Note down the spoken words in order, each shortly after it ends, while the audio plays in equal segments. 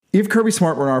If Kirby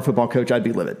Smart were our football coach, I'd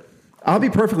be livid. I'll be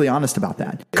perfectly honest about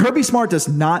that. Kirby Smart does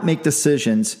not make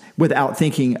decisions without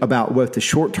thinking about both the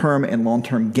short-term and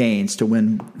long-term gains to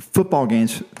win football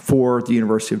games for the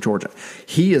University of Georgia.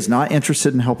 He is not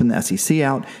interested in helping the SEC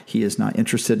out. He is not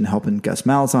interested in helping Gus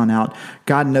Malzahn out.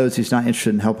 God knows he's not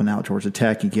interested in helping out Georgia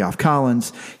Tech and Geoff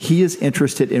Collins. He is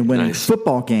interested in winning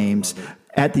football games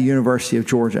at the University of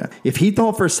Georgia. If he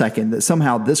thought for a second that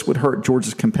somehow this would hurt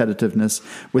Georgia's competitiveness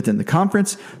within the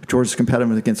conference, Georgia's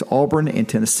competitiveness against Auburn and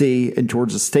Tennessee, and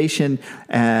Georgia's station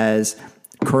as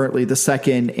currently the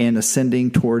second and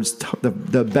ascending towards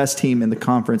the best team in the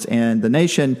conference and the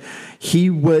nation, he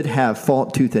would have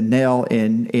fought tooth and nail.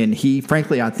 And he,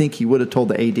 frankly, I think he would have told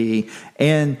the AD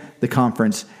and the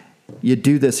conference, you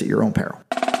do this at your own peril.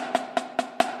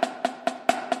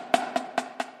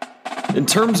 In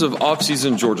terms of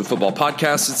off-season Georgia football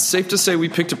podcasts, it's safe to say we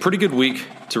picked a pretty good week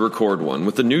to record one.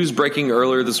 With the news breaking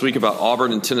earlier this week about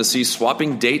Auburn and Tennessee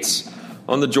swapping dates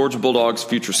on the Georgia Bulldogs'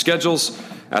 future schedules,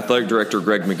 Athletic Director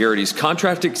Greg McGarity's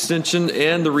contract extension,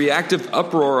 and the reactive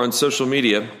uproar on social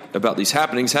media about these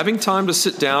happenings, having time to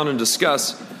sit down and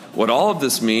discuss what all of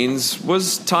this means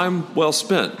was time well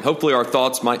spent. Hopefully our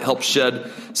thoughts might help shed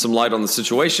some light on the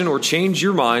situation or change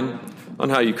your mind on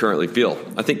how you currently feel.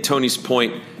 I think Tony's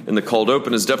point in the cold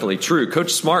open is definitely true.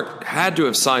 Coach Smart had to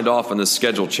have signed off on this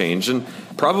schedule change and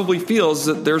probably feels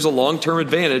that there's a long-term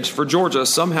advantage for Georgia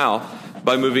somehow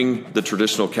by moving the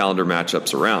traditional calendar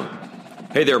matchups around.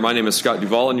 Hey there, my name is Scott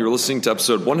Duvall, and you're listening to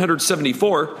episode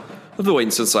 174 of the Waiting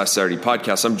Since Last Saturday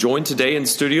podcast. I'm joined today in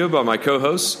studio by my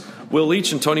co-hosts, Will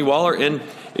Leach and Tony Waller, and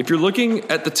if you're looking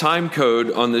at the time code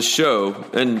on this show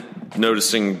and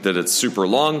noticing that it's super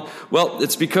long, well,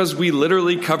 it's because we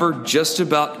literally covered just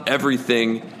about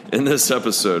everything in this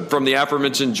episode. From the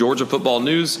aforementioned Georgia football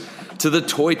news to the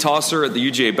toy tosser at the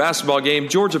UGA basketball game,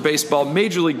 Georgia baseball,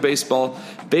 Major League Baseball,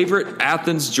 favorite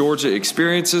Athens, Georgia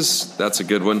experiences, that's a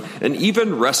good one, and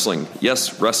even wrestling,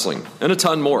 yes, wrestling, and a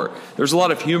ton more. There's a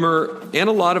lot of humor and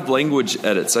a lot of language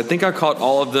edits. I think I caught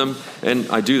all of them, and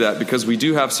I do that because we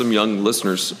do have some young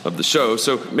listeners of the show,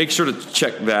 so make sure to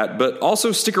check that. But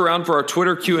also stick around for our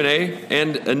Twitter Q&A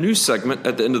and a new segment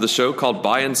at the end of the show called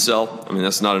Buy and Sell. I mean,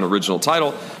 that's not an original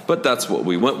title, but that's what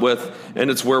we went with, and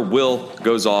it's where Will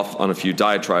goes off on a few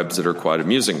diatribes that are quite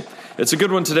amusing. It's a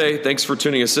good one today. Thanks for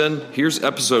tuning us in. Here's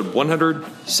episode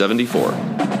 174.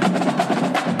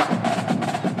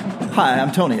 Hi,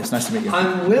 I'm Tony. It's nice to meet you.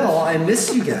 I'm Will. I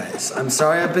miss you guys. I'm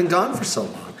sorry I've been gone for so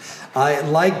long.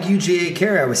 Like UGA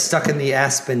Carey, I was stuck in the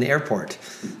Aspen airport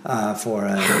for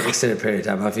an extended period of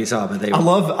time. I don't know if you saw, but I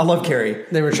love Carey.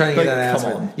 They were trying to get out of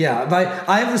Aspen. On. Yeah, but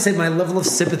I have to say my level of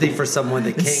sympathy for someone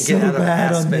that can't get out of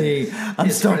Aspen. On me. I'm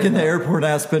stuck in the airport,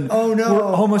 Aspen. Oh no, we're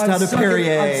almost out of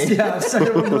Perrier. I'm stuck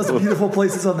in one of the most beautiful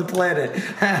places on the planet.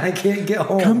 I can't get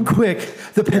home. Come quick,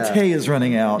 the pate is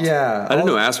running out. Yeah, I didn't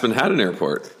know Aspen had an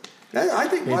airport. I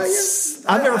think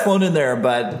I've never flown in there,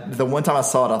 but the one time I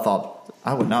saw it, I thought,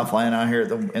 I would not fly out here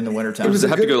in the wintertime. Does it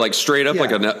have to go like straight up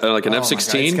like an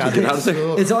F-16 to get out of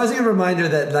there? It's always a reminder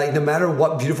that like no matter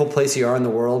what beautiful place you are in the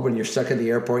world, when you're stuck in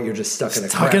the airport, you're just stuck in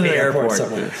the airport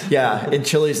somewhere. Yeah, and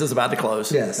Chili's is about to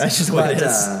close. Yes, that's just what it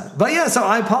is. But yeah, so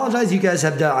I apologize. You guys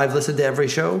have done. I've listened to every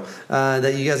show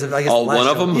that you guys have. I guess all one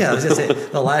of them. Yeah, I was gonna say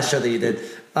the last show that you did.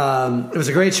 It was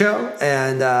a great show,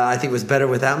 and I think it was better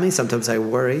without me. Sometimes I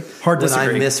worry when I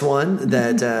miss one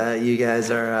that you guys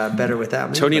are better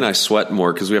without me. Tony and I sweat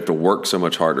more because we have to work so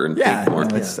much harder and think more.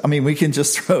 I mean, we can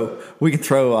throw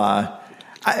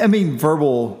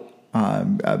verbal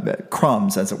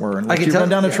crumbs, as it were, and let you run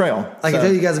down the trail. I can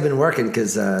tell you guys have been working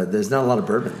because there's not a lot of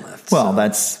bourbon left. Well,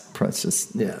 that's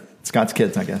just Scott's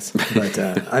kids, I guess. But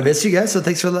I miss you guys, so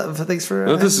thanks for.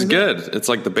 No, this is good. It's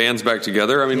like the band's back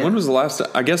together. I mean, when was the last?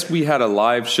 I guess we had a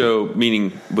live show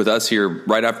meeting with us here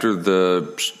right after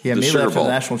the Sugar Bowl,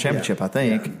 the national championship. I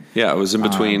think. Yeah, it was in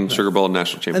between Sugar Bowl and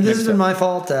national championship. And this has been my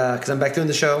fault because I'm back doing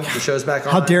the show. The show's back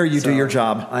on. How dare you do your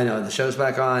job? I know the show's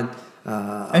back on.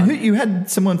 And who you had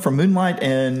someone from Moonlight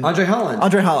and Andre Holland.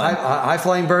 High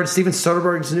Flying Bird, Steven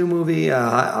Soderbergh's new movie.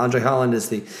 Andre Holland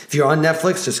is if you're on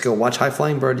Netflix, just go watch High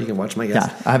Flying Bird. You can watch my guys.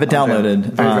 Yeah, I have it downloaded.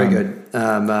 Very good.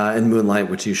 And Moonlight,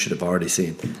 which you should have already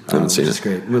seen. I haven't seen it. It's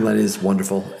great. Moonlight is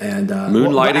wonderful. And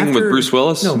Moonlighting with Bruce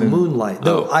Willis. No, Moonlight.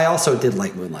 Though I also did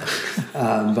like Moonlight,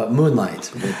 but Moonlight,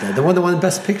 the one that won the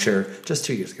Best Picture just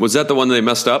 2 years ago. Was that the one they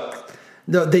messed up?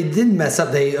 No, they didn't mess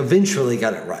up. They eventually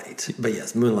got it right. But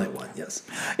yes, Moonlight won, yes.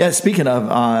 Yeah, speaking of,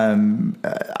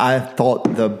 I thought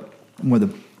one of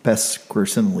the best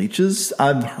Grierson Leaches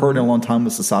I've heard in a long time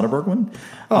was the Soderbergh one.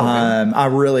 Oh, okay.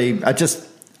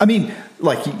 I mean,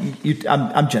 like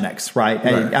I'm Gen X, right?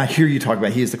 Right. I hear you talk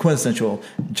about he is the quintessential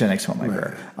Gen X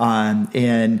filmmaker,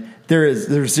 and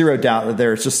there's zero doubt that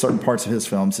there's just certain parts of his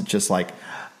films that just like,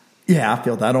 yeah, I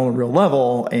feel that on a real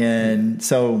level, and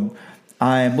so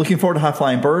I'm looking forward to High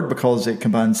Flying Bird because it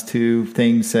combines two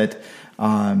things that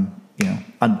I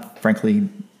frankly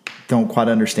don't quite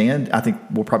understand. I think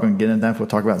we'll probably get into that. We'll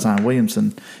talk about Zion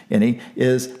Williamson.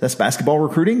 That's basketball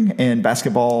recruiting and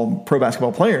pro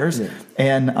basketball players,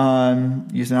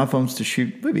 and using iPhones to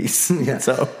shoot movies. Yeah.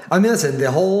 So I mean, listen,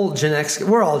 the whole Gen X.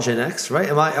 We're all Gen X,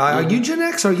 right? Are you Gen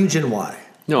X or are you Gen Y?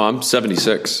 No, I'm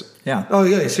 76. yeah. Oh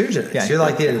yeah, so you're Gen X. Yeah, You're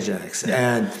like the end of Gen X,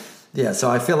 and. Yeah,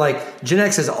 so I feel like Gen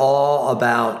X is all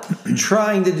about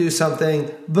trying to do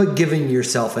something, but giving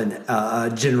yourself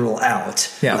a general out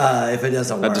if it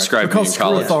doesn't work. That describes me in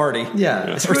college. Authority.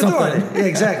 Yeah, screw authority. Yeah,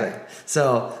 exactly.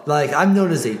 So, like, I'm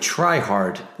known as a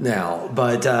try-hard now,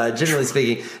 but generally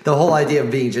speaking, the whole idea of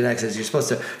being Gen X is you're supposed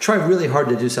to try really hard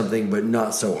to do something, but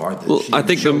not so hard that you I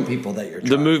think show people that you're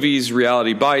trying. The movies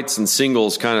Reality Bites and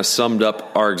Singles kind of summed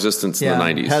up our existence in the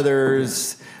 90s.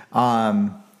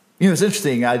 Heathers. It's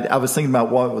interesting. I was thinking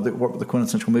about what were the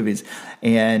quintessential movies,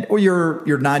 or your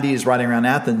 90s Riding Around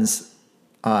Athens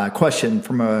question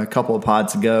from a couple of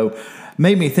pods ago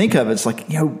made me think of it. It's like,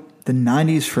 the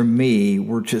 90s for me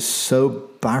were just so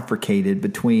bifurcated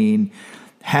between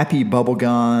happy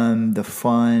bubblegum, the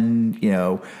fun,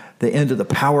 the end of the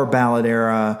power ballad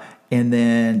era, and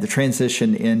then the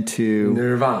transition into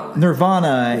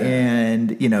Nirvana,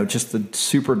 and just the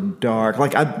super dark.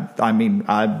 Like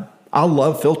I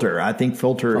love Filter. I think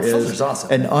Filter is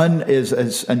awesome.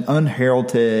 Is an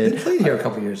unheralded. They played here a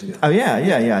couple years ago. Oh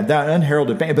yeah. That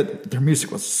unheralded band, but their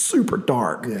music was super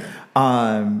dark.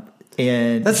 Yeah.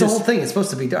 And that's the whole thing. It's supposed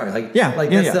to be dark.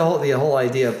 The whole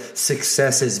idea of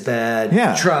success is bad.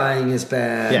 Yeah. Trying is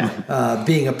bad. Yeah.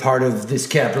 Being a part of this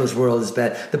capitalist world is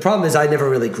bad. The problem is I never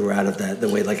really grew out of that the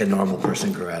way like a normal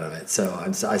person grew out of it. So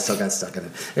I still got stuck in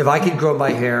it. If I could grow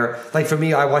my hair, like for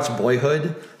me, I watch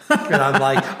Boyhood. And I'm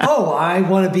like, I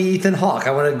want to be Ethan Hawke.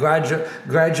 I want to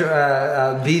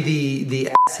be the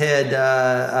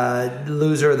asshead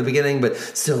loser at the beginning, but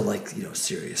still like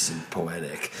serious and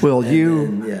poetic. Well,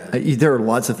 there are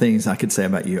lots of things I could say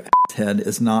about you. Asshead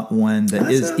is not one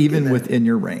that is even within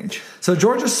your range. So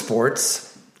Georgia sports.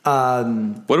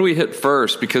 What do we hit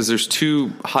first? Because there's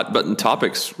two hot button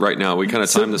topics right now. We kind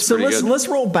of timed this pretty good. Let's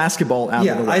roll basketball out.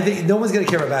 Yeah, I think no one's going to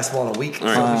care about basketball in a week.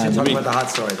 Right. So we should talk about the hot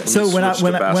story. Then. So when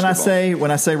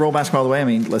I say roll basketball the way, I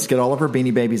mean let's get all of our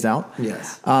Beanie Babies out.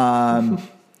 Yes.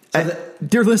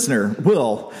 Dear listener,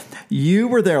 Will, you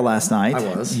were there last night.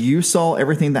 I was. You saw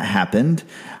everything that happened.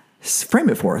 Frame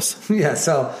it for us. Yeah.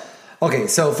 So. Okay,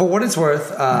 so for what it's worth,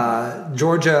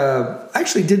 Georgia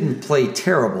actually didn't play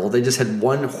terrible. They just had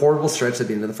one horrible stretch at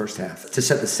the end of the first half to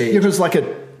set the stage. It was like a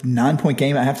 9-point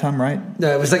game at halftime, right?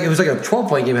 No, it was like a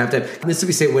 12-point game at halftime.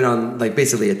 Mississippi State went on like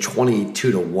basically a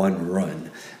 22-1 run.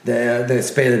 They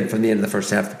spanned from the end of the first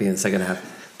half to the beginning of the second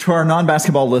half. To our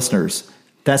non-basketball listeners,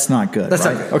 that's not good. That's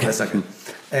right? not good. Okay, that's not good.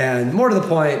 And more to the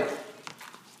point,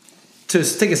 to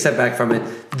take a step back from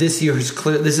it, this year is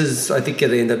clear. This is, I think,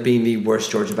 going to end up being the worst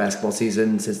Georgia basketball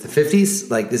season since the 50s.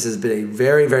 Like, this has been a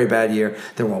very, very bad year.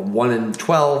 They're 1-12,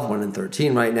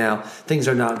 1-13 right now. Things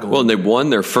are not going well. And they won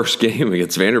their first game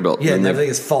against Vanderbilt. Yeah, and everything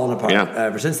has fallen apart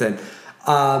ever since then.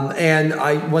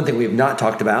 And one thing we have not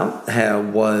talked about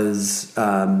was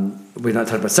we've not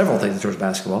talked about several things in Georgia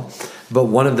basketball, but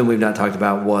one of them we've not talked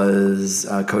about was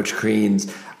Coach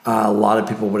Crean's. A lot of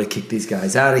people would have kicked these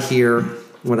guys out of here.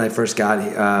 When I first got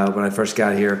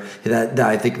here, that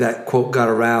I think that quote got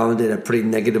around in a pretty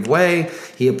negative way.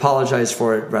 He apologized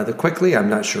for it rather quickly. I'm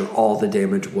not sure all the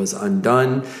damage was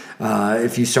undone.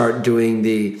 If you start doing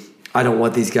I don't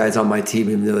want these guys on my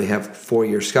team even though they have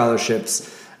 4-year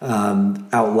scholarships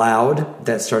out loud,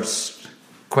 that starts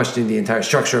questioning the entire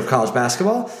structure of college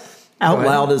basketball. Out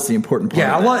loud is the important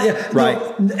part.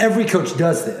 Right. No, every coach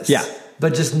does this. Yeah.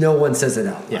 But just no one says it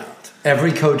out loud. Yeah.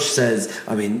 Every coach says,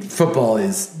 football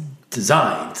is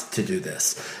designed to do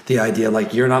this. The idea,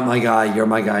 like, you're not my guy, you're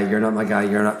my guy, you're not my guy,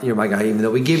 you're my guy. Even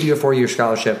though we gave you a 4-year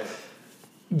scholarship,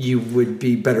 you would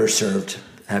be better served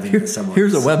having someone.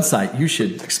 Here's a website. You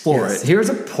should explore it. Here's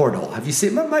a portal. Have you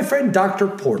seen my friend Dr.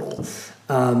 Portal?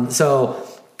 So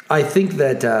I think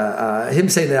that him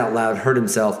saying that out loud hurt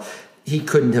himself. He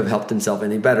couldn't have helped himself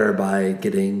any better by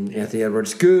getting Anthony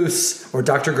Edwards Goose or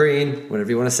Dr. Green, whatever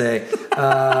you want to say,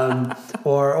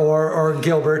 or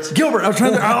Gilbert. Gilbert, I was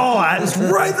trying to. It's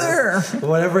right there.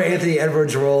 Whatever Anthony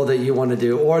Edwards role that you want to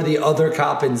do, or the other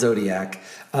cop in Zodiac.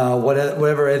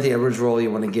 Whatever Anthony Edwards role you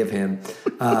want to give him,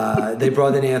 they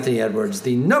brought in Anthony Edwards,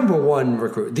 the number one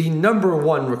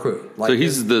recruit. Like, so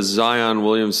he's the Zion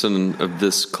Williamson of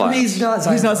this class. He's not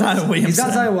Zion Williamson. He's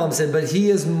not Zion Williamson, but he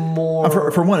is more.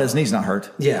 For one, his knee's not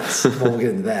hurt. Yes, well, we'll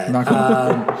get into that.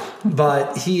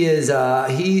 But he is.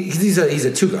 He's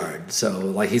a two guard, so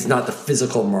like he's not the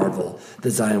physical marvel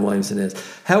that Zion Williamson is.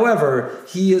 However,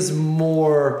 he is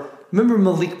more. Remember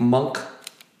Malik Monk?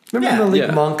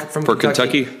 Malik Monk from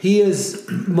Kentucky? He is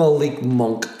Malik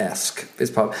Monk-esque.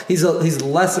 He's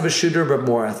less of a shooter, but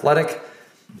more athletic.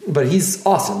 But he's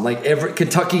awesome. Like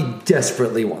Kentucky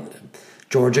desperately wanted him.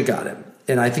 Georgia got him.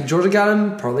 And I think Georgia got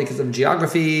him partly because of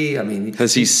geography. I mean,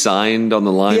 has he signed on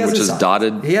the line, which is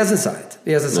dotted? He hasn't signed.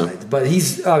 But he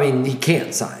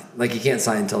can't sign. Like, he can't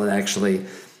sign until it actually,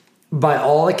 by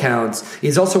all accounts,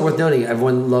 he's also worth noting.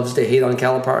 Everyone loves to hate on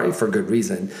Calipari for good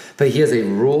reason. But he has a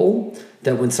rule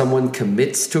that when someone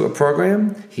commits to a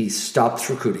program, he stops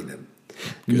recruiting them.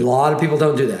 Good. A lot of people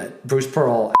don't do that. Bruce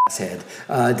Pearl, asshead,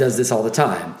 does this all the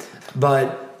time.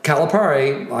 But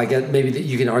Calipari, I get maybe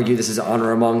you can argue this is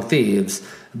honor among thieves,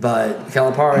 but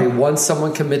Calipari, once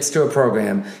someone commits to a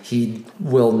program, he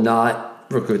will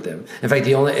not recruit them. In fact,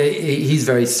 he's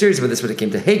very serious about this when it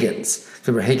came to Higgins.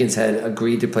 Remember, Higgins had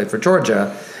agreed to play for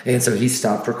Georgia, and so he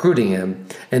stopped recruiting him.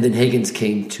 And then Higgins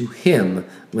came to him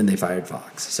when they fired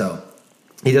Fox. So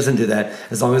he doesn't do that.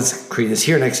 As long as Crean is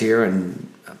here next year,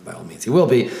 and by all means he will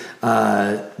be,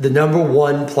 the number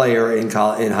one player in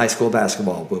high school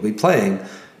basketball will be playing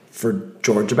for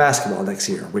Georgia basketball next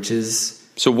year, which is...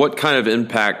 So what kind of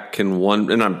impact can one...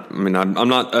 And I'm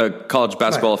not a college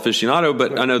basketball aficionado,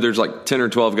 but I know there's like 10 or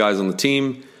 12 guys on the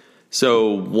team.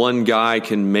 So one guy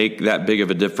can make that big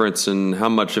of a difference in how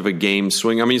much of a game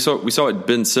swing. I mean, we saw what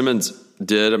Ben Simmons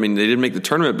did. I mean, they didn't make the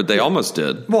tournament, but they almost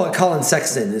did. Well, Colin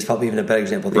Sexton is probably even a better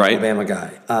example. The Alabama guy,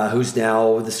 who's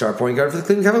now the star point guard for the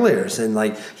Cleveland Cavaliers. And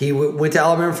like he went to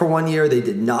Alabama for 1 year. They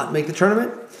did not make the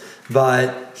tournament,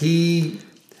 but he...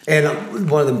 And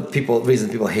one of the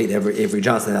reasons people hate Avery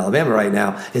Johnson in Alabama right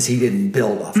now is he didn't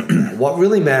build off of that. What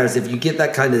really matters, if you get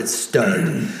that kind of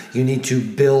stud, you need to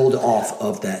build off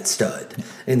of that stud.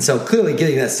 And so clearly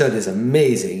getting that stud is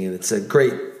amazing, and it's a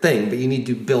great thing, but you need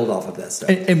to build off of that stud.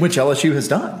 And which LSU has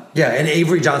done. Yeah, and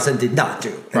Avery Johnson did not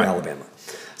do in Alabama.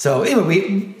 So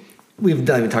anyway, we've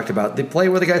not even talked about the play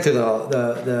where the guy threw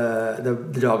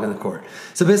the dog on the court.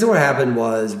 So basically what happened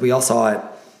was we all saw it.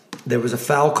 There was a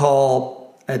foul call.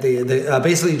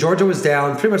 Basically, Georgia was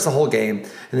down pretty much the whole game,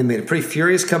 and they made a pretty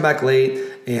furious comeback late,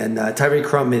 and Tyree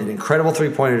Crump made an incredible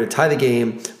three-pointer to tie the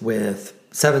game with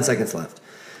 7 seconds left.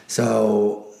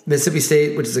 So Mississippi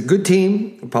State, which is a good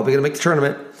team, probably going to make the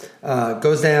tournament,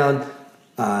 goes down.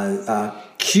 Witherspoon,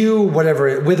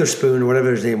 or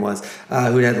whatever his name was,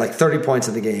 who had like 30 points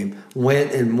in the game,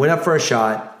 went up for a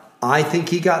shot. I think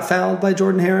he got fouled by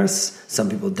Jordan Harris. Some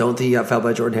people don't think he got fouled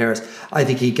by Jordan Harris. I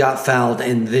think he got fouled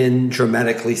and then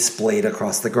dramatically splayed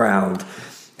across the ground.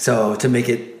 So to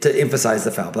emphasize the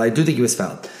foul. But I do think he was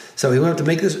fouled. So he went up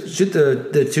to shoot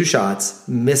the two shots,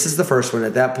 misses the first one.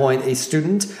 At that point, I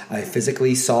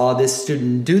physically saw this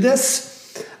student do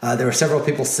this. There were several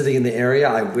people sitting in the area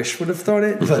I wish would have thrown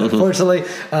it, but unfortunately,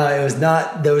 it was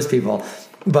not those people.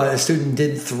 But a student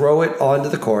did throw it onto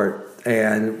the court.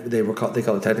 And they called a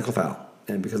technical foul,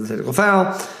 and because of the technical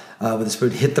foul,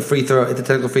 Witherspoon hit the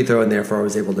technical free throw, and therefore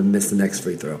was able to miss the next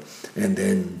free throw, and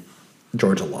then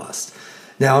Georgia lost.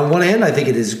 Now, on one hand, I think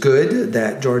it is good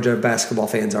that Georgia basketball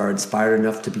fans are inspired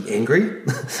enough to be angry.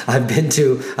 I've been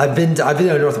to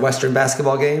a Northwestern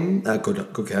basketball game,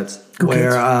 go Cats,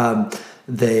 where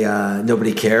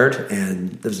nobody cared,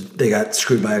 and they got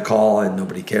screwed by a call, and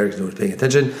nobody cared because no one was paying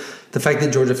attention. The fact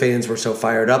that Georgia fans were so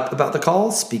fired up about the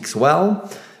call speaks well.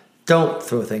 Don't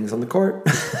throw things on the court.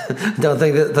 Don't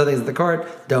throw things on the court.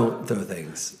 Don't throw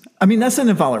things. I mean, that's an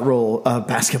inviolate rule of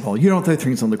basketball. You don't throw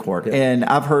things on the court. Yeah. And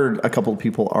I've heard a couple of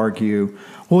people argue,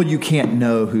 well, you can't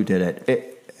know who did it.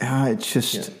 It's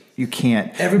just, you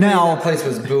can't. Everybody in that place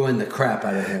was booing the crap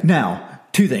out of him. Now,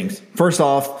 two things. First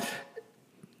off,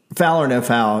 foul or no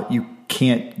foul, you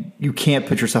can't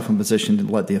put yourself in position to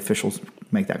let the officials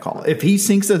make that call. If he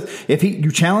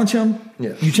you challenge him,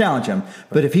 you challenge him.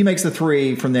 But if he makes the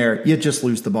three from there, you just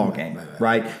lose the ball game,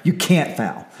 right? You can't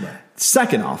foul. Right.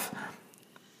 Second off,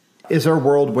 is there a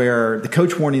world where the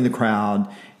coach warning the crowd,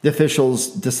 the officials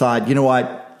decide, you know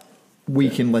what, we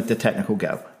can let the technical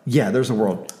go? Yeah, there's a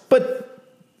world. But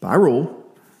by rule,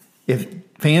 if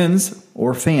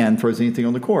fan throws anything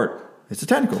on the court, It's a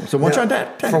technical. So one shot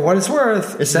technical. For what it's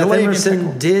worth, It's Seth delayed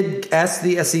Emerson did ask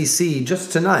the SEC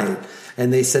just tonight,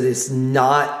 and they said it's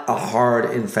not a hard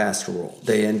and fast rule.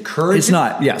 They encourage It's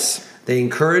not, yes. They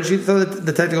encourage you to throw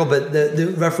the technical, but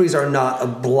the referees are not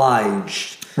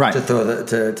obliged to throw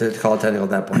to call it technical at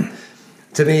that point.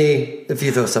 To me, if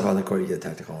you throw stuff on the court, you get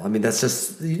technical. I mean, that's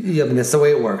just that's the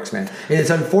way it works, man. And it's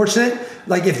unfortunate.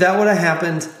 Like if that would have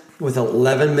happened with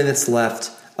 11 minutes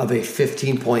left of a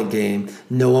 15-point game,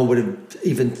 no one would have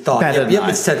even thought. Yep,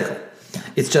 it's technical.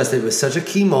 It's just it was such a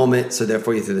key moment, so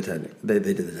therefore you threw the technical. They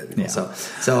did the technical. Yeah.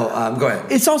 So go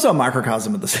ahead. It's also a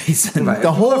microcosm of the season. Right.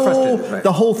 The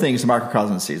whole thing is a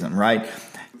microcosm of the season, right?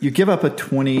 You give up a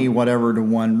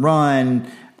 20-1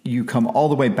 run, you come all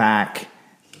the way back.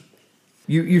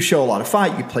 You show a lot of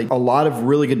fight. You played a lot of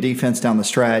really good defense down the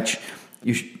stretch.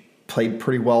 You played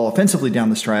pretty well offensively down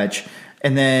the stretch,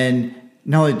 and then.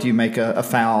 Not only do you make a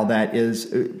foul that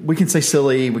is, we can say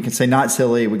silly, we can say not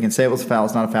silly, we can say it was a foul,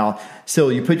 it's not a foul.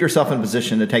 Still, you put yourself in a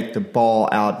position to take the ball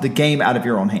out, the game out of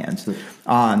your own hands.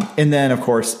 And then, of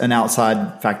course, an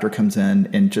outside factor comes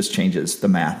in and just changes the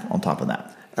math on top of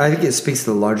that. I think it speaks to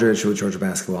the larger issue with Georgia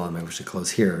basketball, and maybe we should close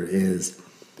here, is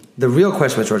the real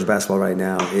question with Georgia basketball right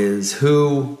now is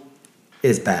who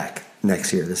is back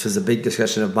next year. This was a big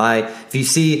discussion of by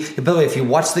the way, if you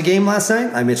watched the game last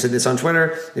night, I mentioned this on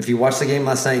Twitter, if you watched the game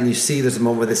last night and you see there's a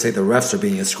moment where they say the refs are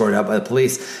being escorted out by the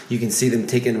police, you can see them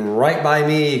taken right by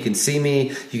me, you can see me,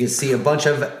 you can see a bunch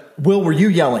of... Will, were you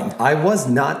yelling? I was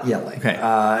not yelling. Okay.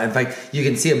 In fact, you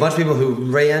can see a bunch of people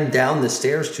who ran down the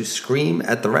stairs to scream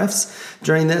at the refs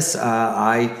during this.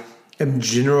 I am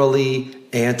generally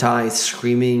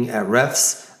anti-screaming at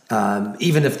refs.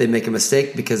 Even if they make a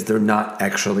mistake, because they're not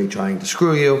actually trying to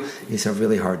screw you. It's a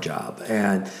really hard job.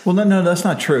 And no, that's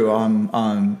not true.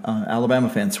 Alabama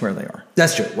fans swear they are.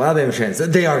 That's true. Well, Alabama fans,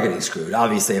 they are getting screwed.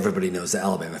 Obviously, everybody knows that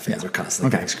Alabama fans are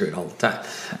constantly getting screwed all the time.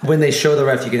 When they show the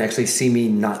ref, you can actually see me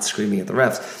not screaming at the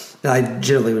refs. I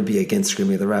generally would be against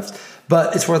screaming at the refs.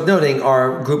 But it's worth noting,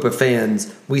 our group of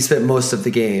fans, we spent most of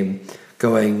the game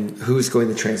going, who's going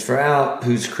to transfer out,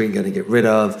 who's Crean going to get rid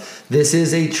of. This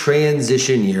is a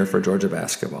transition year for Georgia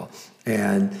basketball.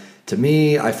 And to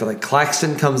me, I feel like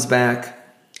Claxton comes back,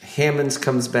 Hammonds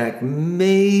comes back,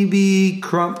 maybe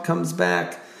Crump comes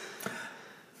back.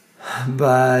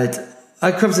 But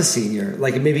Crump's a senior.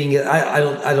 Like maybe he can get, I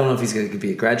don't know if he's going to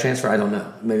be a grad transfer. I don't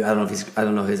know. Maybe I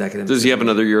don't know his academic. Does he have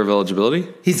another year of eligibility?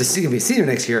 He's going to be a senior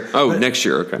next year. Oh, next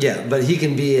year. Okay. Yeah, but he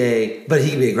can be a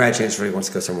grad transfer if he wants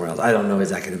to go somewhere else. I don't know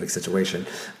his academic situation,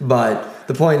 but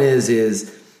the point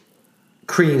is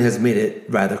Crean has made it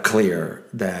rather clear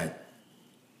that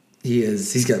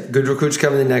he's got good recruits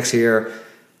coming in next year.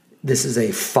 This is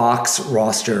a Fox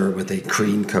roster with a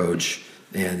Crean coach.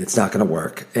 And it's not going to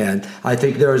work. And I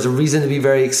think there is a reason to be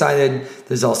very excited.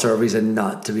 There's also a reason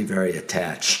not to be very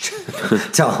attached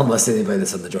to almost anybody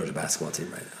that's on the Georgia basketball team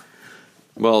right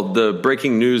now. Well, the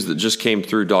breaking news that just came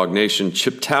through Dog Nation,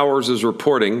 Chip Towers is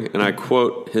reporting, and I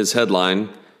quote his headline,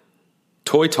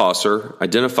 "Toy tosser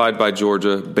identified by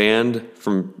Georgia, banned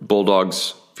from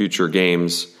Bulldogs' future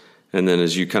games." And then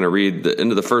as you kind of read the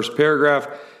end of the first paragraph,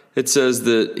 it says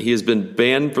that he has been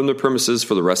banned from the premises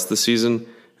for the rest of the season,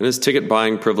 and his ticket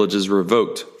buying privileges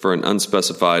revoked for an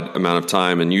unspecified amount of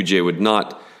time, and UJ would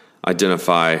not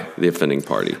identify the offending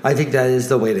party. I think that is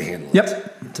the way to handle it.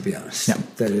 Yep. To be honest. Yep.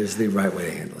 That is the right way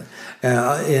to handle it.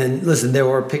 And listen, there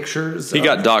were pictures. He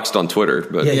got doxxed on Twitter.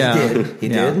 But yeah, he did. He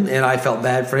did. And I felt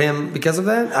bad for him because of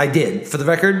that. I did. For the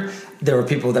record, there were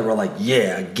people that were like,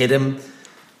 yeah, get him.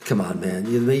 Come on, man.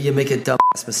 You make a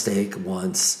dumbass mistake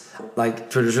once. Like,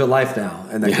 Twitter's real life now,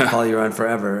 and that can follow you around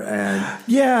forever. And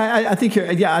I think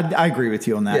I agree with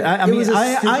you on that. Yeah,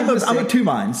 I'm of two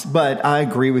minds, but I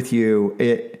agree with you.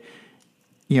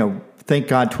 Thank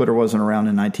God Twitter wasn't around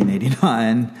in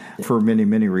 1989 for many,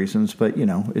 many reasons. But,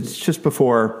 it's just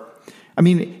before. I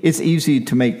mean, it's easy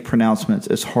to make pronouncements.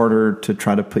 It's harder to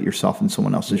try to put yourself in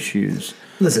someone else's shoes.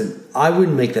 Listen, I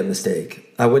wouldn't make that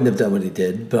mistake. I wouldn't have done what he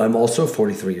did, but I'm also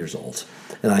 43 years old.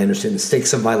 And I understand the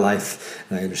stakes of my life,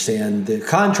 and I understand the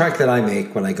contract that I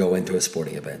make when I go into a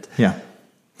sporting event. Yeah.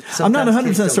 I'm not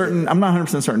 100% certain. I'm not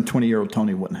 100% certain 20-year-old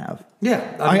Tony wouldn't have.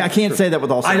 Yeah. I can't say that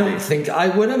with all certainty. I don't think I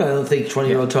would have. I don't think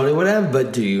 20-year-old Tony would have.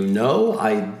 But do you know?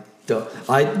 I don't.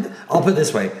 I'll put it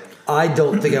this way. I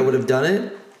don't think I would have done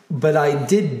it. But I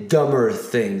did dumber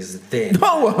things then.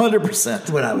 Oh, 100%.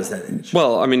 When I was that age.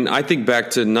 Well, I mean, I think back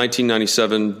to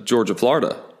 1997 Georgia,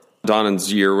 Florida.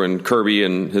 Donnan's year when Kirby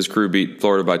and his crew beat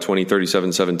Florida by 20,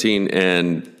 37-17,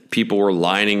 and people were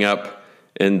lining up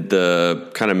in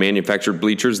the kind of manufactured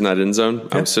bleachers in that end zone.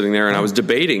 I was sitting there and I was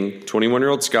debating,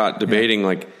 21-year-old Scott,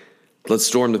 like, let's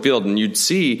storm the field. And you'd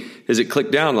see as it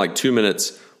clicked down like 2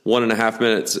 minutes, 1.5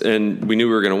 minutes, and we knew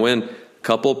we were going to win. A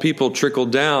couple of people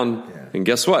trickled down, and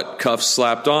guess what? Cuffs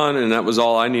slapped on, and that was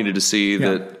all I needed to see,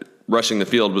 that rushing the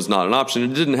field was not an option.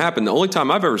 It didn't happen. The only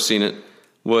time I've ever seen it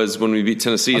was when we beat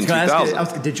Tennessee in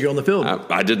 2000. Did you go on the field?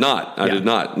 I did not. I did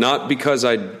not. Not because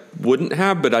I wouldn't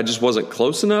have, but I just wasn't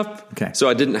close enough. Okay. So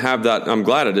I didn't have that. I'm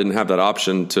glad I didn't have that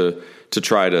option to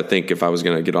try to think if I was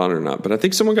going to get on or not. But I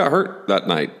think someone got hurt that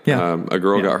night. Yeah. A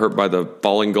girl got hurt by the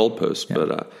falling goalpost. Yeah.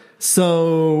 But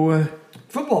so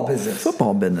football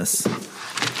business.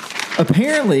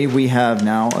 Apparently, we have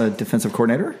now a defensive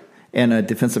coordinator and a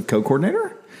defensive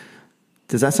co-coordinator.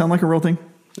 Does that sound like a real thing?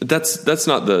 that's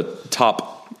not the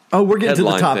top. Oh, we're getting to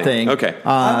the top thing. Okay.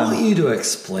 I want you to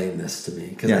explain this to me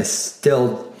because I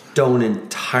still don't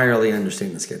entirely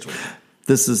understand the schedule.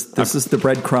 This is the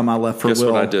breadcrumb I left for Guess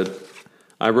Will. what I did?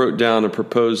 I wrote down a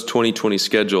proposed 2020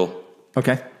 schedule.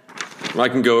 Okay. I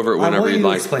can go over it whenever you'd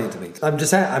like. Explain it to me. I'm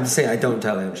just saying I don't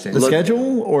entirely understand. The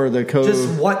schedule or the code?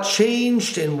 Just what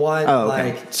changed and what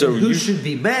So who should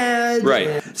be mad.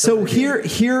 Right. So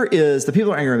here is the people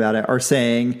who are angry about it are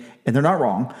saying, and they're not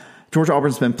wrong, Georgia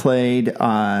Auburn's been played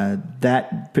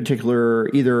that particular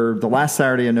either the last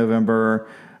Saturday in November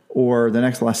or the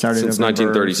next last Saturday since in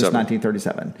November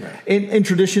 1937. Right. And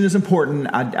tradition is important.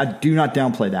 I do not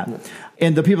downplay that.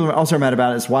 And the people who are also mad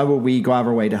about it is why would we go out of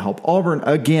our way to help Auburn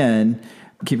again?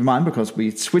 Keep in mind because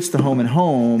we switched the home and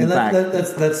home back.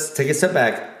 Let's take a step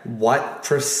back. What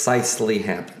precisely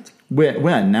happened?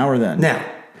 When? Now or then? Now,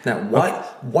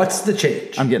 what's the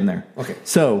change? I'm getting there. Okay.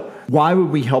 So why would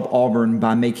we help Auburn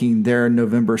by making their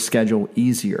November schedule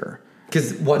easier?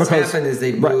 Because what's happened is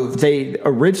they moved. They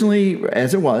originally,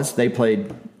 as it was, they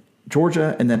played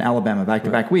Georgia and then Alabama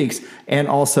back-to-back weeks, and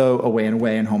also away and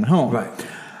home and home. Right.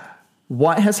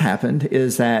 What has happened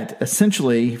is that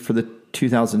essentially for the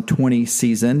 2020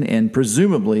 season and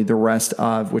presumably the rest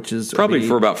of, which is probably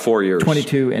for about 4 years,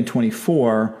 22 and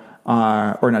 24,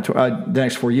 or not the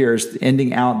next 4 years,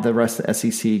 ending out the rest of the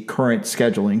SEC current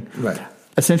scheduling. Right.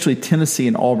 Essentially, Tennessee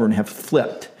and Auburn have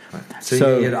flipped. Right.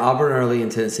 So you get Auburn early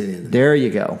and Tennessee the end. There you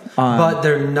go. But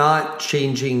they're not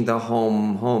changing the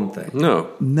home thing.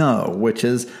 No, which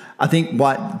is I think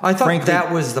what I thought frankly,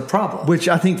 that was the problem. Which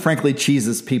I think frankly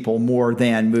cheeses people more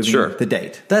than moving the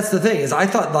date. That's the thing is I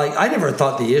never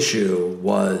thought the issue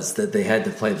was that they had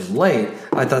to play them late.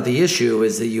 I thought the issue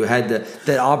is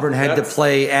that Auburn had to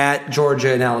play at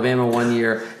Georgia and Alabama one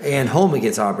year and home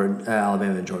against Auburn,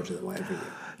 Alabama and Georgia the way every year.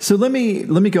 So let me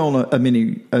go on a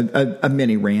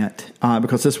mini rant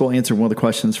because this will answer one of the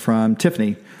questions from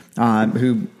Tiffany,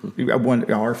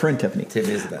 our friend Tiffany.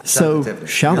 Tiffany is the best. So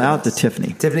shout out to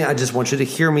Tiffany. Tiffany, I just want you to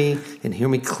hear me and hear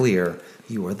me clear.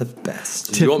 You are the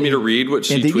best. Do you want me to read what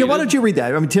she tweeted? Yeah, why don't you read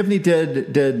that? I mean, Tiffany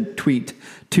did tweet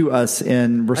to us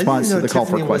in response to the call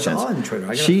for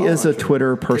questions. She is a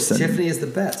Twitter person. Tiffany is the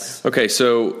best. Okay,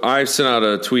 so I sent out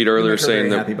a tweet earlier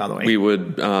saying that happy, we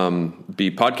would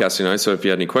be podcasting tonight. So if you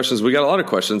had any questions, we got a lot of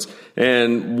questions,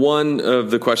 and one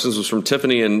of the questions was from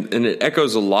Tiffany, and it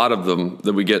echoes a lot of them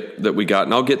that we got,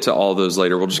 and I'll get to all those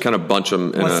later. We'll just kind of bunch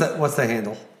them. What's the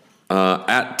handle?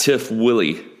 At Tiff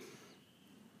Willie.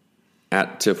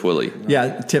 At Tiff Willie.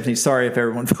 Yeah, Tiffany, sorry if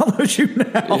everyone follows you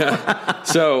now. Yeah.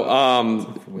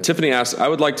 So Tiffany asked, I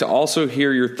would like to also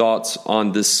hear your thoughts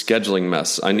on this scheduling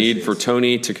mess. I need for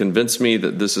Tony to convince me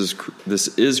that this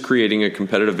is creating a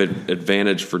competitive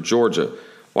advantage for Georgia.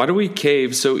 Why do we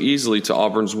cave so easily to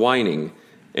Auburn's whining?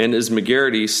 And is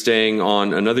McGarity staying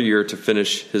on another year to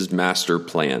finish his master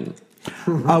plan?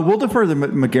 We'll defer the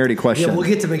McGarity question. Yeah, we'll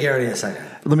get to McGarity in a second.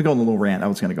 Let me go on the little rant I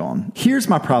was going to go on. Here's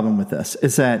my problem with this,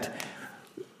 is that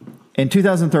in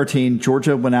 2013,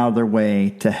 Georgia went out of their way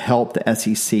to help the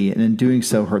SEC, and in doing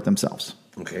so, hurt themselves.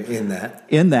 Okay, in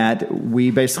that, we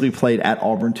basically played at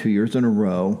Auburn 2 years in a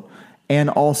row, and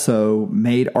also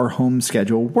made our home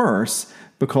schedule worse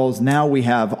because now we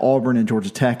have Auburn and Georgia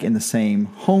Tech in the same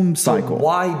home cycle. So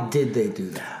why did they do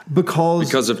that?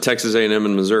 Because of Texas A&M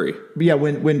and Missouri. Yeah,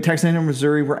 when Texas A&M and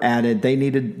Missouri were added, they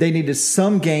needed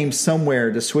some game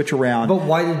somewhere to switch around. But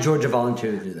why did Georgia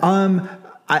volunteer to do that?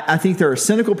 I think there are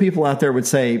cynical people out there would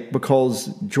say because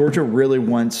Georgia really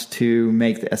wants to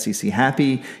make the SEC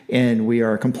happy, and we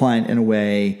are compliant in a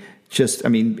way.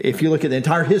 If you look at the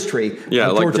entire history, like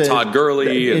Georgia, the Todd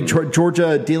Gurley, and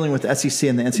Georgia dealing with the SEC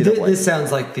and the NCAA. This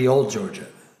sounds like the old Georgia.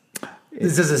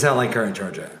 This doesn't sound like current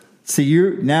Georgia. See,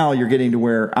 you're getting to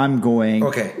where I'm going.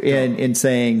 Okay, in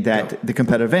saying that the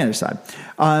competitive advantage side.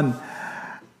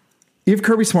 If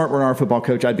Kirby Smart were our football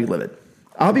coach, I'd be livid.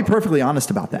 I'll be perfectly honest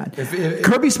about that.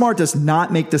 Kirby Smart does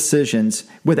not make decisions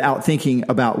without thinking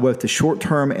about both the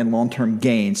short-term and long-term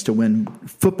gains to win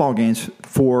football games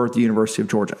for the University of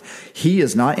Georgia. He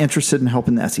is not interested in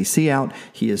helping the SEC out.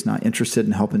 He is not interested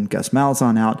in helping Gus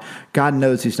Malzahn out. God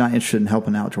knows he's not interested in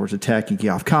helping out Georgia Tech and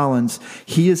Geoff Collins.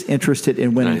 He is interested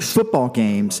in winning football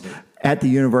games at the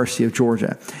University of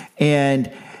Georgia.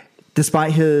 And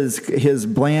despite his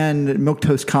bland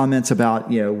milquetoast comments about,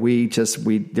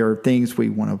 there are things we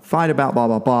want to fight about, blah,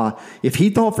 blah, blah. If he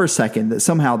thought for a second that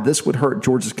somehow this would hurt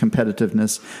Georgia's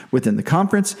competitiveness within the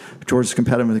conference, Georgia's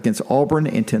competitiveness against Auburn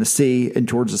and Tennessee, and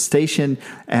Georgia's station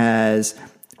as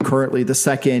currently the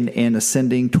second and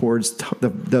ascending towards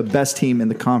the best team in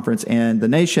the conference and the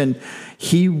nation,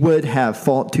 he would have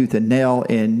fought tooth and nail.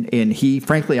 And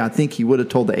frankly, I think he would have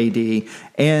told the AD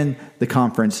and the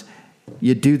conference,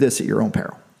 you do this at your own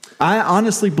peril. I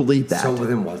honestly believe that. So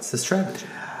then what's the strategy?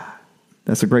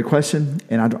 That's a great question,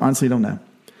 and I honestly don't know.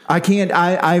 I can't.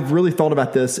 I've really thought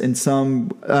about this in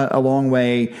a long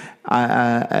way.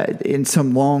 Is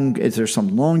there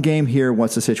some long game here?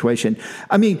 What's the situation?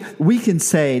 I mean, we can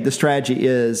say the strategy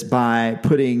is by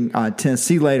putting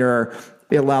Tennessee later.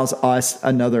 It allows us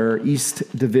another East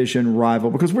Division rival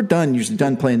because we're usually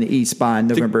done playing the East by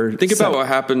November. Think about what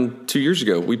happened 2 years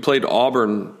ago. We played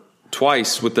Auburn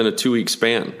twice within a 2-week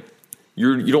span.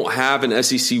 You don't have an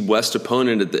SEC West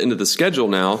opponent at the end of the schedule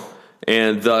now,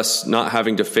 and thus not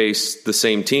having to face the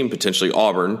same team, potentially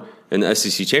Auburn, in the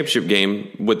SEC championship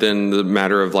game within the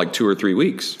matter of like 2 or 3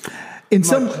 weeks.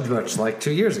 Much like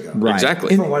 2 years ago. Right.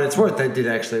 Exactly. For what it's worth, that did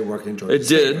actually work in Georgia. It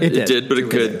did, but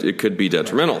it could be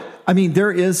detrimental. I mean,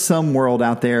 there is some world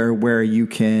out there where you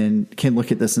can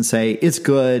look at this and say it's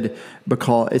good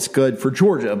because it's good for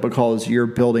Georgia because you're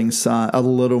building a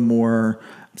little more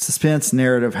suspense,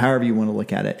 narrative, however you want to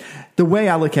look at it. The way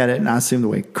I look at it, and I assume the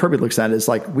way Kirby looks at it, is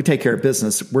like we take care of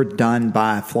business. We're done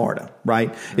by Florida,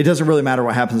 right? It doesn't really matter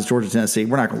what happens to Georgia, Tennessee.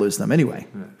 We're not going to lose them anyway.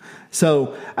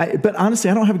 So, but honestly,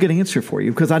 I don't have a good answer for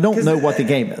you because I don't know what the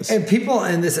game is. And people,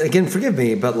 and this again, forgive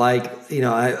me, but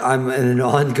I'm in an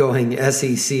ongoing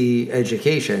SEC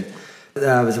education.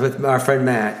 I was with our friend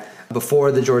Matt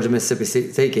before the Georgia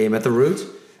Mississippi State game at the Root.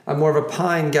 I'm more of a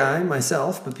pine guy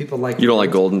myself, but people like you don't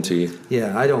like golden tea.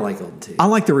 Yeah, I don't like golden tea. I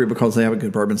like the Root because they have a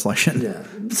good bourbon selection. Yeah,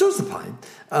 so is the pine.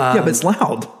 But it's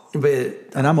loud.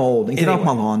 And I'm old. And get off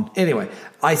my lawn. Anyway,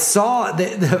 I saw the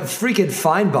freaking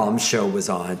Feinbaum show was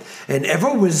on, and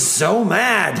everyone was so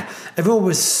mad.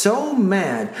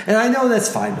 And I know that's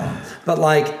Feinbaum, but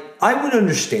I would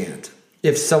understand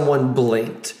if someone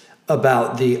blinked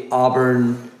about the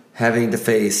Auburn having to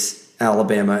face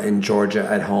Alabama and Georgia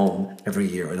at home every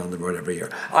year and on the road every year.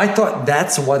 I thought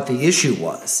that's what the issue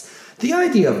was. The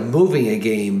idea of moving a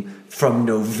game from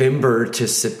November to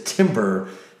September,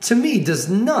 to me, does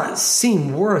not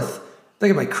seem worth.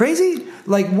 Am I crazy?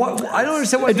 What? I don't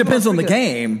understand. It depends on the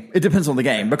game. It depends on the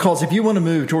game because if you want to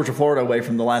move Georgia, Florida away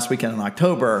from the last weekend in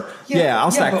October, I'll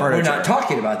stack furniture. We're not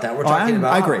talking about that. We're talking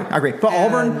about. I agree. But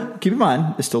Auburn, keep in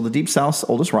mind, is still the Deep South's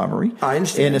oldest rivalry. I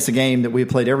understand, and it's a game that we have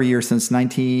played every year since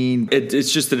 19.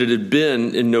 It's just that it had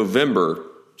been in November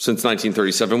since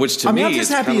 1937, which to me, I'm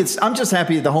just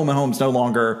happy that the home and home's no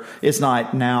longer. It's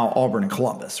not now Auburn and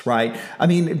Columbus, right? I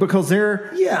mean, because they're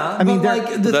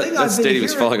that stadium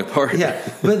is falling apart. Yeah,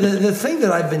 but the thing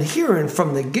that I've been hearing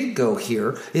from the get-go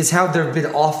here is how they've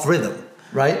been off rhythm.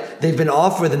 Right? They've been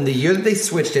off rhythm the year that they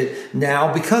switched it.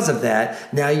 Now, because of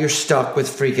that, now you're stuck with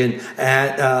freaking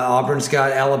Auburn's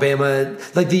got Alabama.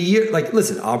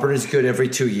 Listen, Auburn is good every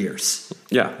 2 years.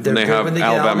 Yeah, then they have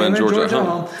Alabama and Georgia at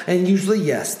home. And usually,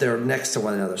 yes, they're next to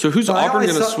one another. So who's Auburn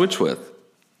going to switch with?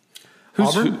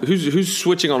 Who's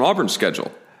switching on Auburn's schedule?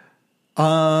 It's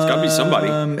got to be somebody.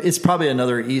 It's probably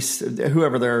another East,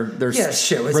 whoever their it's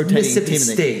rotating Mississippi team.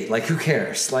 State. Who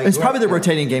cares? It's probably the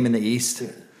rotating game in the East.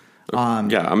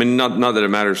 I mean, not that it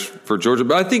matters for Georgia,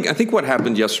 but I think what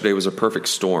happened yesterday was a perfect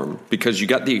storm because you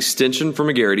got the extension from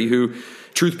McGarity, who,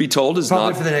 truth be told, is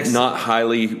not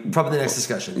highly. Probably the next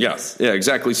discussion. Yes, yeah,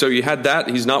 exactly. So you had that.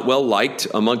 He's not well liked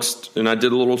amongst, and I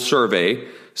did a little survey,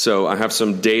 so I have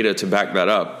some data to back that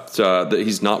up. That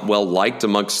he's not well liked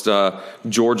amongst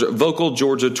vocal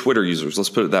Georgia Twitter users. Let's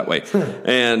put it that way.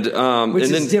 And which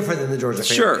is different than the Georgia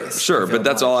fan base. Sure, but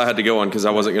that's all I had to go on because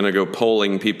I wasn't going to go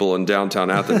polling people in downtown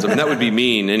Athens. I mean, that would be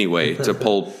mean anyway to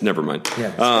poll. Never mind.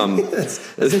 Yeah,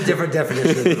 that's a different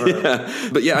definition of the verb. Yeah.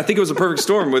 But I think it was a perfect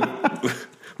storm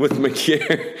with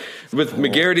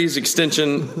McGarity's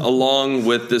extension along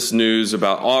with this news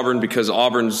about Auburn because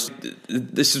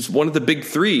this is one of the big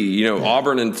three,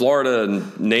 Auburn and Florida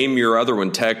and name your other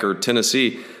one, Tech or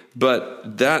Tennessee.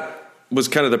 But that was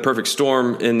kind of the perfect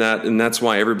storm in that, and that's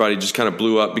why everybody just kind of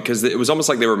blew up, because it was almost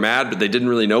like they were mad, but they didn't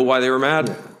really know why they were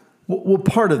mad. Well,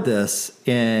 part of this,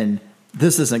 and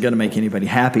this isn't going to make anybody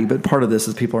happy, but part of this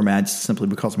is people are mad simply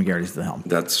because McGarry's at the helm.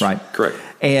 That's right. Correct.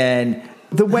 And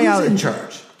the way Who's in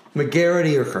charge,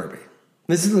 McGarity or Kirby?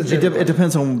 This is legitimate. It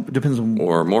depends on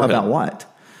or Moorhead. About what.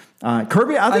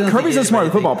 Kirby, I think Kirby's a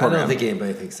smart football program. I don't think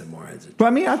anybody thinks that Moorhead's in charge. But I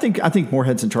mean, I think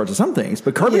Moorhead's in charge of some things,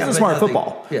 but Kirby's a smart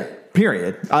football. Yeah.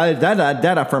 Period.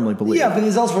 That I firmly believe. Yeah, but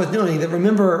it's also worth noting that,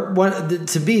 remember,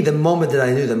 to be the moment that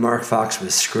I knew that Mark Fox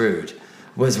was screwed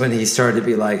was when he started to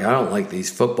be like, I don't like these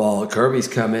football. Kirby's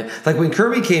coming. Like when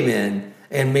Kirby came in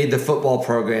and made the football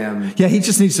program. Yeah, he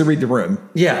just needs to read the room.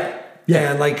 Yeah.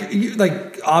 Yeah, and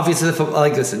like obviously the football.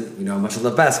 Like, listen, you know how much I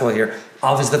love basketball here.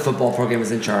 Obviously, the football program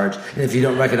is in charge, and if you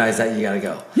don't recognize that, you got to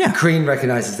go. Yeah, Crean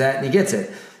recognizes that, and he gets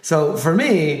it. So for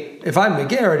me, if I'm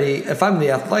McGarity, if I'm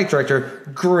the athletic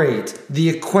director, great. The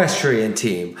equestrian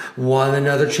team won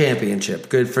another championship.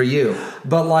 Good for you.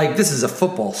 But like, this is a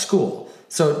football school.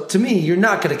 So to me, you're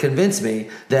not going to convince me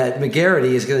that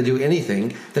McGarity is going to do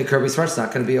anything that Kirby Smart's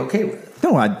not going to be okay with.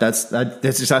 No, that's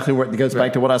exactly what goes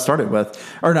back to what I started with.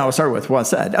 Or no, I started with what I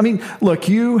said. I mean, look,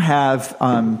 you have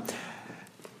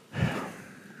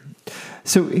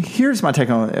so here's my take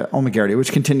on McGarity,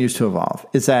 which continues to evolve,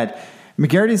 is that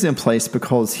McGarity's in place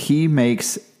because he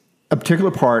makes a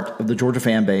particular part of the Georgia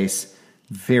fan base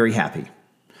very happy.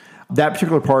 That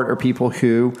particular part are people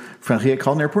who, frankly, get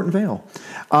called an airport in Vail.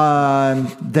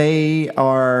 They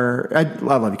are, I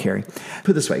love you, Kerry.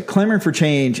 Put it this way, clamoring for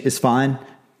change is fine.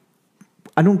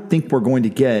 I don't think we're going to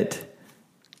get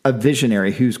a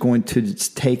visionary who's going to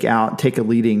take a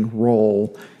leading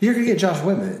role. You're going to get Josh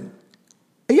Whitman.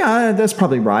 Yeah, that's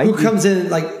probably right. Who comes in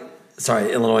like,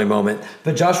 sorry, Illinois moment,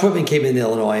 but Josh Whitman came into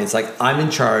Illinois and it's like, I'm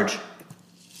in charge.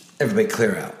 Everybody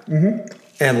clear out. Mm-hmm.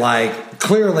 And like,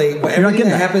 clearly, everything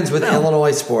that happens with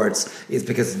Illinois sports is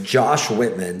because Josh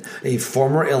Whitman, a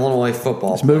former Illinois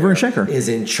football player, mover and shaker, is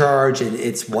in charge, and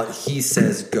it's what he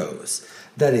says goes.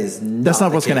 That's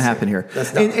not what's going to happen here.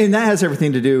 And that has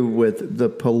everything to do with the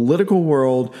political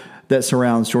world that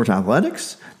surrounds Georgia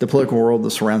athletics, the political world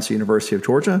that surrounds the University of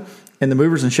Georgia, and the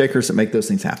movers and shakers that make those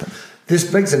things happen.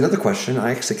 This begs another question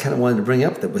I actually kind of wanted to bring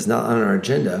up that was not on our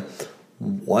agenda.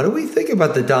 What do we think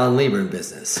about the Don Lieberman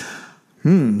business?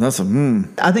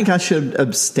 I think I should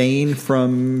abstain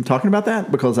from talking about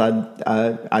that because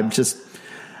I'm just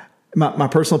my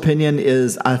personal opinion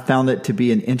is I found it to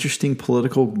be an interesting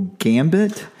political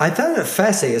gambit. I found it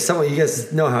fascinating. As someone, you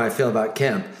guys know how I feel about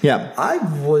Kemp. Yeah, I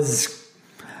was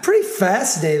pretty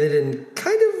fascinated and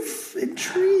kind of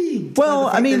intrigued. Well,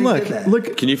 I mean,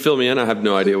 look. Can you fill me in? I have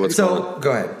no idea what's going on.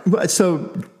 Go ahead. So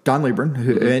Don Lieberman,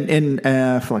 who,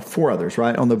 and for like four others,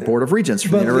 right, on the Board of Regents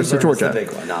from the University of Georgia. Is the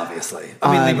big one, obviously.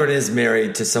 I mean, Lieberman is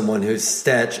married to someone whose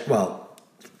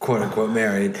quote unquote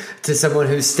married to someone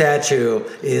whose statue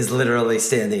is literally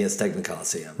standing at Stegman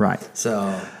Coliseum. Right.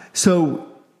 So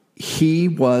he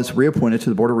was reappointed to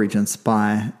the Board of Regents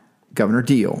by Governor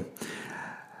Deal.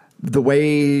 The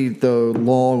way the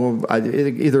law,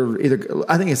 either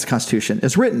I think it's the Constitution,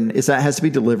 is written is that it has to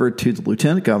be delivered to the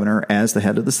Lieutenant Governor as the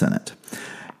head of the Senate.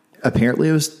 Apparently,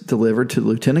 it was delivered to the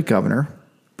Lieutenant Governor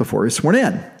before he was sworn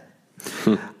in.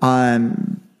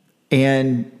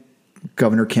 And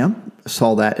Governor Kemp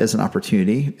saw that as an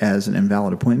opportunity, as an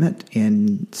invalid appointment,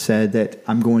 and said that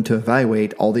I'm going to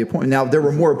evaluate all the appointments. Now, there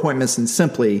were more appointments than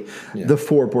simply the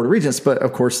four Board of Regents, but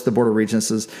of course, the Board of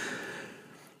Regents is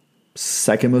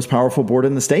second most powerful board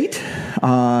in the state,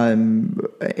 and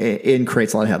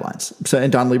creates a lot of headlines. So, and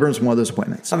Don Lieberman is one of those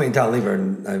appointments. I mean, Don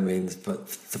Lieberman,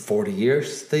 the 40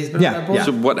 years that he's been on that board. Yeah.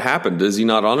 So what happened? Is he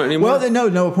not on it anymore? Well,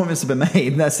 no appointments have been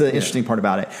made. That's the interesting part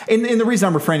about it. And the reason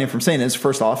I'm refraining from saying it is,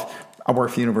 first off, I work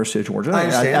for the University of Georgia.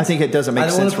 I think it doesn't make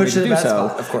sense for me to do so.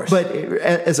 Of course. But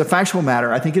as a factual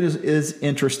matter, I think it is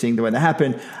interesting the way that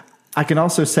happened. I can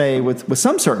also say with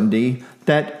some certainty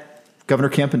that Governor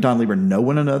Kemp and Don Lieberman know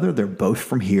one another. They're both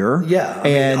from here. Yeah.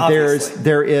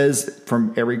 There is,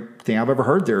 from everything I've ever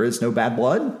heard, there is no bad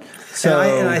blood. So,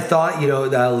 and I thought,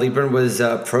 Lieberman was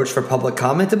approached for public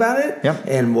comment about it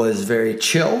and was very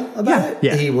chill about it.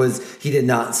 Yeah. He did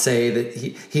not say that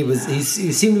he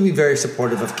seemed to be very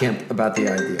supportive of Kemp about the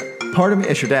idea. Part of me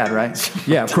is your dad, right?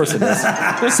 Yeah, of course it is.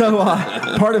 So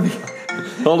part of me.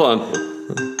 Hold on.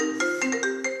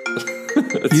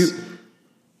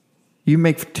 You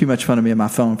make too much fun of me on my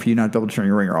phone for you not to be able to turn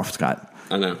your ringer off, Scott.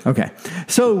 I know. Okay.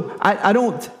 So I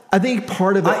think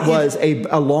part of it was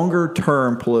a longer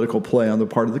term political play on the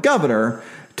part of the governor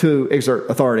to exert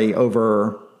authority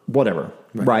over whatever.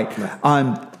 Right.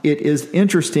 It is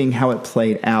interesting how it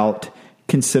played out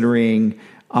considering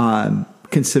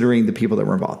considering the people that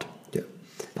were involved. Yeah.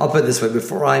 I'll put it this way.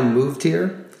 Before I moved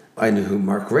here, I knew who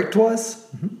Mark Richt was.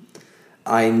 Mm-hmm.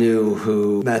 I knew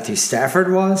who Matthew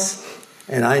Stafford was.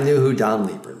 And I knew who Don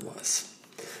Lieberman was.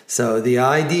 So the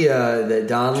idea that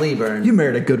Don Lieberman... You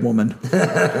married a good woman.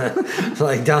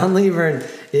 Like Don Lieberman,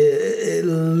 it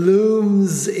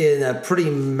looms in a pretty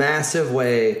massive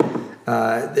way.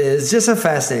 It's just a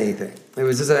fascinating thing. It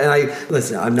was just,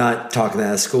 listen. I'm not talking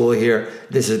out of school here.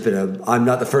 I'm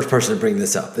not the first person to bring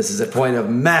this up. This is a point of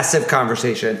massive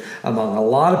conversation among a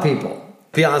lot of people.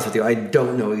 To be honest with you, I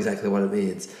don't know exactly what it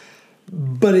means,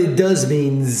 but it does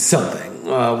mean something.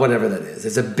 Whatever that is,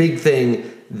 it's a big thing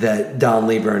that Don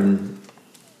Lieberman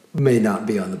may not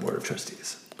be on the board of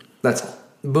trustees. That's all.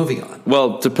 Moving on.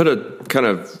 Well, to put a kind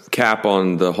of cap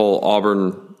on the whole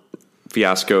Auburn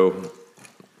fiasco,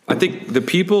 I think the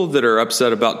people that are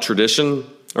upset about tradition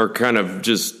are kind of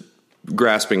just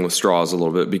grasping with straws a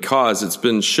little bit, because it's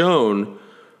been shown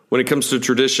when it comes to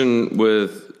tradition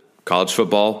with college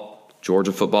football,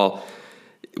 Georgia football,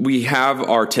 we have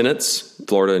our tenets,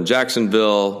 Florida and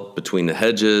Jacksonville, between the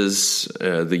hedges,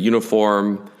 the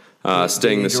uniform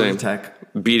staying the same.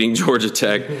 Beating Georgia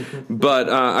Tech. But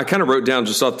I kind of wrote down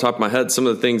just off the top of my head some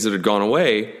of the things that had gone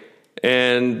away,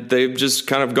 and they've just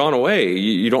kind of gone away.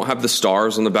 You don't have the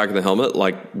stars on the back of the helmet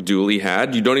like Dooley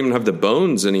had. You don't even have the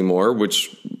bones anymore,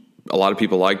 which a lot of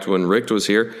people liked when Richt was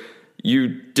here. You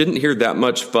didn't hear that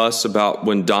much fuss about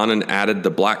when Donnan added the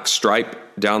black stripe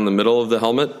down the middle of the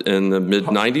helmet in the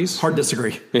mid-'90s. Hard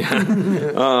disagree. Yeah.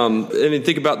 And you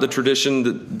think about the tradition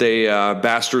that they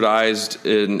bastardized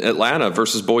in Atlanta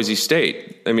versus Boise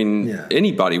State. I mean,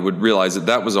 anybody would realize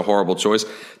that was a horrible choice.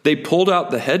 They pulled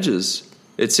out the hedges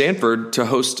at Sanford to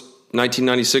host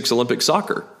 1996 Olympic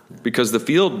soccer because the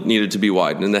field needed to be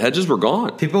widened and the hedges were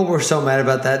gone. People were so mad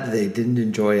about that they didn't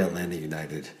enjoy Atlanta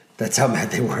United. That's how mad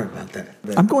they were about that.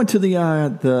 I'm going to the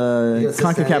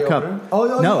CONCACAF Cup.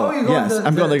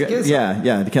 I'm going to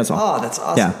the Kennesaw. Oh, that's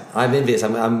awesome. Yeah. I'm envious.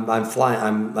 I'm flying.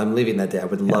 I'm leaving that day. I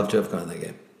would love to have gone to that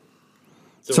game.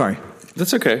 Sorry.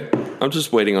 That's okay. I'm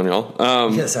just waiting on y'all.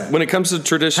 Sorry. When it comes to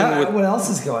tradition... what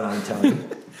else is going on, Tony?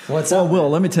 What's up?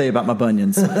 Will, let me tell you about my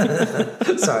bunions.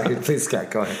 Sorry. Please, Scott,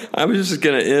 go ahead. I was just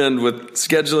going to end with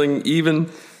scheduling even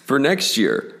for next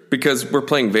year, because we're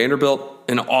playing Vanderbilt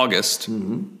in August,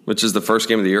 which is the first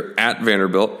game of the year at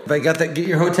Vanderbilt. If I got that, get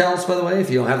your hotels, by the way. If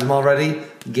you don't have them already,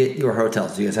 get your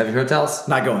hotels. Do you guys have your hotels?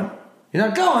 Not going. You're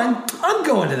not going? I'm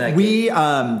going to that game.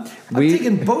 I'm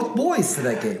taking both boys to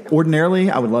that game. Ordinarily,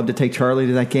 I would love to take Charlie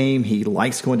to that game. He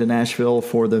likes going to Nashville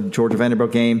for the Georgia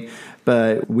Vanderbilt game.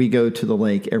 But we go to the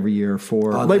lake every year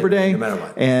for Labor Day. No matter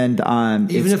what. And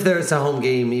even if there's a home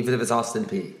game, even if it's Austin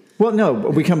Peay. Well, no,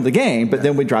 we come to the game, but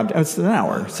then we drive. It's an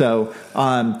hour. So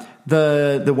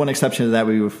the one exception to that,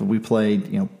 we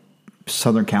played,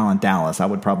 Southern Cal and Dallas. I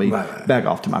would probably back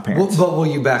off to my parents. But will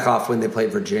you back off when they play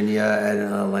Virginia and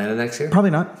Atlanta next year?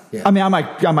 Probably not. Yeah. I mean,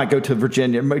 I might go to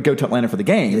Virginia, go to Atlanta for the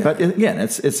game. Yeah. But again,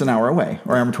 it's an hour away,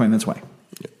 or hour 20 minutes away.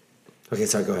 Yeah. Okay,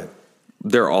 sorry, go ahead.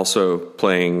 They're also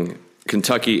playing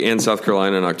Kentucky and South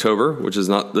Carolina in October, which is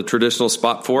not the traditional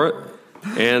spot for it.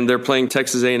 And they're playing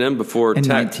Texas A&M before in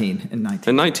Tech. 19. In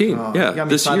 19, yeah, got me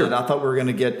this excited. Year. I thought we were going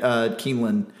to get a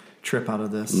Keeneland trip out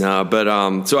of this. No,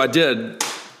 but so I did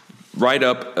write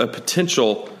up a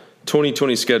potential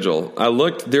 2020 schedule. I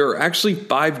looked. There are actually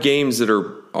 5 games that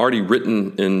are already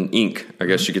written in ink, I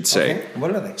guess you could say. Okay. What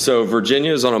are they? So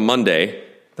Virginia is on a Monday.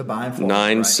 The buy-in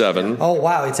 9-7. Right? Oh,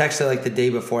 wow. It's actually like the day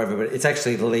before everybody. It's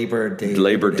actually Labor Day.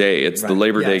 Labor Day. It's the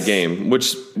Labor Day game,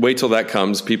 which wait till that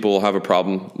comes. People will have a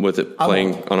problem with it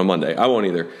playing on a Monday. I won't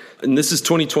either. And this is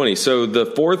 2020. So the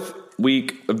 4th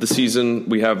week of the season,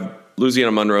 we have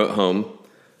Louisiana Monroe at home.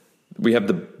 We have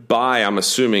the bye, I'm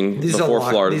assuming, before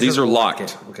Florida. These are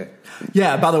locked. Okay.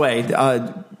 Yeah, by the way,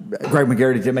 Greg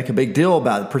McGarity did make a big deal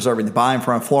about preserving the bye in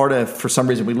front of Florida. If for some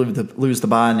reason we lose the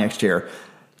bye next year,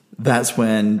 that's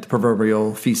when the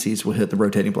proverbial feces will hit the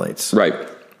rotating blades. Right.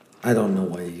 I don't know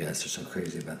why you guys are so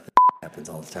crazy about that. It happens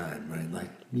all the time, right? Like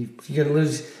you're gonna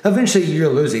lose. Eventually,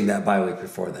 you're losing that bye week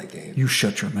before that game. You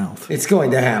shut your mouth. It's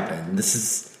going to happen.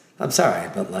 I'm sorry,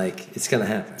 but it's going to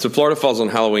happen. So Florida falls on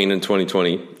Halloween in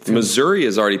 2020. Missouri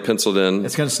is already penciled in.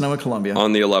 It's going to snow in Columbia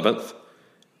on the 11th,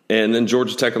 and then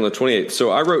Georgia Tech on the 28th.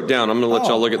 So I wrote down. I'm going to let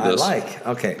y'all look at this.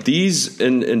 Okay. These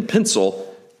in pencil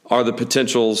are the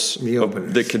potentials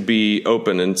that could be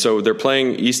open. And so they're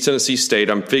playing East Tennessee State.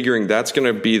 I'm figuring that's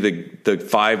going to be the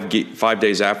 5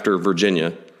 days after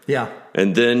Virginia. Yeah.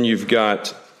 And then you've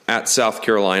got at South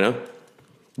Carolina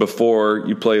before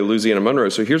you play Louisiana Monroe.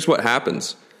 So here's what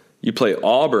happens. You play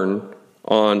Auburn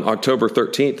on October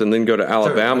 13th and then go to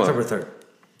Alabama. October 3rd.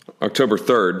 October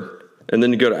 3rd. and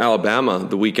then you go to Alabama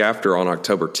the week after on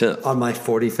October 10th. On my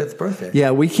 45th birthday.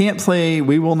 Yeah,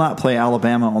 we will not play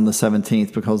Alabama on the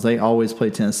 17th because they always play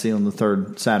Tennessee on the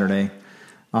third Saturday.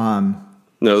 No,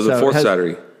 the fourth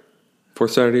Saturday.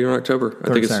 Fourth Saturday in October. I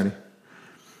think it's Saturday.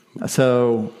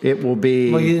 So it will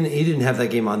be. Well, you didn't have that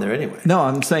game on there anyway. No,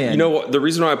 I'm saying. You know what? The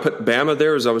reason why I put Bama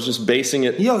there is I was just basing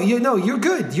it. You're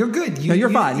good. You're good. You're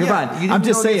fine. You're fine. I'm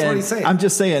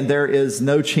just saying there is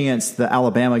no chance the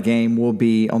Alabama game will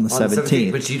be on the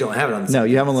 17th. But you don't have it on the 17th. No,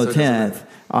 you have it on the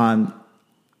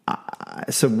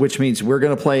 10th. So which means we're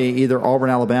going to play either Auburn,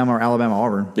 Alabama, or Alabama,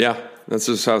 Auburn. Yeah, that's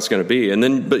just how it's going to be. And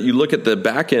then, but you look at the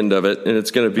back end of it, and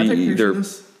it's going to be either.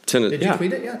 Did you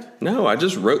tweet it yet? No, I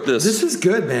just wrote this. This is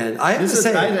good, man. I have to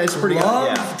say, it's pretty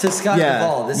love good. to Scott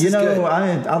Duvall. This is good.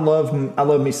 I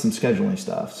love me some scheduling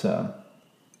stuff, so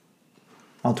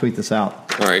I'll tweet this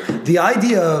out. All right. The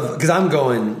idea of, because I'm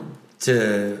going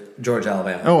to Georgia,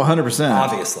 Alabama. Oh, 100%.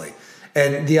 Obviously.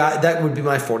 And that would be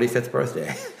my 45th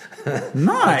birthday.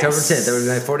 Nice. October 10th. That would be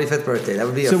my 45th birthday. That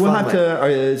would be a fun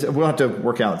way. We'll have to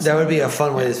work out. That would be a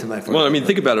fun way to spend my 45th Well, I mean,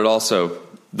 think about it also.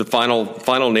 The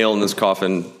final nail in this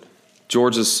coffin,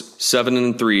 Georgia's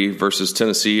 7-3 versus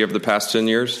Tennessee over the past 10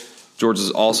 years.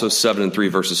 Georgia's also 7-3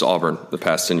 versus Auburn the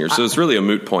past 10 years. So it's really a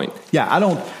moot point. Yeah, I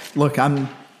don't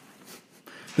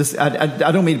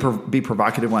mean to be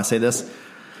provocative when I say this.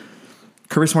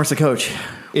 Kirby Smart's the coach.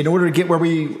 In order to get where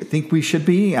we think we should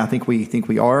be, I think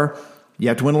we are. You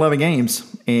have to win 11 games.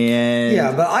 And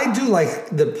yeah, but I do like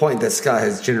the point that Scott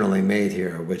has generally made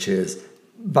here, which is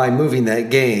by moving that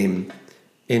game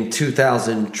in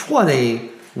 2020,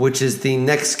 which is the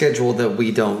next schedule that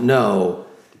we don't know,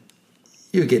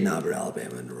 you're getting Auburn,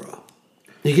 Alabama in a row.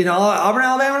 You're getting Auburn,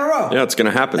 Alabama in a row. Yeah, it's going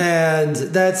to happen. And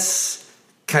that's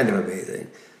kind of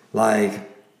amazing. Like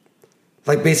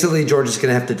basically Georgia's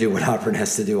going to have to do what Auburn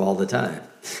has to do all the time.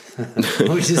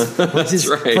 which is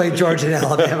right. Play Georgia and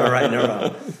Alabama right in a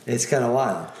row. It's kind of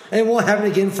wild. And we'll have it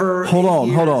again for hold on.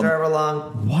 However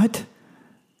long. What?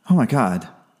 Oh my God.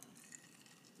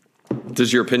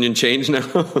 Does your opinion change now?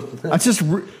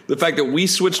 The fact that we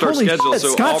switched our schedule. Shit,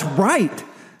 so Scott's right.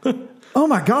 Oh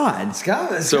my God.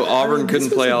 So Auburn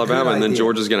couldn't play Alabama, and then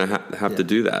Georgia's going to have to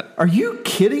do that. Are you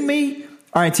kidding me?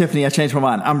 All right, Tiffany, I changed my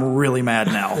mind. I'm really mad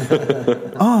now.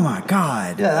 Oh my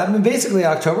God. Yeah, I mean, basically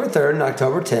October 3rd and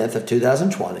October 10th of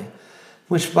 2020,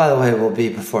 which, by the way, will be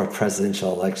before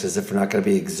presidential elections if we're not going to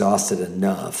be exhausted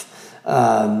enough,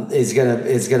 is going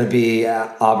to be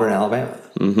Auburn, Alabama.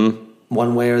 Mm-hmm.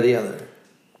 One way or the other.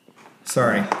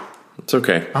 Sorry. It's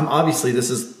okay. Obviously, this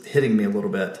is hitting me a little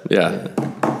bit. Yeah.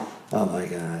 Oh, my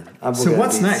God. So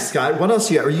what's next, Scott? What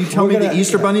else are you telling me the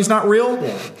Easter Bunny's not real?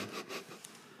 Yeah.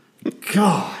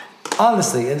 God.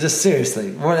 Honestly, and just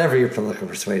seriously, whatever your political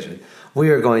persuasion, we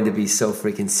are going to be so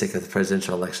freaking sick of the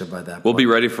presidential election by that point. We'll be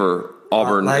ready for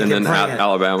Auburn and then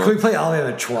Alabama. Can we play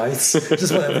Alabama twice?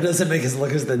 Just whatever doesn't make us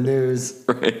look as the news.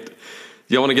 Right.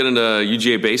 You want to get into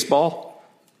UGA baseball?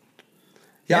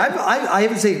 Yeah, I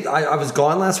have to say, I was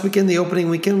gone last weekend, the opening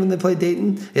weekend when they played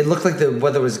Dayton. It looked like the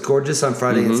weather was gorgeous on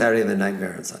Friday and Saturday and the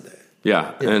nightmare on Sunday.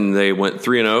 Yeah, and they went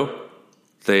 3-0.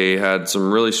 They had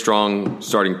some really strong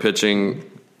starting pitching.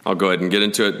 I'll go ahead and get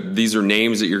into it. These are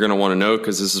names that you're going to want to know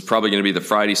because this is probably going to be the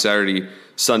Friday, Saturday,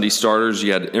 Sunday starters.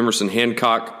 You had Emerson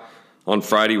Hancock on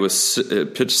Friday,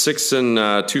 pitched 6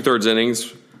 2/3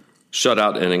 innings,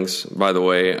 shutout innings, by the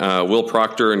way. Will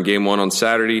Proctor in game 1 on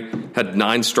Saturday had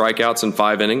 9 strikeouts in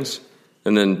 5 innings.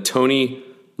 And then Tony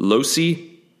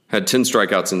Losi had 10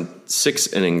 strikeouts in 6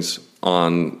 innings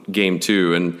on game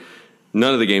 2. And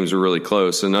none of the games were really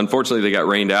close. And unfortunately, they got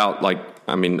rained out.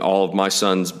 All of my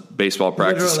son's baseball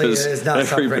practices.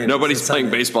 Nobody's playing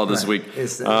baseball this week.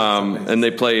 And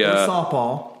they play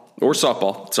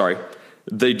softball. Sorry.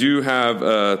 They do have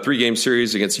a 3-game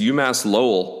series against UMass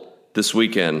Lowell this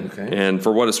weekend. Okay. And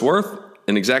for what it's worth,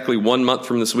 in exactly 1 month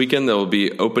from this weekend, they'll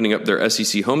be opening up their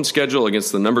SEC home schedule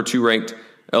against the number 2 ranked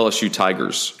LSU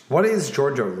Tigers. What is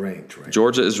Georgia ranked? Right?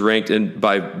 Georgia is ranked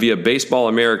via Baseball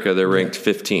America. They're ranked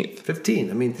 15th.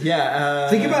 15. I mean,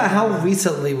 think about how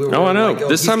recently we were. Oh, I know.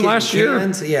 This time last year.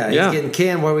 He's getting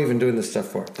canned. What are we even doing this stuff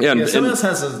for? Yeah, someone else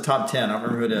has a top 10. I don't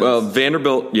remember who it is. Well,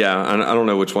 Vanderbilt. Yeah, I don't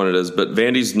know which one it is, but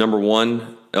Vandy's number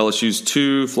 1, LSU's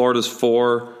 2, Florida's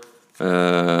 4.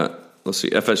 Let's see,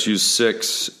 FSU's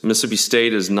 6, Mississippi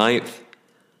State is 9th.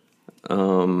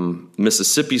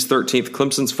 Mississippi's 13th,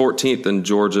 Clemson's 14th, and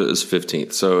Georgia is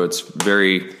 15th. So it's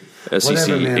very SEC,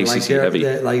 ACC heavy.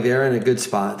 They're in a good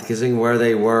spot considering where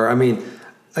they were. I mean,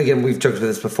 again, we've talked about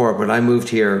this before. When I moved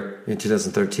here in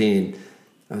 2013,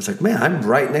 I was like, man, I'm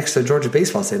right next to Georgia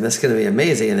baseball stadium. That's going to be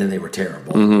amazing. And then they were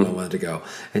terrible. I wanted to go.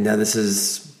 And now this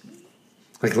is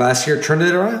like last year turned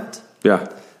it around. Yeah.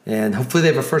 And hopefully they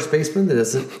have a first baseman that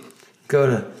doesn't go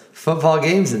to football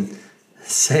games and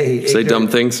say dumb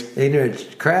things.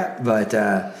 Ignorant crap. But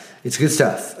it's good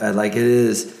stuff. Like it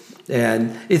is.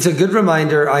 And it's a good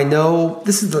reminder. I know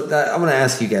this is. I want to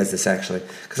ask you guys this actually,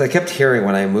 because I kept hearing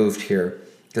when I moved here,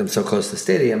 because I'm so close to the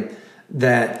stadium,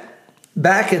 that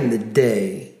back in the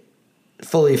day,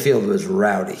 Foley Field was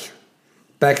rowdy.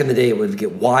 Back in the day, it would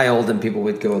get wild, and people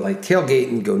would go like tailgate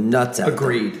and go nuts out.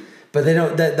 Agreed. There. But they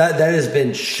don't. That has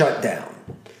been shut down,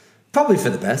 probably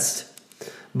for the best.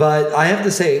 But I have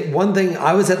to say one thing.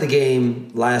 I was at the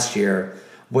game last year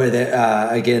where they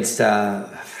against.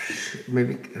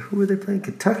 Maybe who were they playing?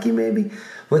 Kentucky, maybe.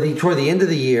 Well, toward the end of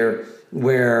the year,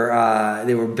 where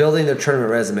they were building their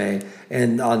tournament resume,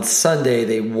 and on Sunday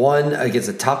they won against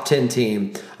a top 10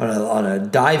 team on a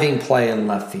diving play in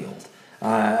left field.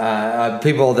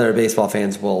 People that are baseball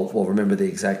fans will remember the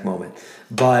exact moment,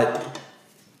 but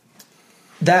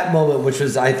that moment, which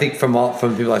was, I think, from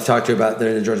people I've talked to about that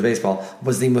are in Georgia baseball,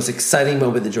 was the most exciting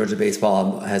moment that Georgia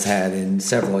baseball has had in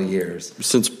several years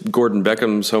Since Gordon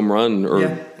Beckham's home run.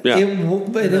 It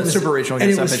was Super Regional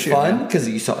and it against was FSU, fun because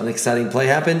you saw an exciting play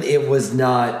happen. It was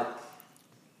not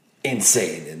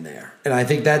insane in there. And I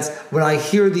think that's when I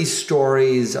hear these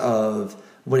stories of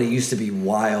when it used to be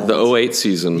wild. The 08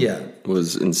 season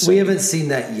was insane. We haven't seen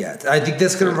that yet. I think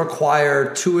that's going to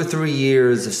require 2 or 3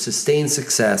 years of sustained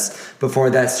success before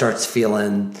that starts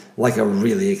feeling like a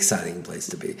really exciting place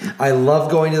to be. I love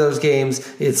going to those games.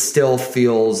 It still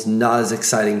feels not as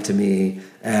exciting to me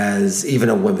as even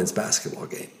a women's basketball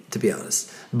game, to be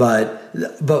honest. But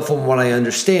from what I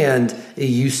understand, it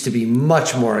used to be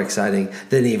much more exciting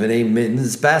than even a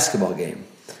men's basketball game.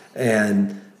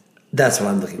 And that's what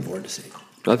I'm looking forward to seeing.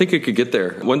 I think it could get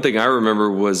there. One thing I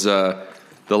remember was the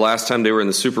last time they were in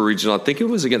the Super Regional, I think it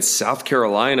was against South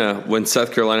Carolina when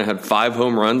South Carolina had 5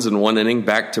 home runs in one inning,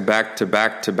 back to back to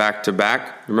back to back to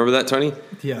back. Remember that, Tony?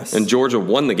 Yes. And Georgia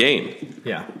won the game.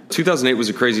 Yeah. 2008 was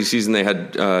a crazy season. They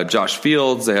had Josh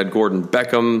Fields. They had Gordon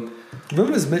Beckham.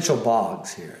 When was Mitchell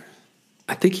Boggs here?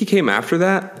 I think he came after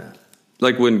that. Yeah.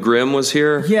 Like when Grimm was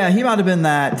here. Yeah, he might have been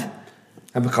that.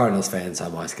 I'm a Cardinals fan, so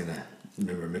I'm always going to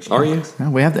remember Mitchell Boggs. You?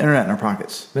 We have the internet in our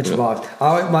pockets. Mitchell Boggs.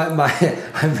 I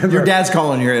remember your dad's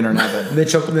calling your internet.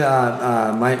 Mitchell.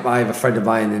 I have a friend of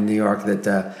mine in New York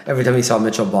that every time he saw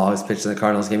Mitchell Boggs pitch in the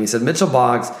Cardinals game, he said Mitchell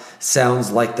Boggs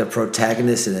sounds like the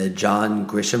protagonist in a John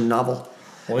Grisham novel.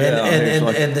 Well, yeah,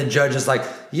 and the judge is like,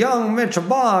 young Mitchell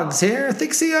Boggs here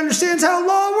thinks he understands how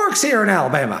law works here in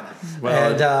Alabama.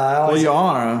 Well, you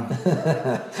are.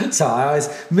 So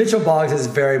Mitchell Boggs is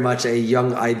very much a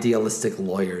young idealistic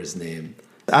lawyer's name.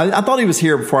 I thought he was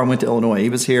here before I went to Illinois. He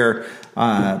was here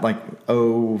like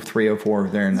 03, 04,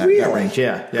 there in that range.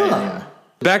 Yeah.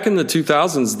 Back in the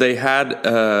 2000s, they had,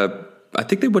 I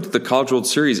think they went to the College World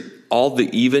Series all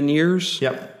the even years.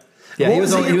 Yep. Yeah, he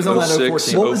was on that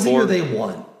 014. What was the year they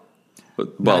won?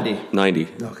 Well, 90.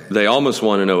 Okay. They almost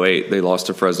won in 08. They lost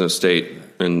to Fresno State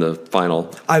in the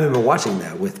final. I remember watching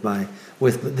that with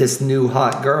this new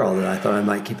hot girl that I thought I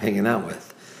might keep hanging out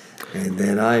with. And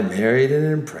then I married and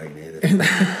impregnated. And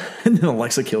then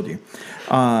Alexa killed you.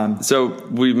 So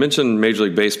we mentioned Major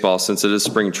League Baseball. Since it is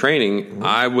spring training, mm-hmm.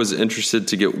 I was interested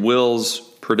to get Will's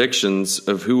predictions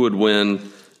of who would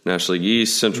win National League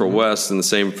East, Central mm-hmm. West, and the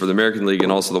same for the American League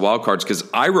and also the wild cards, because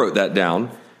I wrote that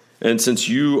down. And since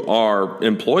you are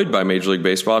employed by Major League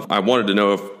Baseball, I wanted to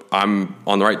know if I'm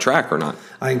on the right track or not.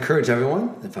 I encourage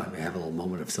everyone, if I may have a little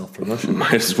moment of self-promotion.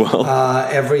 Might as well.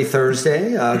 Every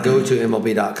Thursday, go to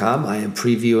MLB.com. I am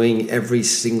previewing every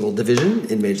single division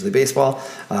in Major League Baseball.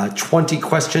 20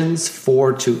 questions,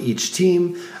 4 to each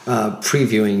team,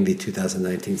 previewing the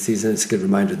 2019 season. It's a good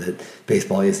reminder that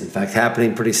baseball is, in fact,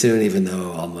 happening pretty soon, even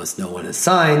though almost no one has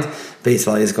signed.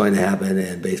 Baseball is going to happen,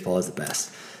 and baseball is the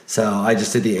best. So I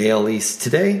just did the AL East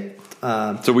today.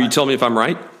 So will you tell me if I'm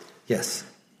right? Yes.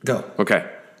 Go. Okay.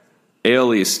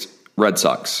 AL East, Red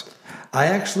Sox. I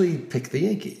actually picked the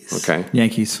Yankees. Okay.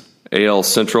 Yankees. AL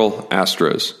Central,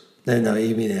 Astros. No,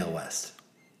 you mean AL West.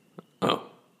 Oh.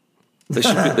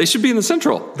 They should be in the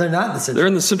Central. They're not in the Central. They're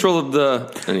in the Central of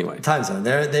the... Anyway. Time zone.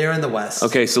 They're in the West.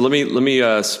 Okay, so let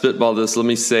me spitball this. Let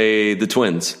me say the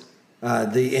Twins.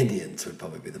 The Indians would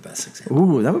probably be the best example.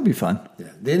 Ooh, that would be fun. Yeah,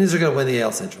 the Indians are going to win the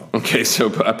AL Central. Okay, so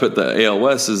I put the AL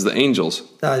West as the Angels.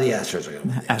 The Astros are going to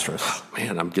win. Astros. Oh,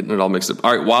 man, I'm getting it all mixed up.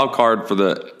 All right, wild card for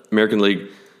the American League.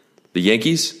 The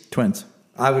Yankees? Twins.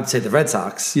 I would say the Red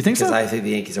Sox. You think so? Because I think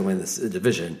the Yankees are winning this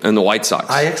division. And the White Sox.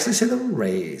 I actually say the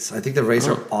Rays. I think the Rays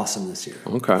are awesome this year.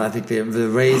 Okay. I think the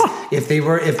Rays, if they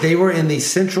were in the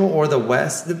Central or the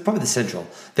West, probably the Central,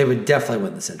 they would definitely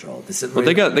win the Central. But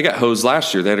they got hosed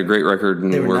last year. They had a great record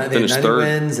and were finished third.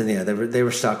 Wins, and they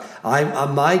were stuck.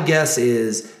 My guess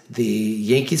is the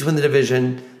Yankees win the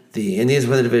division, the Indians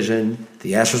win the division,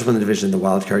 the Astros win the division. The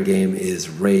wild card game is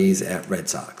Rays at Red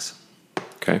Sox.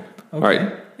 Okay. All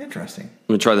right. Interesting. I'm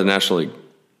going to try the National League.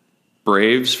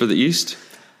 Braves for the East?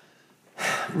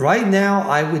 Right now,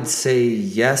 I would say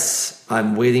yes.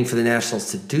 I'm waiting for the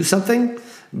Nationals to do something.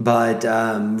 But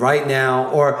right now,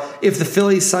 or if the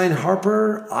Phillies sign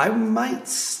Harper, I might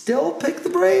still pick the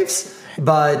Braves.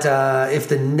 But if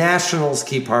the Nationals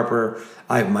keep Harper,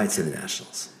 I might say the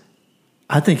Nationals.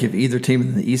 I think if either team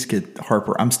in the East get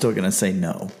Harper, I'm still going to say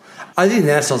no. I think the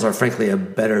Nationals are, frankly, a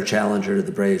better challenger to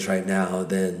the Braves right now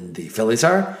than the Phillies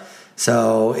are.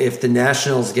 So if the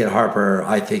Nationals get Harper,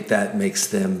 I think that makes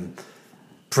them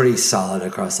pretty solid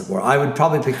across the board. I would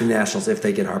probably pick the Nationals if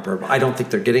they get Harper. I don't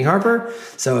think they're getting Harper.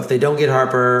 So if they don't get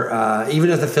Harper, even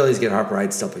if the Phillies get Harper,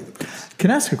 I'd still pick the Braves.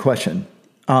 Can I ask a question?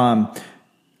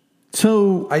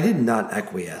 So I did not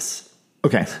acquiesce.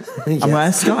 Okay. Yes. I'm going to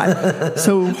ask Scott.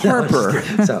 So Harper.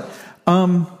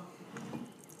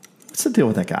 What's the deal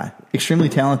with that guy? Extremely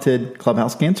talented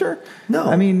clubhouse cancer? No.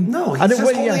 I mean, no. He's just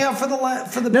holding out for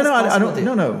the best I don't.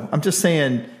 No. I'm just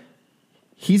saying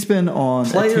he's been on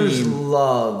players a team.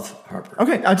 Love Harper.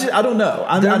 Okay. I don't know.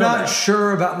 They're not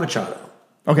sure about Machado.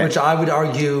 Okay. Which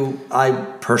I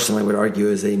personally would argue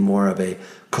is more of a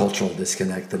cultural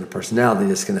disconnect than a personality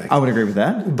disconnect. I would agree with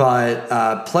that.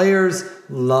 But players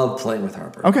love playing with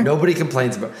Harper. Okay. Nobody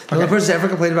complains about. The only person who's ever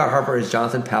complained about Harper is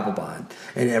Jonathan Papelbon,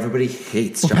 and everybody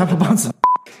hates Jonathan Papelbon's.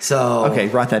 So okay,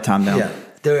 write that time down. Yeah,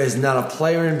 there is not a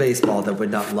player in baseball that would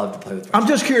not love to play with Harper. I'm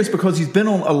just curious because he's been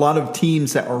on a lot of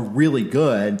teams that are really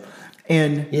good,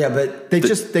 and but they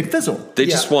fizzle. They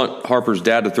just want Harper's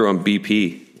dad to throw on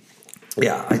BP.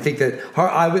 Yeah, I think that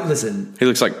I would listen. He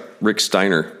looks like Rick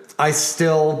Steiner. Here's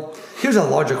a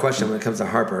larger question when it comes to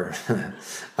Harper.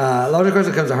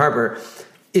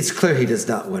 It's clear he does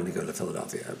not want to go to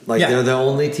Philadelphia. They're the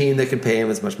only team that can pay him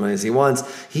as much money as he wants.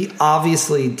 He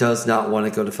obviously does not want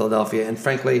to go to Philadelphia, and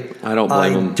frankly, I don't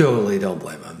blame him. I totally don't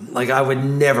blame him. I would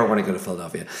never want to go to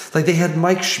Philadelphia. They had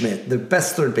Mike Schmidt, the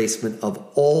best third baseman of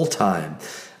all time,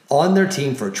 on their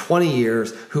team for 20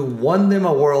 years, who won them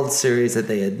a World Series that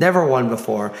they had never won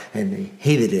before, and they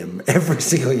hated him every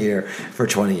single year for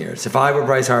 20 years. If I were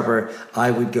Bryce Harper,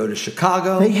 I would go to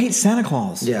Chicago. They hate Santa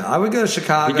Claus. Yeah, I would go to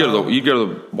Chicago. You go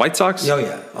to the White Sox? Oh,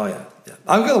 yeah.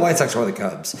 I would go to the White Sox or the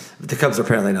Cubs. The Cubs are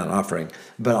apparently not offering.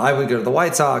 But I would go to the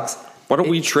White Sox. Why don't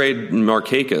we trade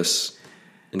Markakis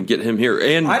and get him here?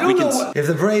 And I don't know if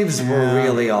the Braves were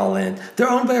really all in. They're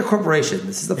owned by a corporation.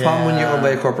 This is the problem when you're owned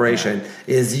by a corporation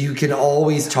is you can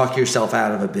always talk yourself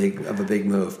out of a big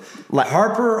move.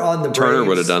 Harper on the Braves. Turner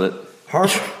would have done it.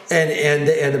 Harper and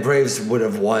the Braves would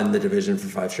have won the division for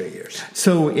 5 straight years.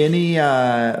 So any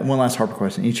one last Harper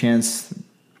question. Any chance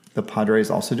the Padres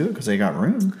also do it because they got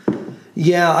room?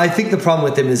 Yeah, I think the problem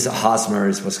with them is Hosmer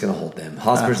is what's going to hold them.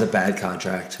 Hosmer's a bad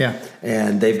contract. Yeah.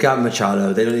 And they've got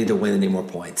Machado. They don't need to win any more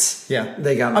points. Yeah.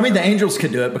 They got Machado. I mean, the Angels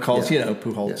could do it because,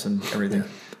 Pujols and everything.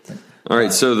 Yeah. All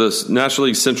right, so the National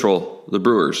League Central, the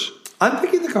Brewers. I'm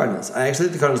picking the Cardinals. I actually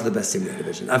think the Cardinals are the best team in the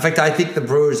division. In fact, I think the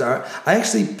Brewers are – I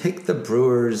actually picked the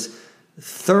Brewers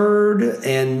third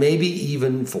and maybe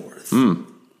even fourth.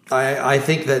 I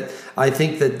think that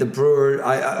the Brewers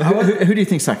who do you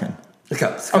think second? The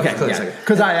Cubs. Okay,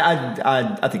 because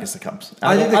I think it's the Cubs.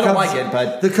 I don't like it,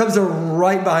 but the Cubs are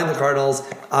right behind the Cardinals.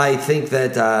 I think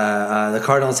that the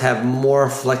Cardinals have more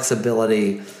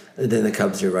flexibility than the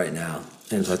Cubs do right now,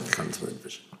 and so I think the Cardinals win the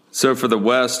division. So for the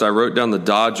West, I wrote down the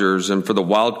Dodgers, and for the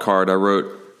wild card, I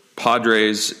wrote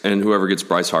Padres and whoever gets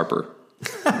Bryce Harper.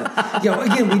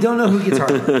 Again, we don't know who gets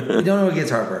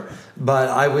Harper. But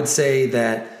I would say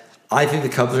that I think the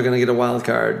Cubs are going to get a wild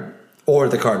card. Or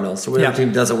the Cardinals. So whatever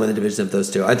team doesn't win the division of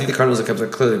those two. I think the Cardinals and Cubs are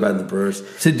clearly better than the Brewers.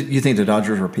 So do you think the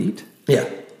Dodgers repeat? Yeah.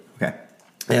 Okay.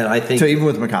 And I think so. Even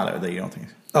with Machado, that you don't think?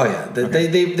 Oh yeah,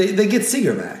 they get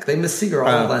Seager back. They missed Seager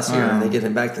all of last year, and they get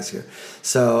him back this year.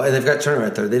 So and they've got Turner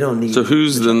right there. They don't need. So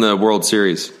who's in the World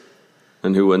Series,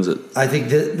 and who wins it? I think.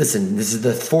 This is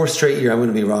the 4th straight year. I'm going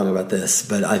to be wrong about this,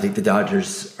 but I think the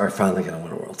Dodgers are finally going to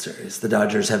win a World Series. The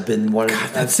Dodgers have been one.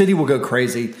 That city will go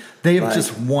crazy. They have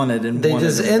just won it and won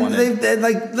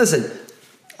it. Listen.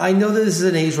 I know that this is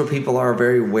an age where people are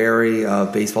very wary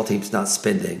of baseball teams not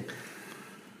spending.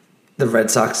 The Red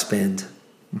Sox spend.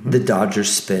 Mm-hmm. The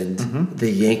Dodgers spend. Mm-hmm. The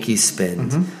Yankees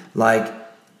spend. Mm-hmm.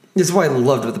 This is why I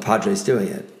loved what the Padres doing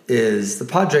it. Is the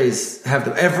Padres have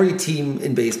every team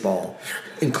in baseball,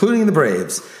 including the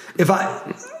Braves.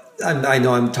 I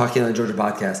know I'm talking on a Georgia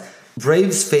podcast.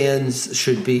 Braves fans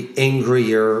should be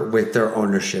angrier with their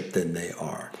ownership than they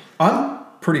are. I'm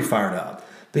pretty fired up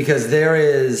because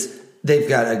they've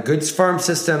got a good farm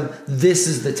system. This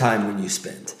is the time when you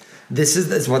spend. This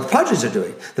is what the Padres are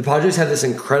doing. The Padres have this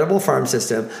incredible farm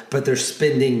system, but they're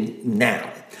spending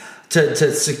now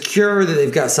to secure that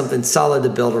they've got something solid to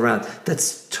build around.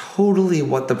 That's totally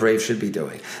what the Braves should be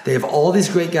doing. They have all these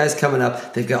great guys coming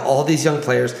up. They've got all these young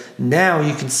players. Now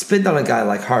you can spend on a guy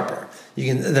like Harper.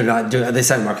 They're not doing it. They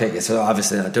signed Markakis, so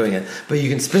obviously they're not doing it. But you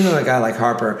can spend on a guy like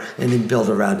Harper and then build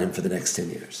around him for the next 10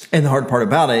 years. And the hard part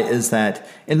about it is that,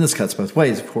 and this cuts both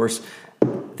ways, of course,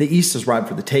 the East is ripe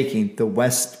for the taking. The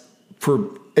West, for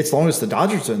as long as the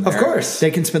Dodgers are in there, of course,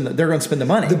 they can spend. They're going to spend the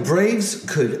money. The Braves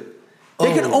could.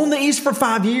 They can own the East for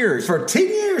 5 years, for 10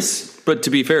 years. But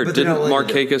to be fair, didn't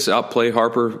Markakis outplay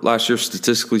Harper last year,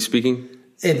 statistically speaking?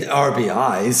 In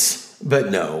RBIs.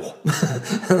 But no,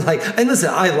 and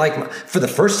listen, for the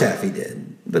first half he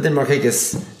did, but then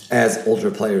Markakis, as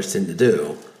older players tend to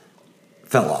do,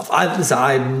 fell off. I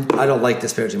don't like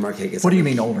disparaging Markakis. What do you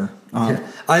mean older?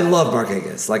 I love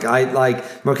Markakis.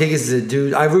 Markakis is a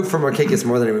dude. I root for Markakis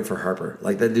more than I root for Harper.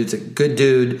 That dude's a good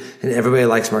dude, and everybody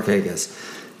likes Markakis.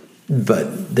 But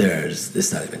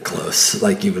it's not even close.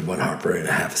 You would want Harper in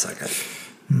a half a second.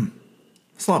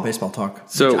 It's a lot of baseball talk.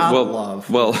 So, I love.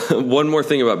 Well, one more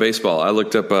thing about baseball. I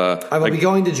looked up. I will be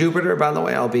going to Jupiter, by the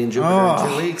way. I'll be in Jupiter in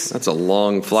 2 weeks. That's a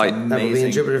long flight. I will be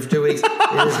in Jupiter for 2 weeks.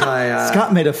 It is my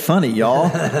Scott made it funny,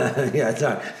 y'all. Yeah,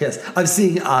 sorry. Yes, I'm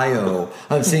seeing Io.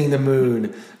 I'm seeing the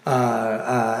moon.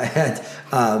 But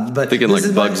thinking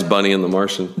like Bugs Bunny and the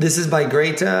Martian. This is my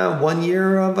great 1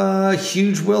 year of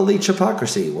huge Will Leach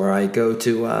hypocrisy, where I go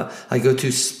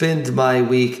to spend my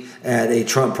week at a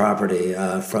Trump property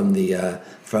from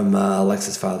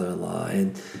Alexa's father-in-law,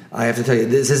 and I have to tell you,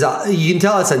 you can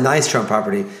tell it's a nice Trump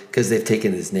property because they've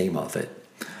taken his name off it.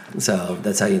 So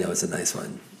that's how you know it's a nice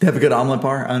one. They have a good omelet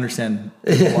bar. I understand.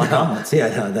 Omelets. Yeah,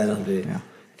 no, that'll be. Yeah.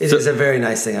 It is a very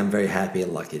nice thing. I'm very happy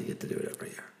and lucky to get to do it every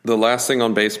year. The last thing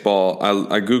on baseball,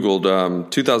 I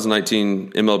Googled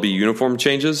 2019 MLB uniform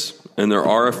changes, and there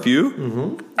are a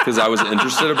few because I was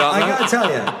interested about that. I got to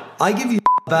tell you, I give you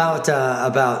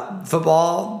about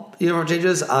football uniform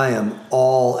changes. I am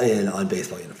all in on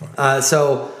baseball uniform.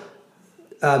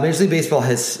 Major League Baseball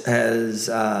has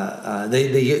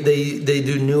they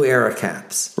do New Era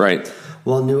caps, right?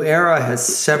 Well, New Era has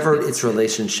severed its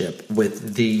relationship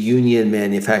with the union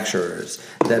manufacturers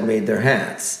that made their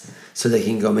hats, so they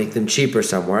can go make them cheaper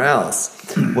somewhere else.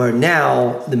 Where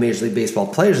now the Major League Baseball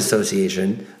Players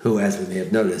Association, who, as we may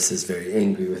have noticed, is very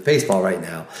angry with baseball right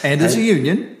now, and as a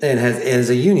union,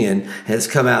 has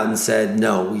come out and said,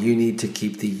 no, you need to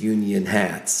keep the union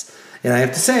hats. And I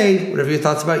have to say, whatever your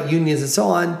thoughts about unions and so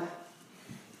on,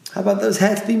 how about those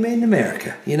hats be made in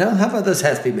America? How about those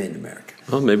hats be made in America?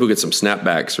 Well, maybe we'll get some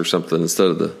snapbacks or something instead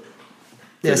of the...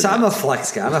 Yeah, so I'm a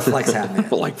flex guy. I'm a flex hat man.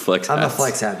 I like flex hats. I'm a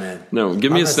flex hat man. No,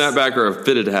 give me a snapback or a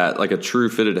fitted hat, like a true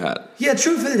fitted hat. Yeah,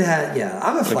 true fitted hat. Yeah,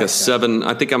 I'm a flex like a 7.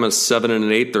 I think I'm a 7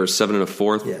 1/8 or a 7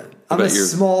 1/4. Yeah, I'm a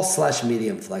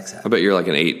small/medium flex hat. I bet you're like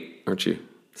an 8, aren't you?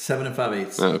 7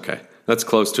 5/8. Oh, okay, that's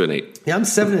close to an 8. Yeah, I'm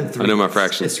 7 3. I know my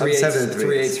fractions. It's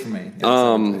 3 8 for me.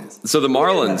 So the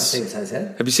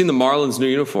Marlins. Have you seen the Marlins' new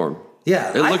uniform?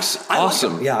 Yeah, it looks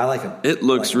awesome. Like I like them. It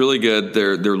looks really good.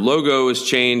 Their logo is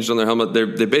changed on their helmet.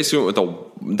 They basically went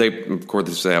with of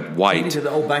course they have white. To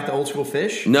back to old school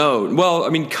fish. No, well, I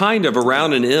mean, kind of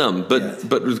around an M, but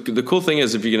the cool thing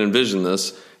is, if you can envision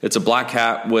this, it's a black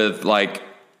hat with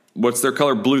what's their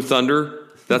color? Blue Thunder.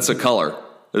 That's a color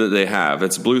that they have.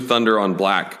 It's Blue Thunder on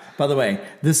black. By the way,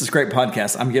 this is great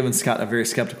podcast. I'm giving Scott a very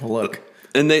skeptical look.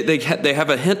 And they have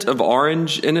a hint of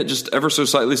orange in it, just ever so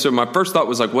slightly. So my first thought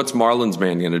was what's Marlins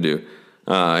man going to do?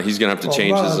 He's going to have to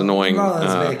change his annoying...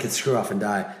 Marlins man could screw off and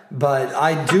die. But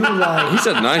I do like... He's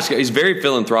a nice guy. He's very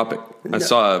philanthropic. I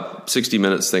saw a 60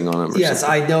 Minutes thing on him. Yes,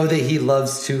 I know that he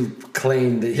loves to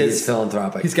claim that he is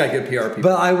philanthropic. He's got good PR people.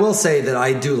 But I will say that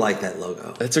I do like that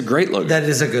logo. It's a great logo. That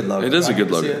is a good logo. It is a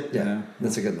good logo. Yeah,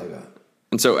 that's a good logo.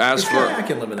 And so as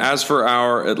for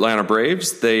our Atlanta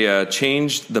Braves, they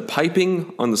changed the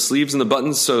piping on the sleeves and the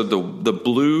buttons. So the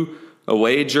blue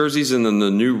away jerseys and then the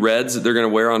new reds that they're going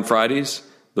to wear on Fridays,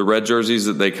 the red jerseys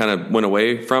that they kind of went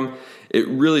away from, it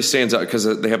really stands out because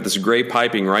they have this gray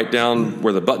piping right down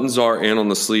where the buttons are and on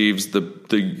the sleeves.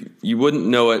 You wouldn't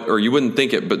know it or you wouldn't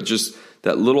think it, but just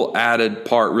that little added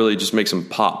part really just makes them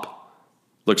pop.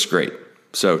 Looks great.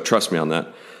 So trust me on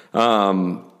that.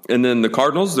 And then the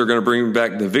Cardinals, they're going to bring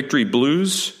back the victory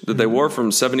blues that they wore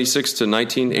from 76 to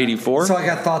 1984. So I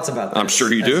got thoughts about that. I'm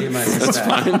sure you do. That's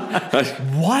fine.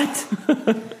 What?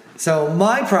 So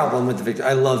my problem with the victory,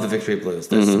 I love the victory blues.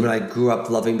 This is when I grew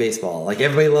up loving baseball. Like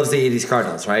everybody loves the 80s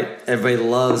Cardinals, right? Everybody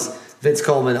loves Vince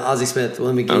Coleman, Ozzie Smith,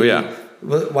 Willie McGee. Oh, yeah.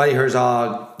 Whitey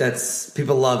Herzog.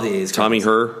 People love the 80s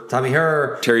Cardinals. Tommy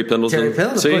Herr. Terry Pendleton.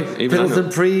 Pendleton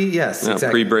exactly.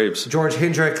 Pre-Braves. George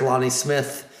Hendrick, Lonnie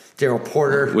Smith, Daryl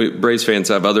Porter. Braves fans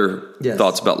have other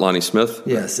thoughts about Lonnie Smith.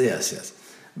 Yes.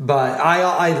 But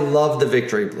I love the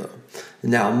victory blue.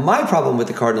 Now, my problem with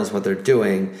the Cardinals, what they're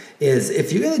doing is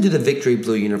if you're going to do the victory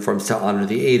blue uniforms to honor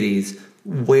the 80s,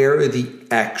 where are the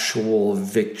actual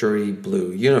victory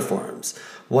blue uniforms?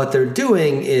 What they're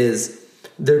doing is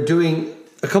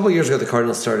a couple of years ago, the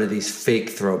Cardinals started these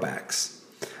fake throwbacks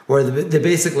where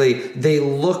they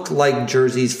look like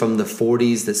jerseys from the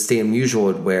 40s that Stan Musial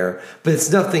would wear, but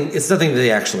it's nothing that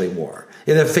they actually wore.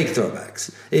 Yeah, they're fake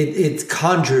throwbacks. It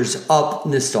conjures up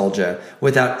nostalgia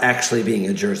without actually being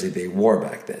a jersey they wore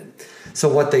back then. So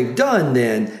what they've done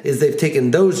then is they've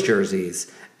taken those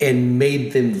jerseys and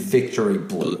made them victory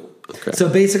blue. Okay. So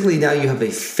basically now you have a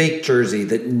fake jersey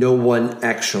that no one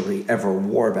actually ever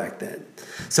wore back then.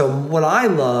 So what I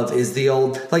love is the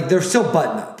old, like they're still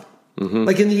button up. Mm-hmm.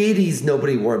 Like in the 80s,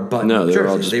 nobody wore button up jerseys.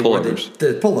 All just pullovers.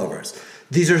 They wore the pullovers.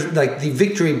 These are like the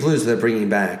victory blues they're bringing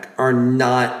back are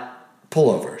not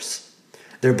pullovers.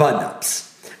 They're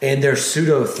button-ups. And they're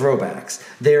pseudo throwbacks.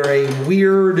 They're a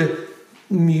weird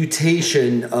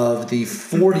mutation of the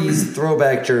 40s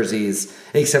throwback jerseys,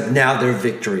 except now they're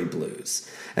victory blues.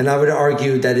 And I would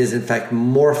argue that is in fact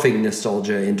morphing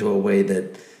nostalgia into a way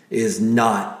that is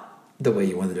not the way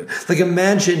you want to do it. Like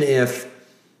imagine if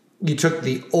you took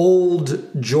the old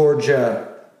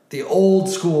Georgia, the old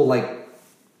school 20s,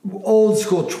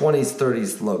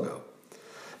 30s logo,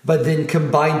 but then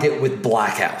combined it with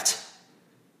blackout.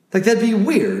 Like, that'd be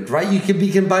weird, right? You could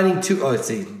be combining two. Oh,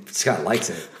 see, Scott likes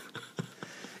it.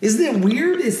 Isn't it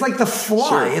weird? It's like the fly.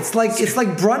 Sure. It's like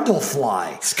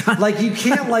Brundlefly. Scott, like, you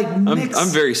can't, mix. I'm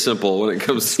very simple when it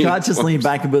comes to Scott just leaned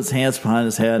back and put his hands behind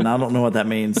his head, and I don't know what that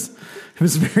means. It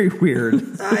was very weird.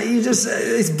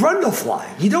 It's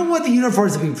Brundlefly. You don't want the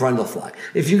uniforms to be Brundlefly.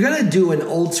 If you're going to do an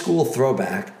old school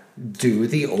throwback, do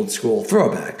the old school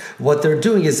throwback. What they're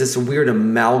doing is this weird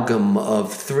amalgam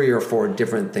of 3 or 4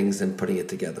 different things and putting it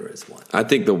together as one. I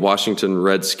think the Washington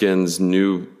Redskins'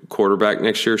 new quarterback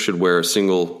next year should wear a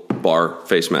single bar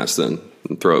face mask then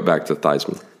and throw it back to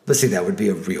Theismann. But see, that would be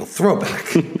a real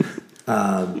throwback. You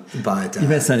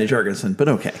meant Sonny Jurgensen, but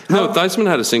okay. No, Theismann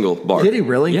had a single bar. Did he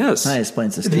really? Yes. That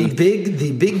explains this. The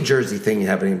big jersey thing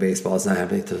happening in baseball is not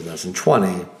happening until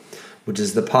 2020. Which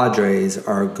is the Padres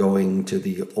are going to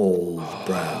the old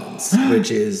Browns,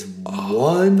 which is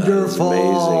wonderful.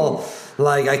 That is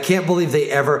amazing. I can't believe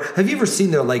they ever. Have you ever seen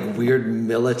their weird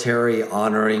military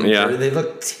honoring? Yeah, they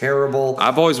look terrible.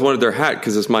 I've always wanted their hat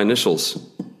because it's my initials.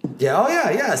 Yeah. Oh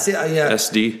yeah. See, yeah.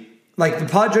 SD. The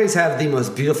Padres have the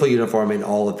most beautiful uniform in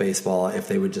all of baseball if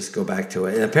they would just go back to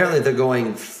it. And apparently they're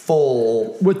going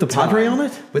full with the Padre on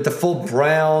it? With the full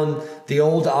brown, the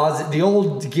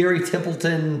old Gary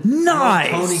Templeton,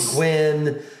 nice. Tony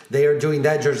Gwynn. They are doing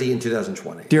that jersey in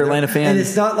 2020. Dear Atlanta fans. And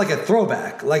it's not like a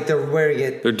throwback. They're wearing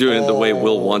it. They're doing it the way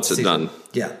Will wants it done.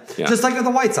 Yeah. Just like with the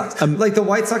White Sox. The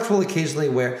White Sox will occasionally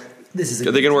wear. Are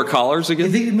they going to wear collars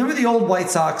again? Remember the old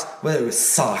White Sox, whether it was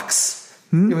socks.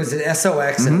 It was an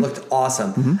SOX and it looked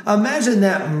awesome. Imagine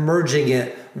that merging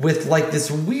it with this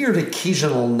weird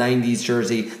occasional 90s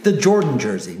jersey, the Jordan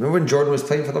jersey. Remember when Jordan was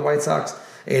playing for the White Sox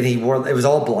and it was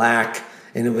all black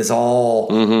and it was all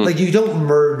you don't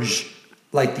merge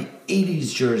the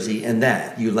 80s jersey and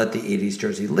that. You let the 80s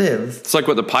jersey live. It's like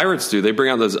what the Pirates do. They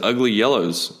bring out those ugly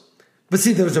yellows. But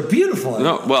see, those are beautiful.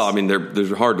 No, well, I mean,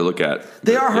 they're hard to look at.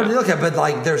 They are hard to look at, but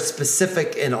they're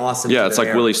specific and awesome. Yeah, it's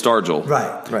like Willie Stargell.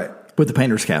 Right. With the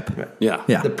painter's cap. Yeah.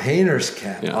 The painter's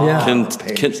cap. Yeah.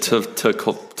 Kent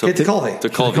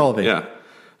Colby. Yeah.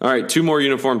 All right, 2 more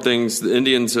uniform things. The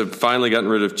Indians have finally gotten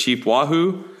rid of Chief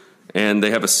Wahoo, and they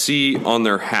have a C on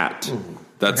their hat.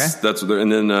 That's what they're.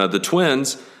 And then the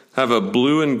Twins have a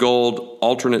blue and gold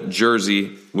alternate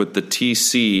jersey with the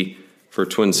TC for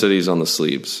Twin Cities on the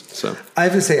sleeves. So I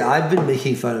have to say, I've been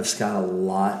making fun of Scott a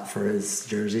lot for his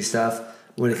jersey stuff.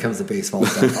 When it comes to baseball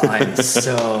stuff, I'm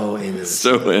so into this.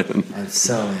 I'm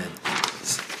so in.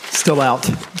 Still out.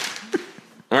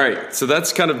 All right, so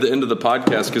that's kind of the end of the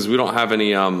podcast because we don't have any.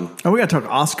 We got to talk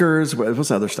Oscars. What's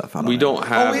the other stuff? We don't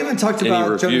have. We haven't talked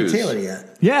about Joni Taylor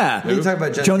yet. Yeah, we didn't talk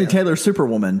about Joni Taylor,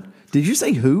 Superwoman. Did you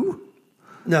say who?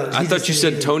 No, I thought you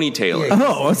said Tony Taylor. Yeah,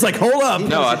 Oh, I was like, hold up.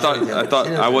 No, I thought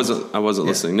I wasn't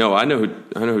listening. No, I know who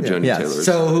Joni Taylor is.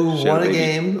 So who won a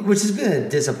game, which has been a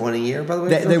disappointing year, by the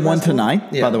way. They won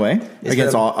tonight, by the way,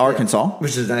 against Arkansas,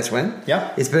 which is a nice win.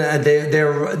 Yeah, it's been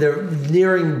they're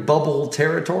nearing bubble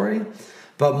territory,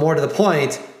 but more to the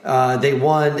point, they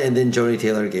won, and then Joni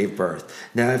Taylor gave birth.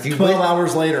 Now, if you 12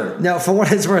 hours later. Now, for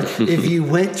what it's worth, if you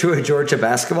went to a Georgia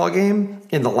basketball game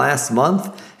in the last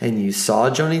month and you saw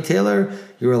Joni Taylor,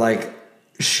 you were like,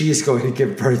 she's going to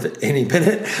give birth at any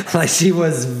minute. Like, she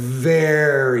was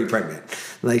very pregnant.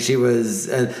 Like, she was,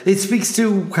 it speaks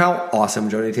to how awesome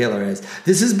Joni Taylor is.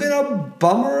 This has been a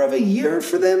bummer of a year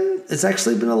for them. It's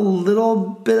actually been a little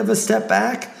bit of a step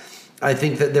back. I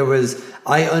think that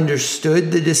I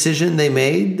understood the decision they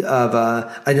made of,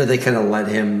 I know they kind of let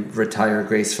him retire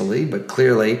gracefully, but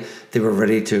clearly they were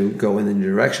ready to go in the new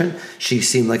direction. She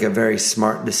seemed like a very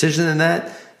smart decision in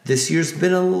that. This year's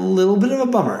been a little bit of a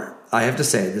bummer, I have to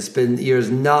say. This year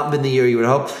has not been the year you would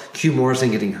hope. Q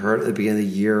Morrison getting hurt at the beginning of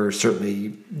the year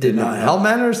certainly did not help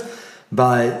matters,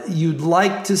 but you'd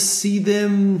like to see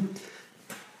them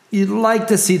get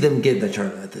the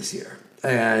tournament this year.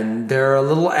 And they're a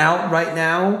little out right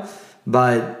now,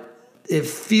 but it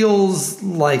feels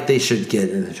like they should get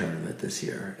in the tournament this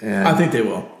year. And I think they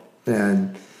will.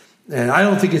 And I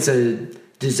don't think it's a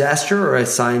disaster or a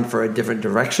sign for a different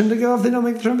direction to go if they don't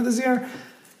make the tournament this year.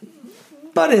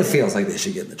 But it feels like they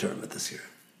should get in the tournament this year.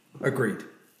 Agreed.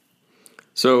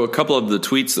 So a couple of the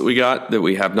tweets that we got that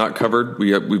we have not covered,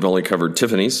 we've only covered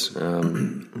Tiffany's.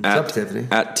 What's up, Tiffany?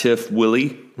 At Tiff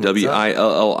Willie, Willi. If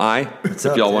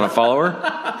y'all want to follow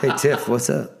her. Hey, Tiff, what's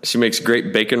up? She makes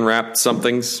great bacon wrapped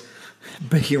somethings.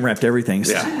 Bacon wrapped everything.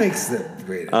 Yeah. She makes the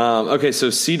great. Okay, so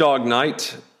Sea Dog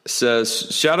Knight says,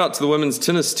 shout out to the women's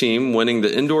tennis team winning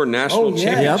the indoor national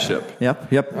championship.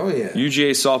 Yep. Oh, yeah.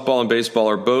 UGA softball and baseball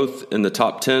are both in the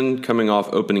top 10 coming off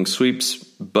opening sweeps,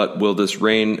 but will this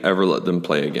rain ever let them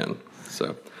play again?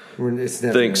 So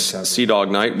thanks, Sea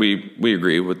Dog Knight. We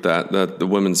agree with that the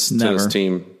women's tennis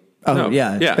team.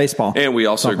 It's baseball. And we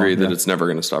also agree that it's never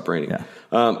going to stop raining. Yeah.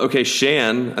 Okay,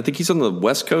 Shan, I think he's on the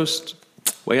West Coast,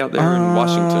 way out there in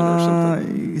Washington or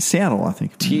something. Seattle, I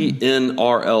think.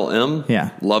 TNRLM.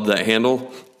 Yeah. Love that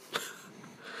handle.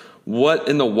 What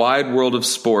in the wide world of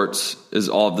sports is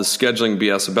all of the scheduling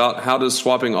BS about? How does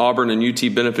swapping Auburn and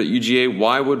UT benefit UGA?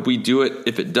 Why would we do it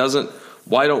if it doesn't?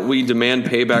 Why don't we demand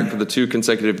payback for the 2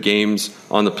 consecutive games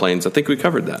on the Plains? I think we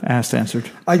covered that. Asked,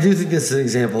 answered. I do think this is an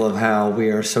example of how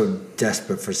we are so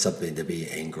desperate for something to be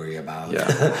angry about.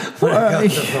 Yeah. When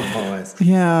it comes to football.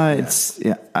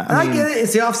 I get it.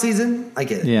 It's the off season. I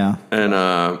get it. Yeah. And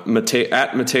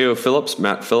at Mateo Phillips,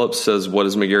 Matt Phillips says, what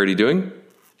is McGarity doing?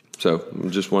 So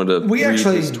just wanted to We read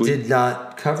actually his tweet. did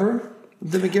not cover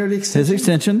the McGarity extension. His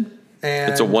extension.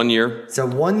 And it's a 1 year. It's a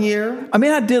 1 year. I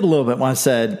mean, I did a little bit when I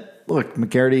said, look,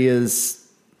 McGarity is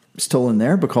still in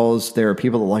there because there are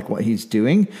people that like what he's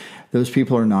doing. Those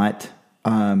people are not.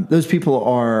 Those people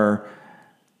are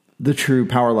the true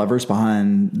power levers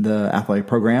behind the athletic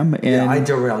program. And I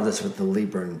derailed this with the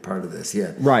Lieberman part of this.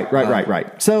 Yeah.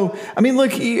 Right. So, I mean,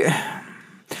 look,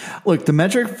 the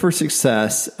metric for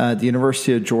success at the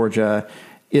University of Georgia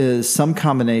is some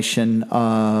combination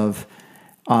of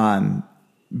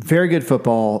very good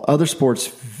football, other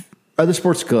sports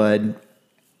good,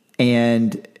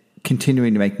 and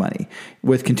continuing to make money,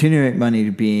 with continuing to make money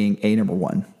being a number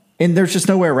one. And there's just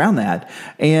no way around that.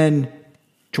 And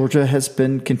Georgia has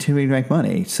been continuing to make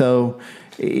money. So,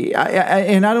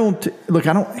 I don't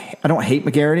hate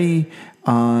McGarity.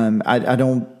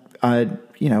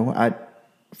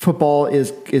 Football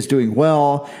is doing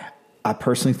well. I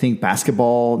personally think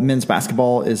men's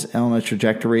basketball is on a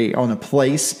trajectory, on a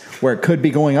place where it could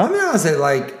be going up. I mean, I would say,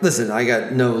 listen, I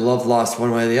got no love lost one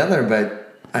way or the other, but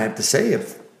I have to say,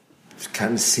 it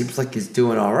kind of seems like he's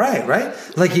doing all right?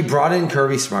 Like, he brought in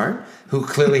Kirby Smart, who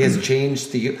clearly has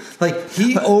changed he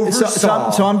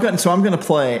oversaw. So I'm going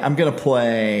to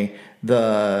play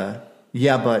the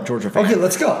but Georgia fan. Okay,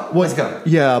 let's go. Let's go.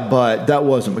 Yeah, but that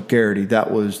wasn't McGarity.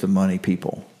 That was the money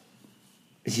people.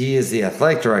 He is the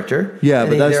athletic director. Yeah,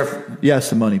 but that's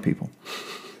the money people.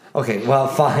 Okay, well,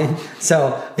 fine.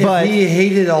 So if he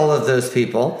hated all of those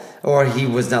people, or he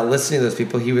was not listening to those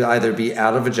people, he would either be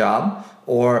out of a job,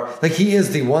 or he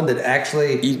is the one that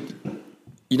actually.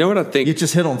 You know what I think? You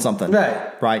just hit on something,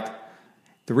 right?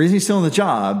 The reason he's still in the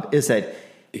job is that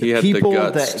he had people the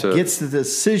guts that gets the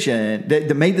decision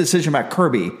that made the decision about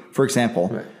Kirby, for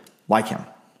example, like him.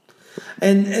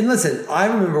 And listen, I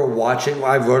remember watching.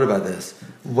 I wrote about this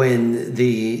when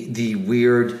the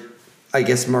weird I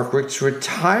guess Mark Richt's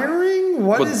retiring.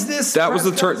 What is this? That was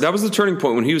the turning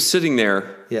point when he was sitting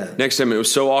there. Yeah. Next to him, it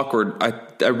was so awkward.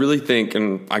 I really think,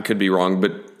 and I could be wrong,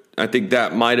 but I think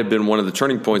that might have been one of the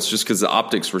turning points, just because the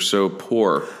optics were so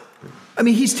poor. I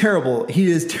mean, he's terrible.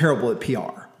 He is terrible at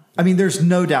PR. I mean, there's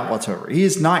no doubt whatsoever. He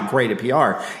is not great at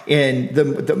PR. And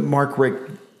the Mark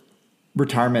Richt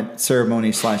retirement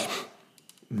ceremony /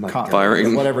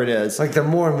 firing, whatever it is. Like the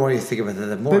more and more you think about it,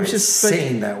 the more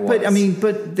insane that was. But I mean,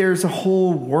 there's a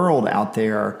whole world out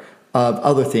there of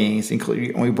other things,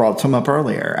 including, we brought some up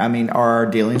earlier. I mean, our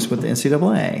dealings with the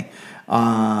NCAA.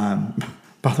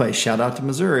 By the way, shout out to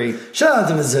Missouri. Shout out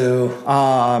to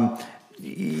Mizzou.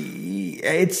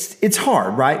 It's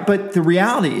hard, right? But the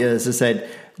reality is that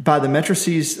by the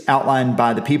matrices outlined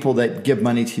by the people that give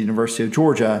money to the University of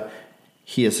Georgia,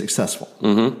 he is successful.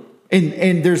 Mm-hmm.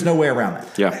 And there's no way around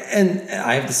that. Yeah. And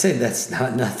I have to say, that's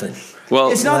not nothing.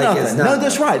 Well, it's not nothing. No,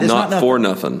 that's right. It's not for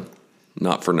nothing.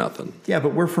 Not for nothing. Yeah,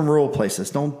 but we're from rural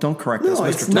places. Don't correct us,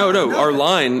 Mr. No. Our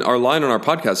line on our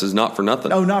podcast is not for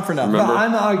nothing. Oh, not for nothing. But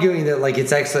I'm arguing that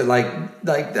it's actually like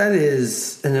that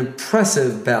is an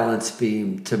impressive balance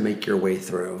beam to make your way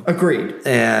through. Agreed.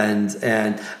 And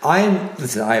I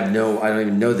don't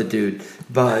even know the dude,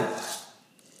 but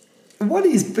what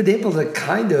he's been able to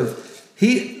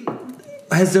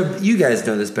you guys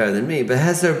know this better than me, but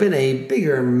has there been a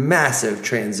bigger, massive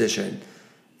transition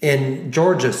in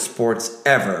Georgia sports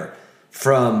ever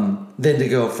than to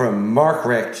go from Mark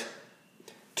Richt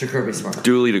to Kirby Smart?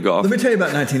 Dooley to Goff. Let me tell you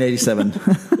about 1987.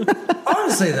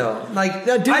 Honestly, though,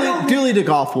 Dooley to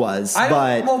Goff was,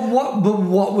 but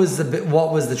what was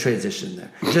the transition there?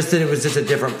 Just that it was just a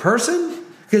different person?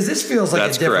 Because this feels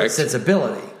like a different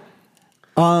sensibility.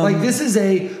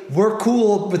 We're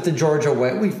cool with the Georgia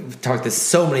way. We've talked this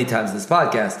so many times in this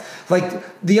podcast. Like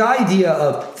the idea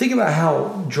of, think about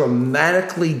how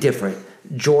dramatically different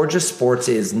Georgia sports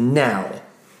is now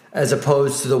as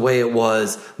opposed to the way it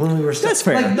was when we were still. That's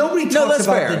fair. Like nobody talks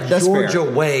about the Georgia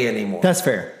way anymore. That's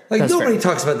fair. Nobody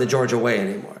talks about the Georgia way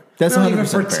anymore. That's we don't even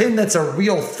 100% pretend that's a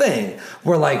real thing.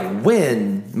 We're like,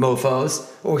 win, mofos,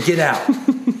 or get out.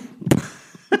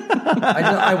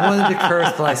 I wanted to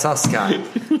curse, but I saw Scott.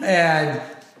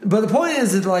 But the point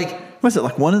is that was it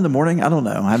 1 a.m? I don't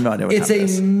know. I have no idea what time it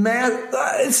is.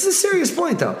 It's a serious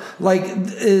point though.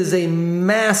 It is a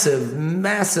massive,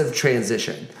 massive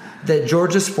transition that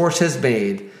Georgia sports has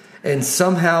made, and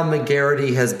somehow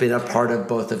McGarity has been a part of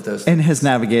both of those things. And has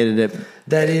navigated it.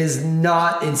 That is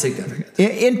not insignificant.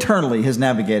 Internally has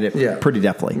navigated it pretty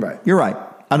deftly. Right. You're right.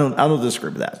 I don't disagree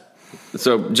with that.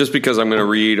 So just because I'm going to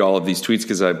read all of these tweets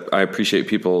because I appreciate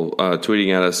people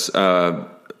tweeting at us.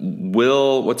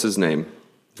 What's his name?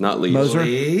 Not Leeds. Moser?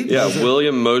 Yeah,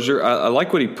 William Moser. I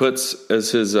like what he puts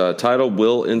as his title.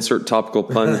 Will insert topical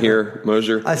pun here,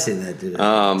 Moser. I've seen that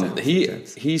dude.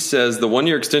 He says the 1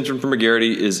 year extension for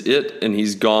McGarity is it, and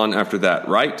he's gone after that,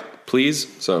 right?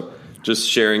 Please? So just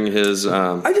sharing his...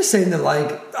 I'm just saying that,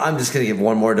 I'm just going to give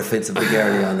one more defense of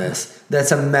McGarity on this.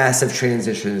 That's a massive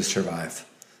transition to survive.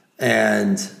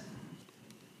 And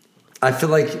I feel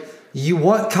like you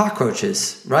want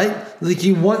cockroaches, right?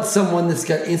 You want someone that's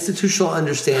got institutional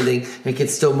understanding and can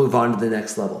still move on to the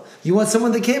next level. You want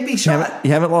someone that can't be shot.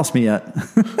 You haven't lost me yet.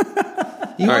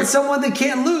 You want someone that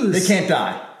can't lose. They can't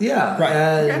die. Yeah. Right.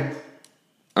 Okay.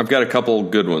 I've got a couple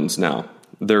good ones now.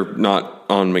 They're not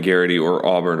on McGarity or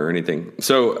Auburn or anything.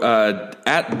 So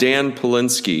at Dan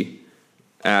Polinsky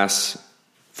asks,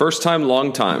 first time,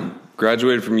 long time.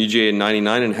 Graduated from UGA in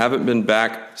 99 and haven't been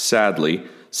back, sadly,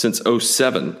 since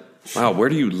 07. Wow, where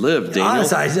do you live, Daniel?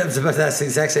 Honestly, I was about to ask the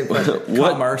exact same question.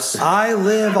 What? Commerce. I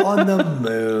live on the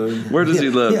moon. Where does he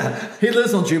live? Yeah. He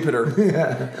lives on Jupiter.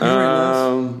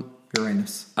 Yeah.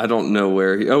 Uranus. I don't know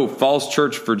where. Falls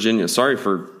Church, Virginia. Sorry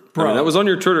for... Bro. that was on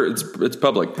your Twitter. It's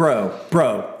public.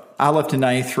 Bro. I left in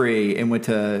 93 and went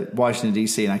to Washington,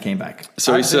 D.C., and I came back.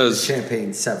 So he says...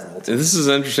 Champaign several times. This is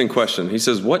an interesting question. He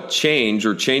says, what change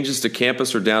or changes to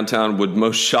campus or downtown would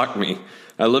most shock me?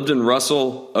 I lived in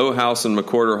Russell, O House, and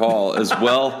McWhorter Hall, as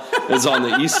well as on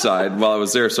the east side while I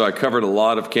was there, so I covered a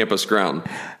lot of campus ground.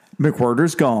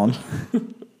 McWhorter's gone.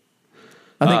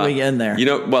 I think we get in there. You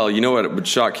know what would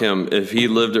shock him if he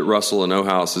lived at Russell and O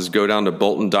House is go down to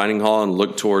Bolton Dining Hall and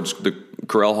look towards the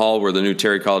Correll Hall where the new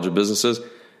Terry College of Business is.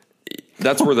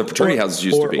 That's where the fraternity houses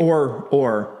used to be.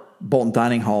 Or Bolton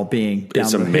Dining Hall being down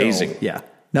it's the amazing. hill. Yeah.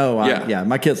 No,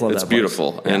 my kids love that place. It's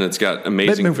beautiful, and it's got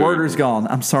amazing food. But McWhorter's food. gone.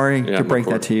 I'm sorry to break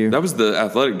that to you. That was the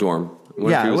athletic dorm.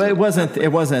 It wasn't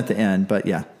at the end, but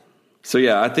yeah. So,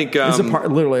 I think... it's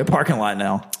literally a parking lot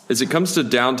now. As it comes to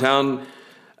downtown,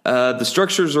 the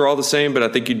structures are all the same, but I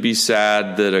think you'd be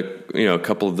sad that a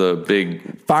couple of the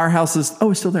big... Firehouses.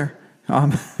 Oh, it's still there.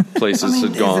 places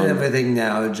had gone. Isn't everything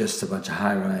now just a bunch of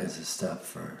high-rises stuff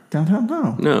for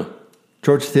Downtown? No.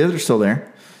 Georgia Theater's still there.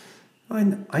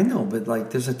 I know, but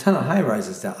like, there's a ton of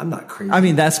high-rises down. I'm not crazy. I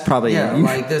mean, that's probably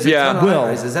there's a ton of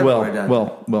high-rises everywhere down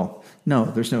there. No,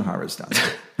 there's no high-rise down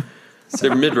there.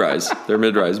 They're mid-rise.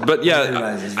 But yeah,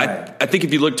 Mid-rise, right. I think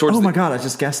if you look towards Oh my God, I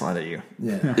just gaslighted you.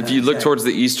 Yeah. if you look towards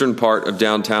the eastern part of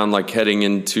downtown, like heading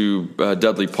into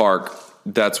Dudley Park,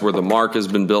 that's where the Mark has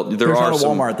been built. There's not a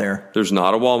Walmart there. There's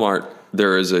not a Walmart.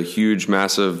 There is a huge,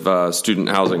 massive student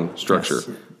housing structure. Yes.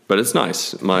 But it's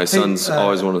nice. My sons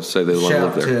always want to say they want to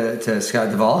live there. Shout out to Scott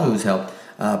Duvall, who's helped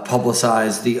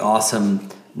publicize the awesome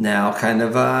now kind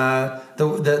of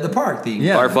the park, the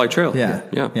Firefly Trail. Yeah.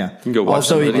 You can go watch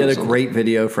Also, some he did a videos. great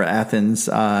video for Athens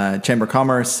Chamber of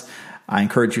Commerce. I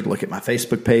encourage you to look at my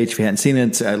Facebook page if you hadn't seen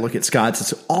it. Look at Scott's.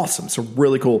 It's awesome. It's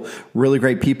really cool. Really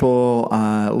great people.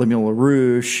 Lemuel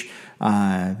LaRouche,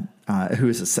 who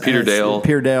is this? Peter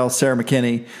Dale, Sarah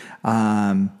McKinney.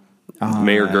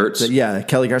 Mayor Gertz.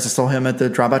 Kelly Gertz. I saw him at the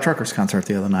Drive-By Truckers concert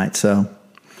the other night. So,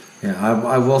 yeah,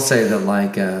 I will say that,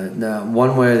 like, no,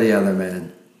 one way or the other,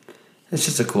 man, it's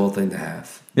just a cool thing to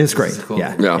have. it's great. a cool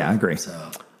Yeah, thing. I agree.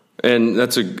 So, And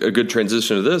that's a good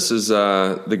transition to this is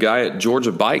the guy at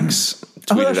Georgia Bikes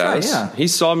tweeted that's right, us. yeah. He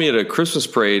saw me at a Christmas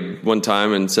parade one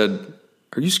time and said,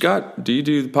 "Are you Scott? Do you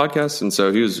do the podcast?" And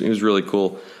so he was really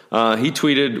cool. He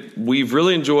tweeted, "We've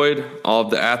really enjoyed all of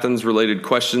the Athens related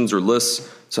questions or lists.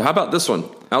 So how about this one?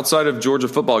 Outside of Georgia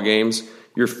football games,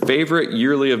 your favorite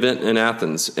yearly event in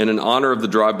Athens, and in honor of the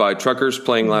Drive-By Truckers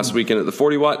playing last weekend at the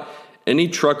 40 Watt." Any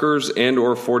truckers and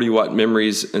or 40 Watt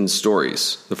memories and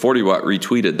stories? The 40 Watt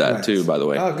retweeted that right. too, by the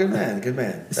way. Oh, good man.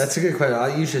 That's a good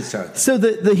question. You should start. So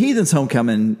the Heathens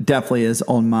Homecoming definitely is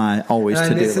on my always to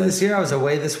do list. This year I was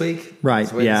away this week.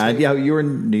 Right. Yeah. You were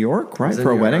in New York, right, for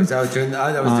a wedding. I was doing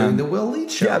the Will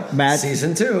Leach show. Yeah, Matt,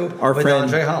 season 2 our with friend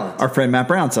Andre Holland. Our friend Matt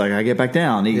Brown's like, I get back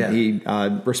down. He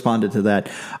responded to that.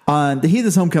 The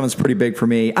Heathens Homecoming is pretty big for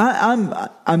me.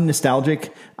 I'm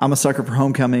nostalgic. I'm a sucker for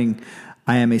homecoming.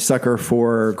 I am a sucker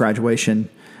for graduation.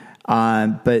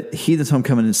 But Heathens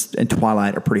Homecoming and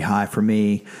Twilight are pretty high for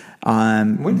me.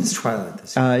 When is Twilight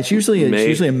this year? It's usually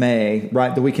in May,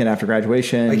 right, the weekend after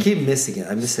graduation. I keep missing it.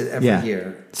 I miss it every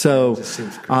year. So it just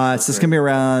seems it's going to be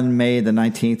around May the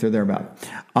 19th or thereabout.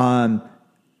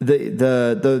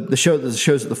 The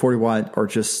shows at the 40 Watt are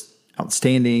just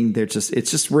outstanding.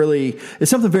 It's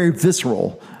something very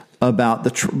visceral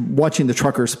about watching the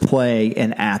truckers play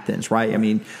in Athens, right? I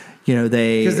mean,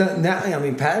 because now,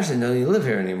 Patterson doesn't even live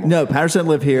here anymore. No, Patterson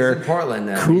doesn't live here. He's in Portland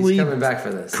now. Cooley, he's coming back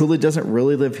for this. Cooley doesn't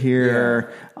really live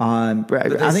here. But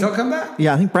they still come back?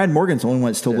 Yeah, I think Brad Morgan's the only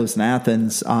one that still lives in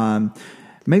Athens.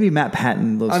 Maybe Matt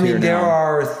Patton lives here now. There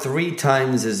are 3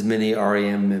 times as many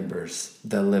REM members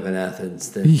that live in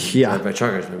Athens than Drive-By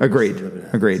Truckers members.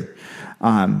 Agreed.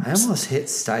 I almost hit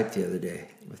Stipe the other day.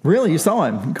 Really? You saw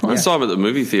him? I saw him at the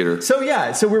movie theater. So we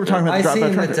were talking about the I see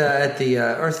Drive-By him at the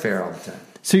Earth Fair all the time.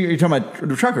 So you're talking about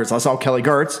the truckers. I saw Kelly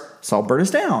Gertz, saw Burtis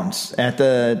Downs at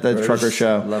the trucker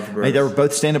show. Love Burtis. They were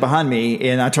both standing behind me,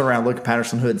 and I turned around and looked at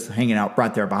Patterson Hood's hanging out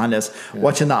right there behind us,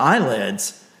 watching the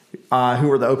Eyelids, who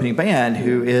were the opening band,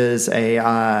 who is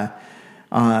they're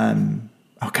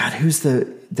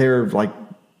like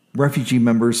refugee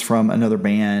members from another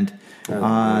band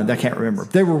that I can't remember.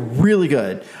 They were really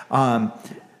good. And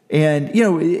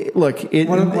look,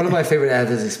 one of my favorite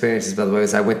Athens experiences, by the way,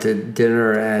 is I went to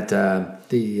dinner at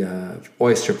the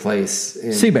oyster place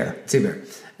in Sea Bear.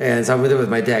 And so I went there with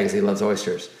my dad because he loves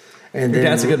oysters. And Your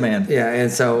dad's a good man. Yeah, and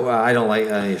so I don't like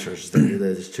oysters;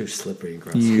 they're just too slippery and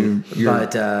gross. I'm a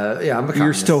communist.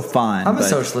 You're still fine. I'm a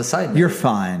socialist. You're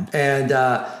fine. And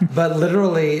but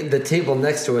literally, the table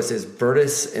next to us is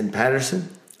Burtis and Patterson.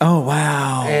 Oh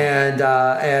wow!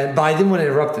 But I didn't want to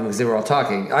interrupt them because they were all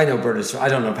talking. I know Burtis. I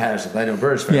don't know Patterson, but I know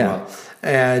Burtis very well.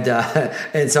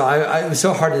 And so it was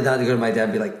so hard not to go to my dad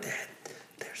and be like, Dad,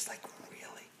 there's like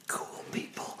really cool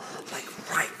people like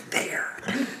right there.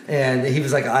 And he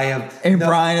was like, I am. And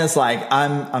Brian is like,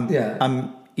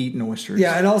 I'm eating oysters.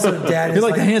 Yeah, and also Dad is you're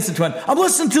like the Hanson twin. I'm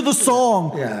listening to the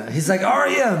song. Yeah, he's like,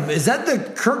 REM, is that the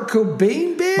Kurt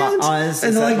Cobain band?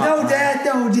 And they're like, no, Dad,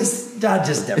 no, just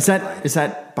never. Is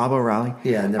that Bob O'Reilly?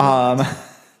 Yeah, never.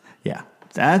 Yeah,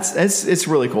 it's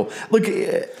really cool. Look,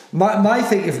 my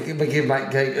thing.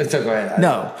 So go ahead.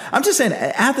 No, I'm just saying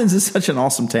Athens is such an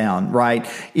awesome town, right?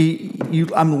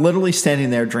 I'm literally standing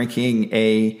there drinking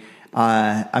a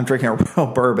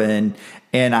Royal Bourbon.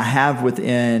 And I have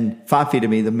within 5 feet of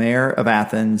me the mayor of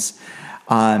Athens,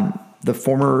 the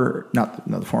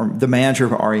manager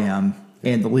of REM,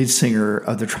 and the lead singer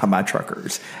of the Drive-By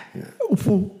Truckers. Yeah.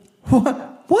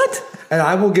 What? And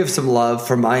I will give some love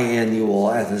for my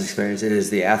annual Athens experience. It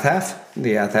is the AthHalf.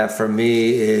 The AthHalf for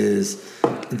me is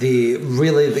the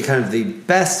kind of the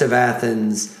best of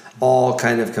Athens, all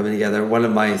kind of coming together. One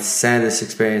of my saddest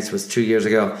experience was 2 years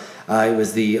ago. It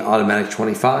was the Automatic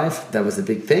 25. That was the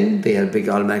big thing. They had a big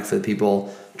Automatic for the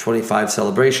People 25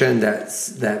 celebration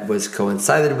that was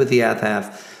coincided with the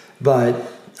AthHalf. But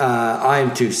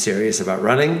I'm too serious about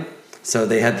running. So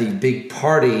they had the big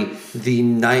party the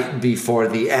night before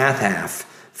the AthHalf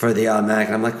for the Automatic.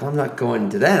 And I'm like, well, I'm not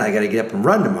going to that. I got to get up and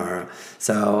run tomorrow.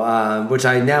 So, which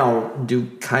I now do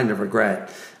kind of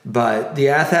regret. But the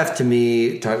AthHalf to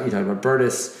me, you talk about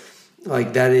Bertus,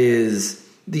 like that is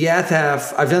the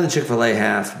AthHalf. I've done the Chick-fil-A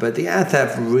half, but the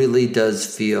AthHalf really does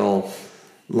feel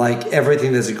like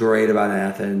everything that's great about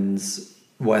Athens,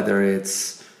 whether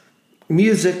it's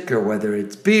music or whether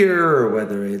it's beer or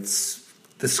whether it's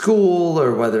the school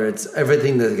or whether it's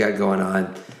everything that's got going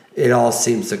on, it all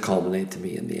seems to culminate to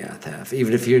me in the AthHalf.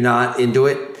 Even if you're not into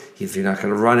it, if you're not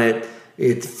going to run it,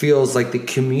 it feels like the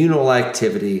communal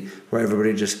activity where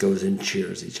everybody just goes and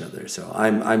cheers each other. So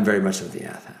I'm very much of the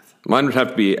AthHalf. Mine would have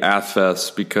to be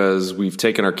AthFest because we've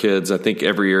taken our kids, I think,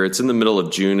 every year. It's in the middle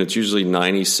of June. It's usually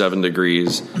 97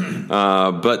 degrees.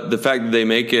 But the fact that they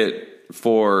make it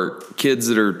for kids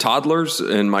that are toddlers,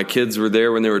 and my kids were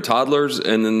there when they were toddlers,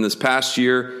 and then this past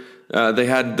year they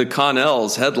had the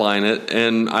Connells headline it,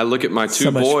 and I look at my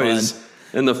two boys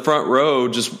in the front row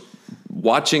just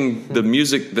watching the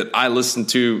music that I listened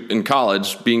to in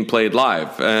college being played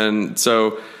live. And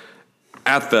so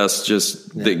AthFest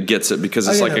just that gets it because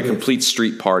it's like a complete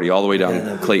street party all the way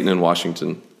down Clayton and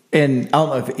Washington. And I don't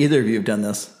know if either of you have done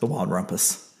this, the Wild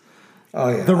Rumpus. Oh,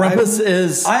 yeah. The Rumpus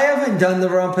is... I haven't done the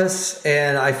Rumpus,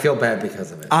 and I feel bad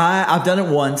because of it. I've done it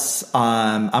once.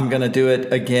 I'm going to do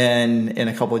it again in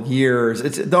a couple of years.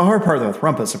 It's the hard part with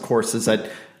Rumpus, of course, is that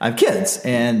I have kids,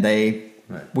 and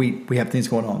we have things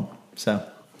going on. So,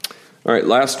 all right,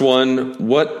 last one.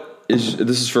 This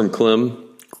is from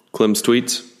Clem's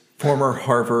tweets. Former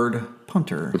Harvard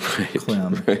punter,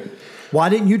 Clem. Right. Why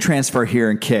didn't you transfer here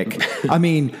and kick? I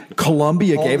mean,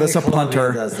 Columbia gave us a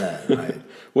punter. Does that, right?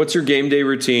 What's your game day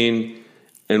routine,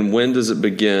 and when does it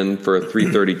begin for a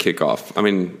 3:30 kickoff? I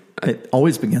mean, it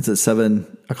always begins at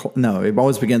 7 o'clock. No, it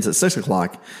always begins at 6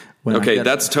 o'clock. Okay,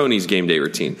 that's Tony's game day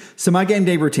routine. So my game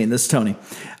day routine, this is Tony.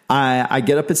 I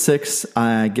get up at 6,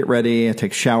 I get ready, I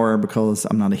take a shower because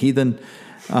I'm not a heathen.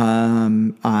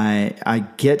 I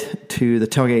get to the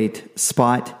tailgate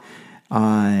spot,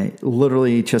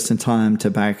 literally just in time to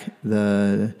back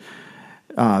the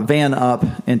van up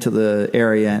into the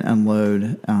area and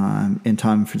unload in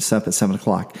time for set up at 7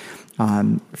 o'clock.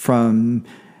 From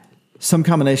some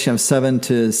combination of 7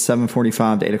 to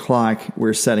 7:45 to 8 o'clock,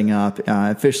 we're setting up.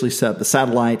 Officially set up the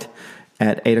satellite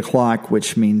at 8 o'clock,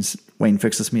 which means Wayne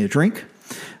fixes me a drink,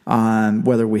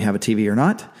 whether we have a TV or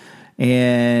not.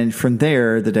 And from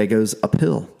there, the day goes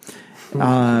uphill.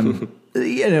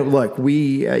 Look,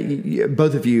 we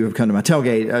both of you have come to my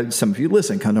tailgate. Some of you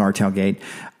come to our tailgate.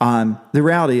 The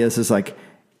reality is like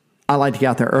I like to get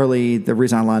out there early. The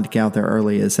reason I like to get out there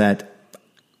early is that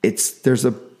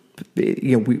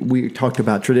we talked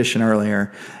about tradition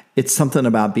earlier. It's something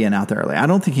about being out there early. I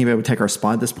don't think anybody would take our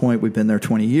spot at this point. We've been there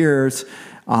 20 years.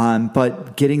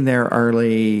 But getting there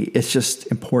early, it's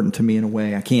just important to me in a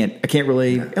way I can't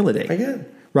really elidate. I get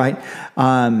it. Right.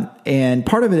 And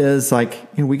part of it is like,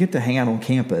 we get to hang out on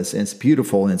campus and it's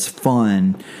beautiful and it's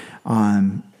fun.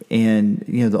 And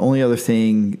the only other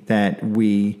thing that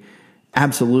we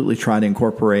absolutely try to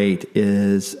incorporate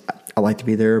is I like to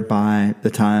be there by the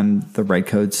time the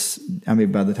Redcoats,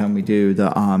 by the time we do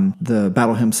the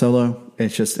Battle Hymn solo.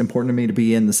 It's just important to me to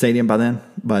be in the stadium by then,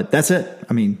 but that's it.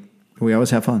 We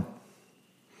always have fun.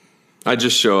 I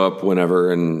just show up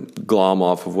whenever and glom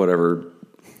off of whatever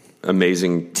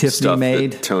amazing Tiffany stuff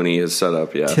made. that Tony has set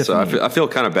up. Yeah, Tiffany. So I feel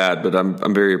kind of bad, but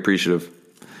I'm very appreciative.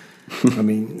 I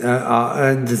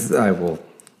will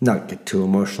not get too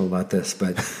emotional about this,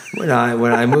 but when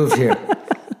I moved here,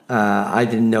 I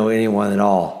didn't know anyone at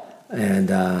all, and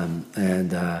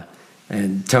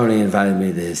Tony invited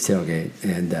me to his tailgate,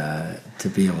 and to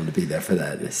be able to be there for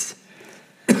that is.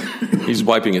 He's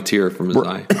wiping a tear from his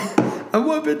eye. I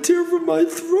wipe a tear from my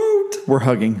throat. We're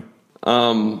hugging.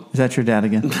 Is that your dad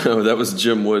again? No, that was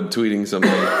Jim Wood tweeting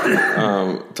something,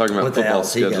 talking about what the football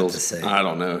hell he got to schedules. say? I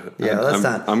don't know. Yeah, let's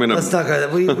not go.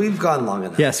 We've gone long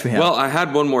enough. Yes, we have. Well, I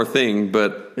had one more thing,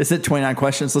 but Is it 29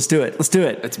 questions? Let's do it.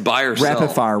 It's buy or sell.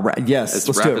 Rapid fire. Yes, It's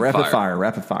let's do it. rapid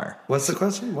Rapid fire. What's the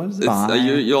question? What is it? Buy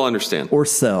You'll understand. or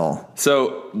sell.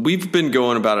 So we've been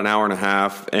going about an hour and a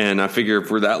half, and I figure if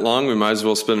we're that long, we might as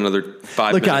well spend another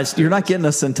 5 Look, minutes. guys, you're not getting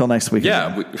us until next week.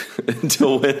 Yeah,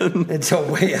 until when? That's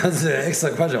an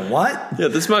excellent question. What? Yeah,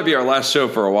 this might be our last show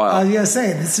for a while. I was gonna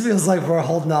say this feels like we're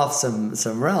holding off some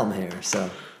realm here. So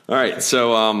All right,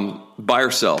 so buy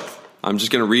or sell. I'm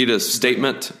just going to read a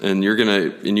statement, and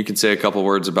you can say a couple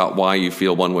words about why you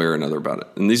feel one way or another about it.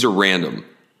 And these are random.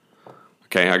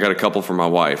 Okay, I got a couple from my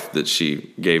wife that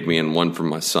she gave me, and one from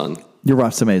my son. Your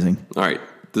wife's amazing. All right,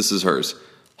 this is hers.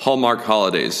 Hallmark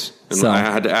holidays. And Sell. I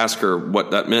had to ask her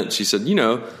what that meant. She said,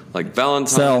 like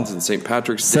Valentine's Sell. and St.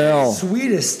 Patrick's Sell. Day.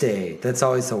 Sweetest day. That's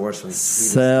always the worst one.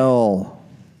 Sell.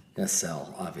 Yes,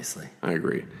 sell, obviously. I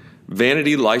agree.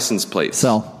 Vanity license plates.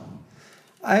 Sell.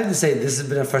 I have to say, this has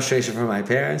been a frustration for my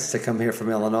parents to come here from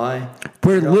Illinois.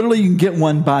 Where literally you can get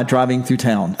one by driving through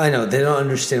town. I know, they don't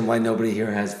understand why nobody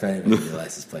here has vanity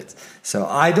license plates. So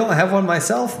I don't have one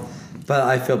myself, but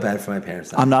I feel bad for my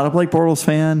parents. I'm not a Blake Bortles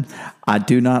fan. I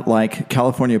do not like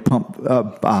California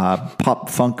pop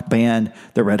funk band,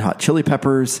 the Red Hot Chili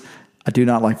Peppers. I do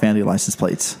not like vanity license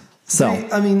plates. So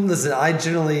I mean, listen, I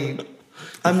generally...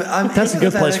 I'm that's a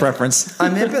good place empathetic. reference.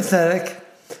 I'm empathetic.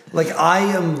 Like, I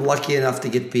am lucky enough to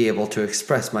be able to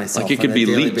express myself Like it could on a be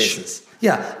daily Leech. basis.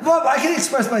 Yeah, well, I can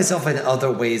express myself in other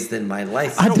ways than my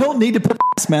life. I don't need to put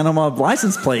man on my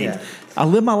license plate. Yeah. I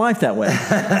live my life that way.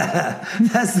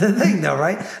 That's the thing, though,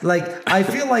 right? Like, I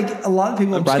feel like a lot of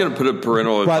people... I'm just going to put a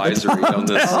parental advisory on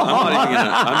this. I'm not even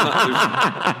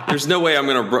going to. There's no way I'm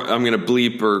going to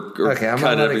bleep or Okay, I'm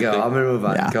cut going to let it everything. go. I'm going to move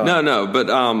on. Yeah. Go on. No, but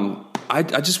I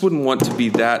just wouldn't want to be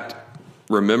that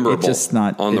rememberable It's just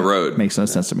not on the road. Makes no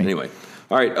sense to me. Anyway,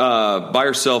 all right. Buy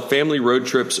or sell family road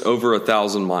trips over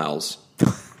 1,000 miles.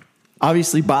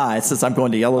 Obviously, buy since I'm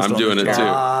going to Yellowstone. I'm doing it too.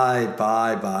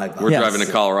 Bye. We're Yes. driving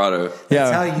to Colorado. Yeah.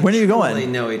 That's how you When are you truly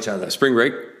going? know each other. Spring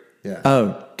break. Yeah.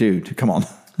 Oh, dude, come on.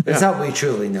 That's how we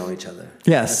truly know each other.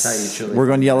 Yes, That's how you truly we're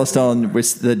going to Yellowstone.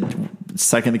 The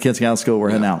second the kids get out of school, we're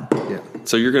heading out. Yeah.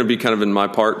 So you're going to be kind of in my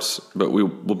parts, but we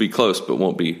will be close, but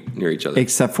won't be near each other.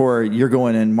 Except for you're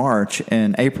going in March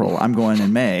and April. I'm going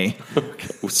in May.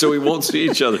 So we won't see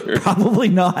each other. Probably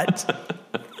not.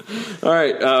 All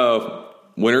right.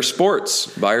 Winter sports.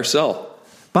 Buy or sell.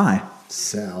 Buy.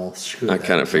 Sell. Screw I that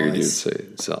kind of figured you'd noise. say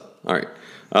sell. All right.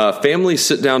 Family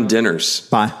sit-down dinners.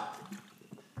 Buy.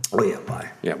 Oh, yeah, bye.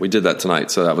 Yeah, we did that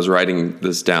tonight. So I was writing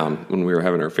this down when we were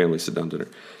having our family sit-down dinner.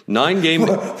 9-game.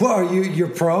 What are you? You're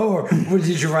pro, or what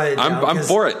did you write it down? I'm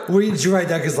for it. What did you write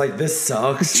down? Because like this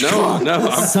sucks. No.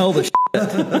 I'm Sell the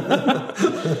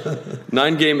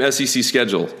 9-game SEC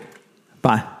schedule.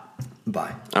 Buy.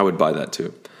 Bye. I would buy that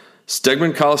too.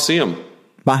 Stegman Coliseum.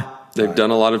 Buy. They've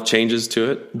done a lot of changes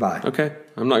to it. Buy. Okay.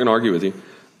 I'm not going to argue with you.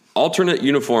 Alternate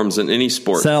uniforms in any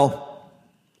sport. Sell.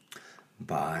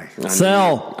 Bye. I knew-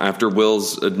 Sell. After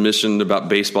Will's admission about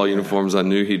baseball uniforms, I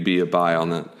knew he'd be a buy on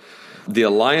that. The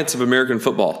Alliance of American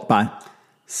Football. Buy.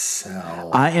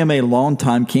 Sell. I am a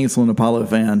longtime Kingsland Apollo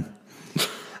fan.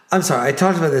 I'm sorry. I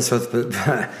talked about this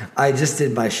but I just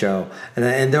did my show,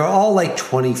 and they're all like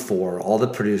 24. All the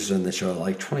producers on the show are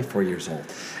like 24 years old,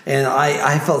 and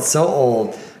I felt so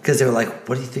old because they were like,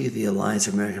 "What do you think of the Alliance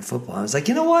of American Football?" I was like,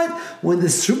 you know what? When the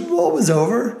Super Bowl was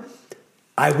over,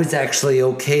 I was actually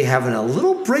okay having a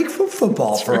little break from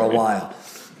football for a while.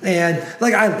 And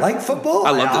like, I like football. I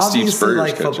love that Steve obviously Spurrier's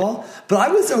like coach. football, but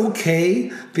I was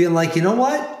okay being like, you know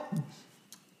what?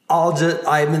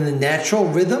 I'm in the natural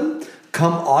rhythm.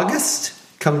 Come August,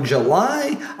 come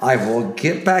July, I will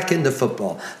get back into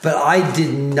football. But I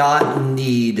did not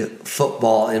need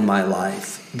football in my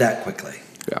life that quickly.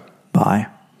 Yeah. Buy.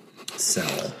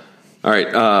 Sell. All right.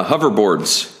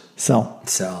 Hoverboards.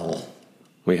 Sell.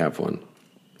 We have one.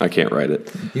 I can't write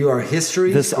it. You are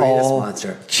history's This greatest all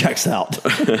monster. checks out.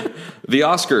 The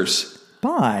Oscars.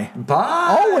 Buy.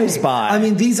 Bye. Always buy. I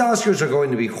mean, these Oscars are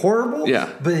going to be horrible. Yeah.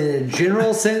 But in a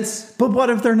general sense, But what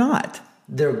if they're not?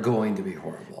 they're going to be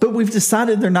horrible. But we've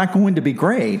decided they're not going to be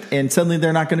great, and suddenly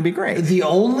they're not going to be great. The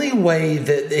only way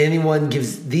that anyone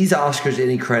gives these Oscars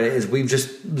any credit is we've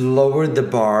just lowered the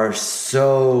bar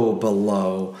so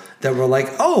below that we're like,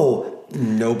 oh,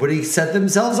 nobody set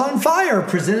themselves on fire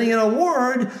presenting an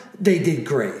award. They did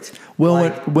great. Well,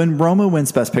 Like, when Roma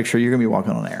wins Best Picture, you're going to be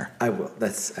walking on air. I will.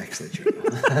 That's actually true.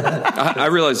 I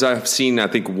realize I've seen, I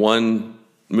think, one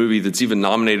movie that's even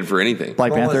nominated for anything.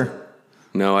 Black What was Panther.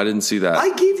 No, I didn't see that. I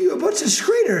gave you a bunch of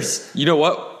screeners. You know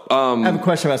what? I have a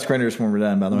question about screeners when we're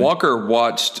done, by the way. Walker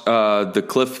watched the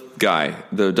Cliff Guy,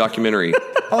 the documentary.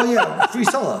 Oh, yeah. Free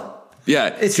Solo.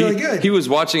 Yeah, it's really good. He was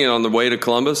watching it on the way to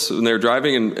Columbus when they were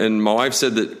driving, and my wife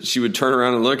said that she would turn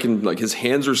around and look, and like his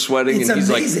hands are sweating. It's and he's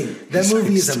amazing. Like, that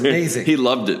movie is amazing. He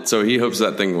loved it, so he hopes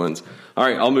that thing wins. All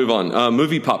right, I'll move on.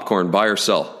 Movie popcorn, buy or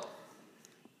sell?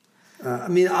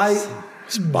 Generally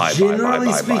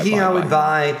speaking, I would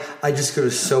buy. I just go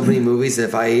to so many movies that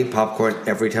if I ate popcorn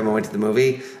every time I went to the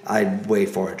movie, I'd weigh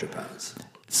 400 pounds.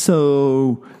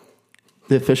 So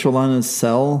the official line is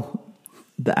sell,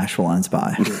 the actual line's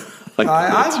buy.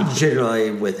 I'm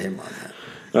generally with him on that.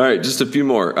 All right, just a few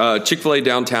more. Chick-fil-A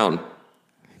downtown.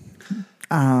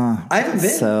 I haven't been.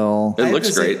 So it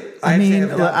looks great. I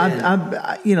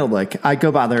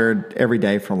go by there every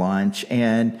day for lunch,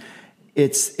 and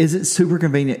is it super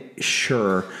convenient?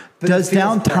 Sure. But does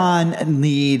downtown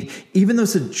need, even though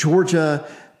it's a Georgia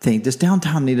thing, does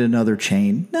downtown need another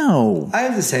chain? No. I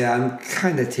have to say, I'm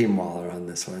kind of Team Waller on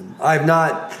this one.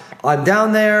 I'm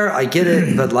down there. I get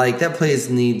it, but like that place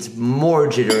needs more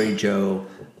Jittery Joe,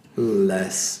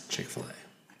 less Chick-fil-A.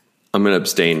 I'm going to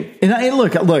abstain. And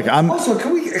look. I'm also.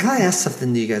 Can I ask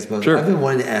something to you guys both? Sure. I've been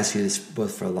wanting to ask you this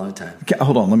both for a long time. Okay,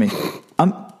 hold on.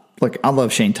 I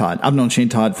love Shane Todd. I've known Shane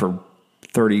Todd for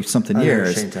 30-something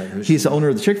years. Shane Todd. He's the owner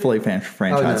of the Chick-fil-A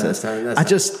franchises.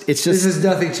 This is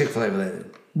nothing Chick-fil-A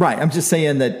related. Right. I'm just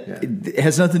saying that it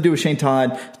has nothing to do with Shane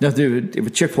Todd, nothing to do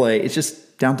with Chick-fil-A. It's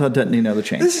just downtown doesn't need another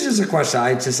chain. This is just a question.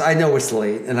 I know it's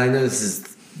late, and I know this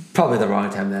is probably the wrong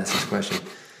time to ask this question.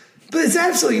 But it's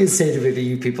absolutely insane to me that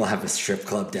you people have a strip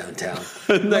club downtown.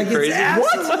 Isn't that crazy? It's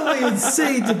absolutely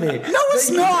insane to me. No, it's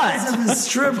not. You guys have a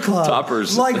strip club.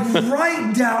 Toppers. Like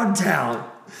right downtown.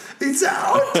 It's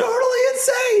totally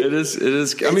insane. It is.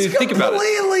 I mean, think about it.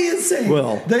 It's completely insane.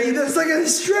 Well, there's like a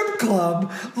strip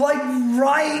club like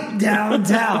right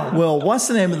downtown. Well, what's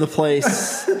the name of the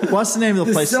place? What's the name of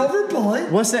the place? Silver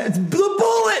Bullet. What's that? The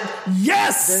Bullet.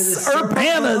 Yes,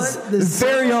 Urbana's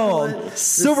very own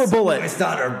Silver Bullet. No, it's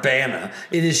not Urbana.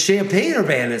 It is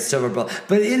Champaign-Urbana. It's Silver Bullet,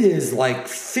 but it is like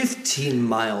 15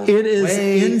 miles. It is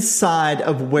inside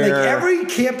of where every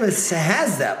campus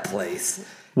has that place.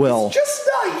 Well, it's just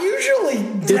not usually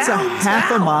downtown. It's a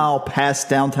half a mile past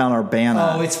downtown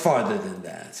Urbana. Oh, it's farther than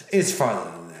that. It's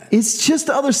just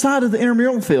the other side of the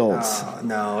intramural fields. Oh,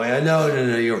 no,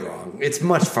 you're wrong. It's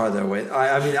much farther away.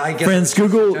 I guess. Friends,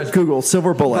 Google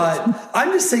Silver Bullet. But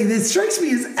I'm just saying, it strikes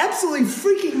me as absolutely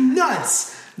freaking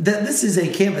nuts that this is a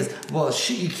campus. Well,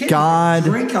 you can't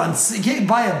you can't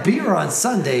buy a beer on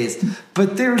Sundays,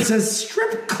 but there's a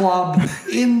strip club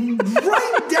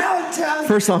right downtown.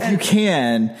 First off, you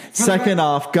can. Second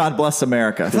off, God bless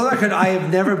America. For the record, I have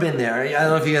never been there. I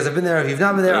don't know if you guys have been there. If you've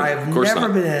not been there, I have never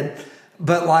been in.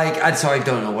 But so I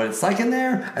don't know what it's like in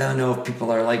there. I don't know if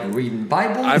people are like reading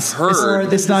Bibles. I've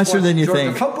heard it's nicer than you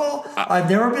think. Football. I've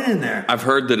never been in there. I've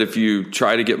heard that if you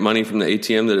try to get money from the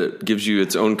ATM, that it gives you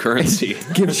its own currency.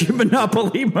 It gives you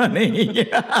monopoly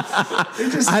money.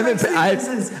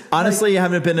 Honestly, I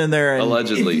haven't been in there.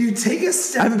 Allegedly, if you take a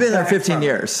step, I haven't been there 15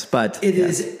 years, but it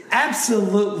is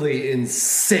absolutely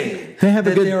insane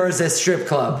there is a strip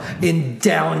club in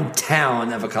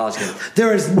downtown of a college campus.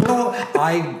 There is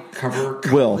I cover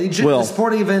collegiate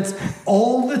sporting events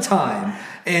all the time,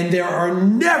 and there are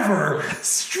never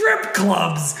strip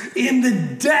clubs in the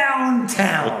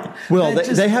downtown. Well,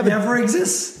 they never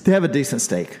exist. They have a decent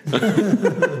steak. All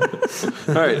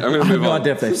right, I'm going to move on.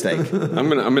 Dip steak. I'm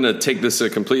going to take this a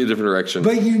completely different direction.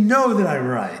 But you know that I'm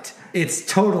right. It's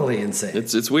totally insane.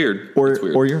 It's weird.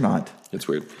 Or you're not. It's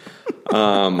weird.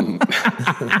 When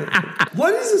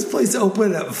does this place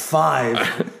open at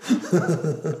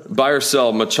 5? Buy or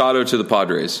sell Machado to the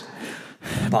Padres?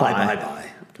 Bye.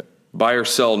 Okay. Buy or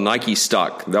sell Nike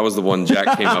stock? That was the one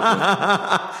Jack came up with.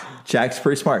 Jack's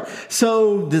pretty smart.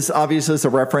 So this obviously is a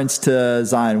reference to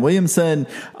Zion Williamson.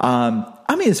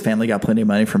 His family got plenty of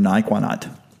money from Nike. Why not?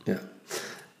 Yeah.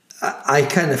 I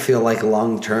kind of feel like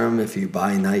long term, if you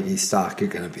buy Nike stock, you're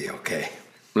going to be okay.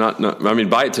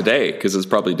 Buy it today because it's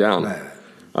probably down. Right.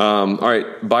 All right,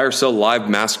 buy or sell live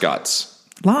mascots?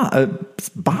 Buy.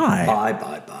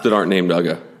 That aren't named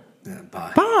Uga. Yeah,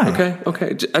 buy. Okay.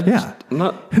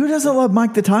 Who doesn't love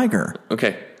Mike the Tiger?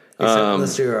 Okay.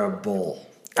 Unless you're a bull.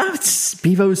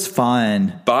 Bevo's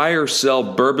fun. Buy or sell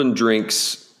bourbon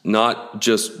drinks, not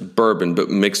just bourbon, but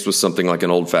mixed with something like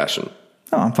an old fashioned?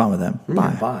 Oh, I'm fine with them.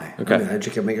 Buy. Okay. I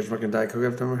just can make a fucking Diet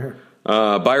Coke after I'm here.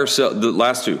 Buy or sell, the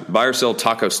last two. Buy or sell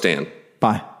taco stand?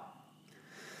 Buy.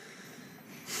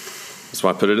 That's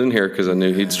why I put it in here, because I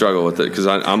knew he'd struggle with it, because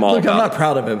I'm all about I'm not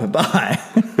proud of it, but buy.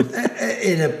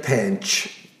 In a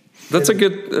pinch. That's a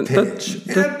good pinch.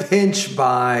 In a pinch,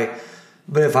 buy.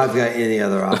 But if I've got any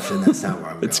other option, that's not where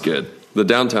I'm going. It's good. The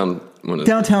downtown one is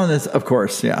downtown is, of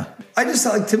course, yeah. I just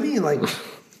to me,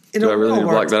 Do I really need to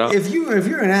block that out? If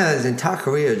you're in Athens and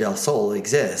Taqueria del Sol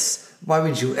exists, why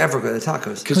would you ever go to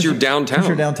tacos? Because you're downtown. Because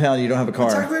you're downtown, you don't have a car.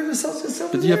 Taqueria del Sol is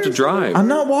over But you have to there. drive. I'm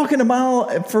not walking a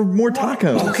mile for more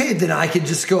tacos. Okay, then I could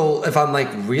just go, if I'm like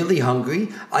really hungry,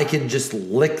 I can just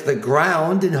lick the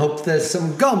ground and hope there's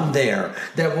some gum there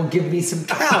that will give me some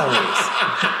calories.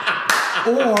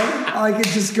 Or I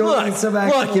could just go and some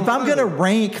actual Look, if I'm going to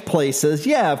rank places,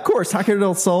 yeah, of course, Taco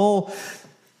del Sol,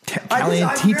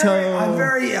 Calientito.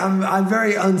 I'm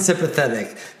very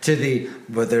unsympathetic to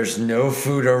but there's no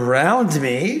food around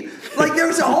me. Like,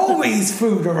 there's always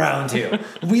food around you.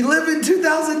 We live in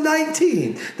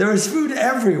 2019. There is food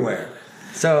everywhere.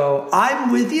 So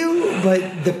I'm with you,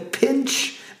 but the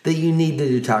pinch that you need to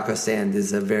do taco stand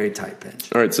is a very tight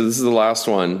pinch. All right, so this is the last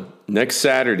one. Next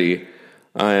Saturday,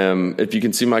 I am, if you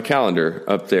can see my calendar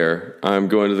up there, I'm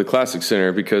going to the Classic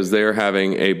Center because they're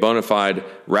having a bona fide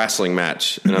wrestling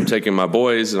match. And I'm taking my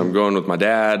boys, and I'm going with my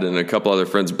dad and a couple other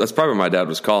friends. That's probably where my dad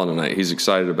was calling tonight. He's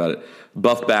excited about it.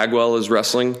 Buff Bagwell is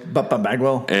wrestling. Buff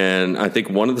Bagwell. And I think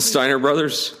one of the Steiner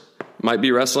brothers might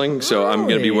be wrestling. So I'm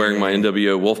going to be wearing my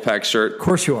NWO Wolfpack shirt. Of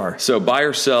course you are. So buy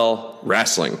or sell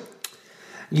wrestling.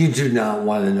 You do not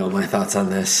want to know my thoughts on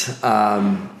this.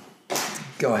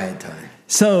 Go ahead, Tony.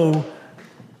 So,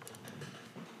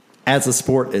 as a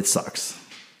sport, it sucks.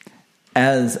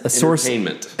 As a source,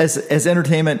 Entertainment. as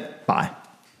entertainment, buy.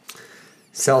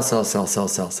 Sell.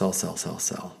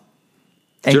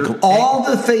 And all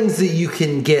the things that you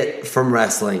can get from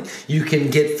wrestling, you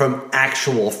can get from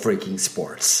actual freaking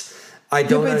sports. I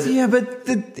don't.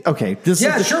 Okay. This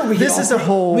is a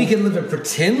whole. We can live in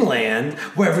pretend land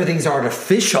where everything's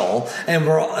artificial, and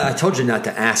I told you not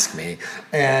to ask me.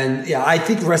 And yeah, I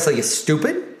think wrestling is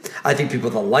stupid. I think people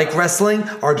that like wrestling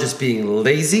are just being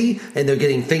lazy, and they're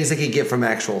getting things they can get from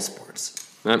actual sports.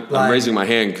 I'm raising my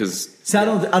hand because I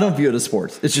don't view it as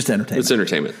sports. It's just entertainment. It's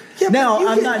entertainment. Yeah, now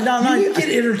you can get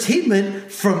entertainment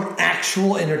from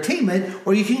actual entertainment,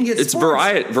 or you can get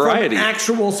variety from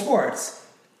actual sports.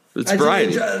 It's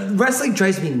variety. Wrestling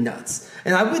drives me nuts.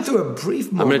 And I went through a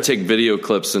brief moment. I'm going to take video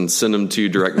clips and send them to you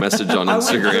direct message on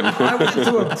Instagram. I went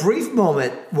through a brief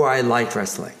moment where I liked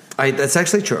wrestling. That's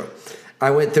actually true.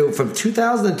 I went through from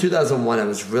 2000 to 2001. I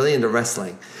was really into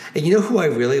wrestling. And you know who I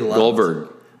really loved? Goldberg.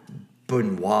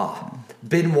 Benoit.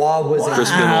 Benoit was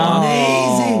Chris Benoit.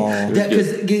 amazing.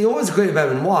 Because you know what's great about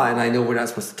Benoit, and I know we're not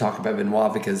supposed to talk about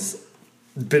Benoit because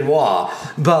Benoit,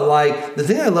 but like the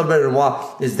thing I love about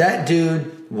Benoit is that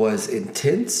dude was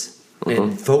intense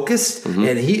and focused,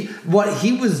 and what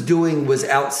he was doing was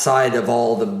outside of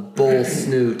all the bull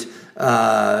snoot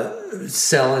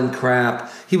selling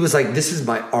crap. He was like, this is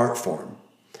my art form,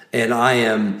 and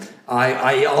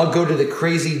I'll go to the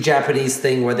crazy Japanese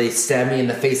thing where they stab me in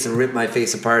the face and rip my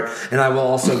face apart, and I will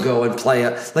also go and play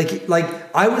like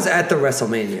I was at the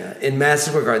WrestleMania in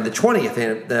Madison Square Garden, the 20th,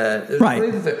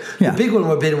 the big one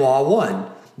where Benoit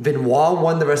won. Benoit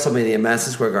won the WrestleMania in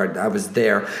Madison Square Garden. I was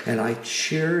there, and I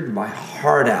cheered my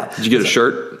heart out. Did you get a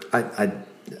shirt?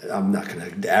 I'm not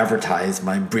going to advertise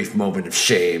my brief moment of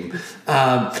shame,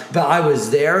 but I was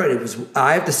there, and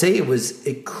I have to say, it was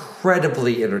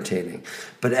incredibly entertaining.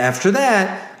 But after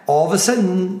that, all of a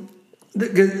sudden,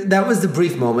 that was the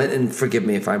brief moment, and forgive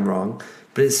me if I'm wrong,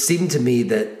 but it seemed to me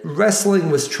that wrestling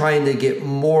was trying to get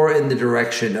more in the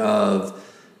direction of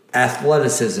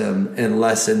athleticism and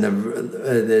less in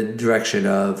the direction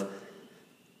of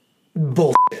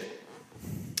bullshit.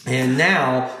 And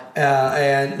now,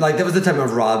 and like that was the time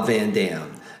of Rob Van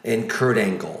Dam and Kurt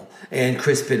Angle and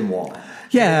Chris Benoit.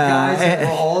 Yeah, guys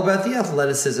were all about the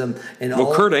athleticism and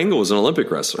Kurt Angle was an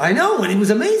Olympic wrestler. I know, and he was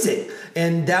amazing.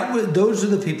 And those are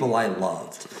the people I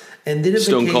loved. And then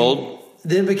Stone Cold.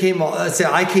 Then it became.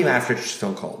 I came after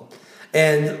Stone Cold.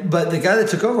 But the guy that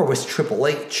took over was Triple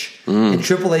H. And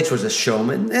Triple H was a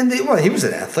showman. And he was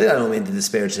an athlete. I don't mean to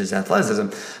disparage his athleticism.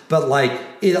 But like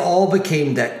it all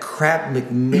became that crap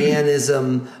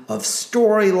McMahonism of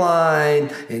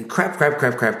storyline and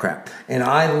crap. And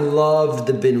I loved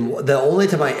the only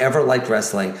time I ever liked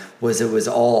wrestling was it was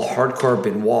all hardcore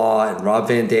Benoit and Rob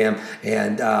Van Dam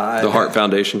and the Hart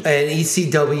Foundation. And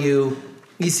ECW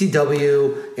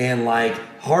and like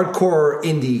hardcore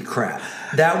indie crap.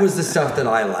 That was the stuff that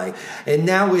I like. And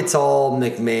now it's all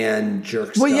McMahon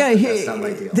jerk stuff. Well, yeah, that's not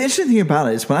my deal. The interesting thing about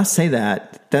it is when I say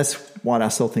that, that's what I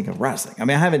still think of wrestling. I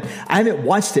mean, I haven't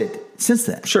watched it since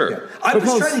then. Sure. Yeah. I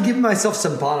was trying to give myself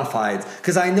some bona fides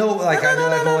because I know, like,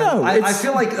 I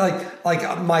feel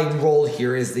like my role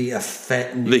here is the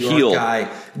effete New York heel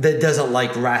guy that doesn't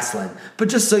like wrestling. But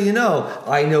just so you know,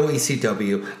 I know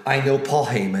ECW. I know Paul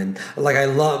Heyman. Like, I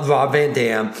love Rob Van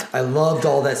Dam. I loved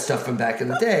all that stuff from back in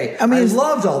the day. I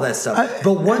loved all that stuff.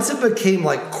 But once it became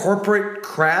like corporate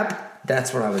crap,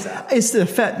 that's where I was at. It's the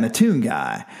Fett Mattoon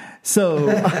guy. So,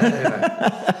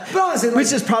 but honestly, like,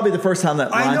 which is probably the first time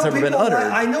that line's ever been uttered.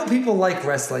 I know people like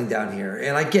wrestling down here,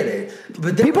 and I get it.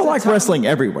 But people like wrestling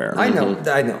everywhere. I know.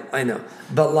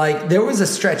 But like, there was a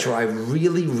stretch where I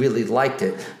really, really liked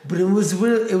it. But it was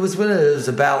when it was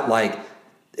about like.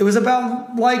 It was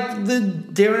about like the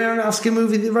Darren Aronofsky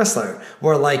movie, The Wrestler,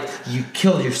 where like you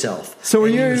kill yourself, so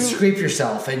you scrape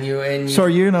yourself, and you. So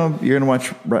you're gonna watch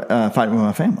Fighting With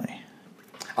My Family.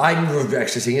 I'm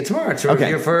actually seeing it tomorrow to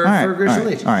review for Grisham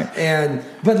Leach. All right.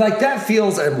 But like that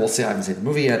feels, and we'll see. I haven't seen the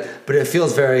movie yet, but it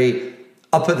feels very.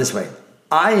 I'll put it this way: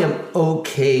 I am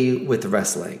okay with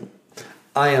wrestling.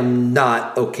 I am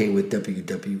not okay with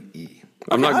WWE.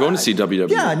 I'm not going to see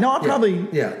WWE. Yeah, no, I'm probably.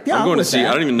 Yeah, I'm going to see.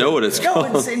 I don't even know what it's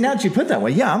called. Now that you put it that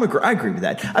way, yeah, I agree with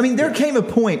that. I mean, there came a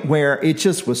point where it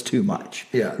just was too much.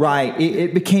 Yeah, right.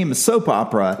 It became a soap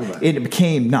opera. Right. It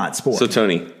became not sport. So,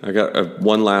 Tony, I got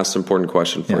one last important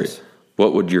question for you.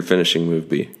 What would your finishing move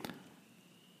be?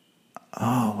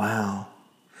 Oh wow!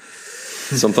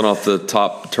 Something off the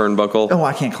top turnbuckle. Oh,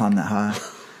 I can't climb that high.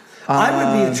 I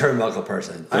would be a turnbuckle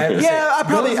person. I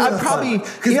probably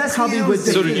would.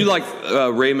 So did you like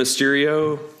Rey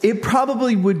Mysterio? It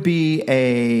probably would be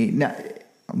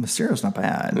Mysterio's not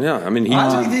bad. Yeah, I mean,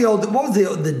 I like what was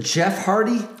the Jeff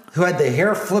Hardy who had the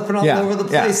hair flipping all over the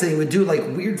place and he would do like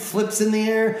weird flips in the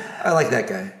air. I like that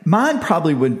guy. Mine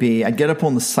probably would be I'd get up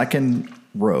on the second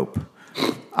rope.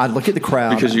 I'd look at the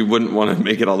crowd. Because you wouldn't want to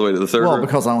make it all the way to the third rope? Well,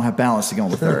 because I don't have balance to go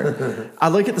on the third. I'd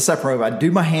look at the second rope. I'd do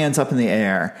my hands up in the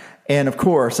air. And, of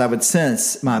course, I would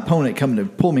sense my opponent coming to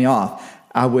pull me off.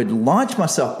 I would launch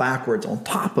myself backwards on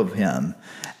top of him.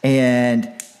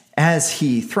 And as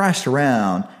he thrashed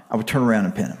around, I would turn around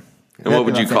and pin him. And what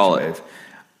would you call it?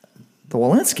 The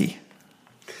Walensky.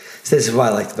 So this is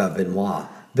what I liked about Benoit.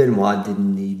 Benoit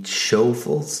didn't need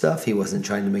showful stuff. He wasn't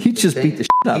trying to make. He'd just beat the shit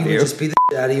out of you. He would just beat the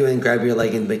shit out of you and grab your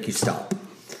leg and make you stop.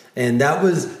 And that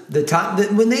was the time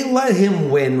that when they let him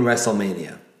win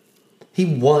WrestleMania. He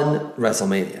won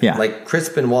WrestleMania. Yeah. Like Chris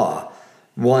Benoit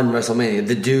won WrestleMania.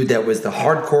 The dude that was the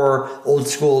hardcore, old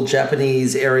school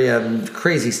Japanese area,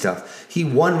 crazy stuff. He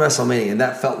won WrestleMania, and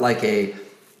that felt like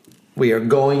we are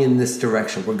going in this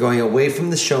direction. We're going away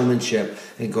from the showmanship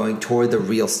and going toward the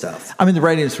real stuff. I mean, the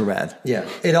ratings were bad. Yeah.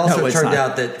 It also turned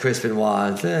out that Chris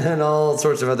Benoit had all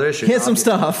sorts of other issues. He had some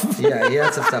stuff. Yeah, he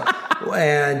had some stuff.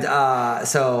 And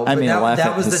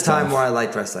that was the time where I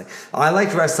liked wrestling. I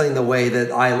liked wrestling the way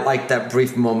that I liked that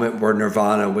brief moment where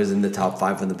Nirvana was in the top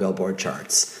 5 on the Billboard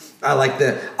charts. I liked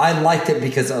it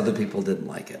because other people didn't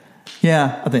like it.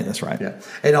 Yeah, I think that's right. Yeah.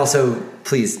 And also,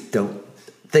 please don't.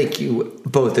 Thank you,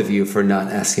 both of you, for not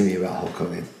asking me about Hulk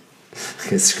Hogan.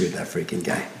 Because screw that freaking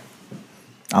guy.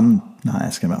 I'm not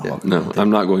asking about Hulk Hogan. No,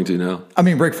 I'm not going to now. I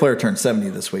mean, Ric Flair turned 70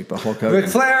 this week, but Hulk Hogan. Ric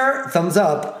Flair, thumbs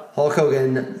up. Hulk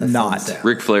Hogan, not. Thumbs down.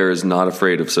 Ric Flair is not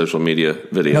afraid of social media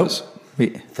videos.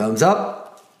 Nope. Thumbs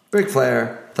up. Ric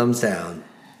Flair, thumbs down.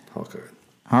 Hulk Hogan.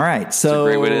 All right. So,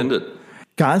 it's a great way to end it.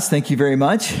 Guys, thank you very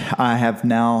much. I have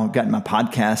now gotten my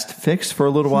podcast fixed for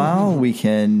a little while. We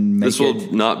can make this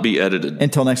will not be edited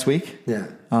until next week. Yeah,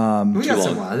 we got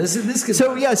some while. This could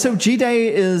so G Day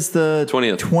is the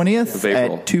 20th of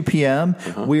April at 2 p.m.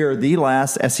 We are the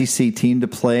last SEC team to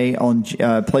play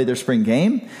their spring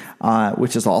game,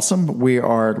 which is awesome. We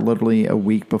are literally 2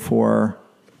 weeks before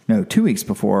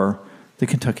the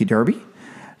Kentucky Derby.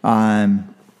 We're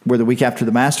the week after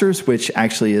the Masters, which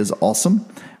actually is awesome.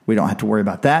 We don't have to worry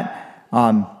about that.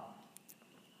 We're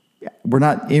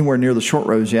not anywhere near the short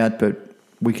rows yet, but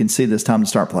we can see this time to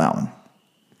start plowing.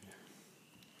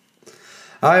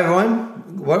 All right,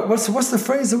 everyone. What's the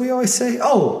phrase that we always say?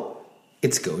 Oh,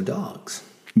 it's go dogs.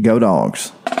 Go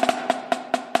dogs.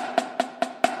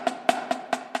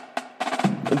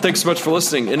 And thanks so much for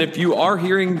listening. And if you are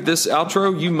hearing this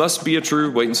outro, you must be a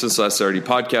true Waiting Since Last Saturday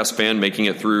podcast fan, making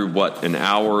it through, an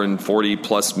hour and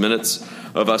 40-plus minutes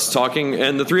of us talking,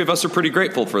 and the three of us are pretty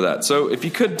grateful for that. So if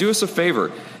you could do us a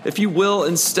favor, if you will,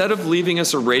 instead of leaving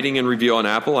us a rating and review on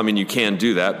Apple, I mean, you can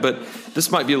do that, but this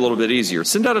might be a little bit easier.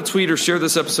 Send out a tweet or share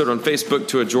this episode on Facebook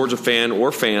to a Georgia fan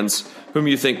or fans whom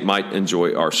you think might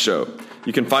enjoy our show.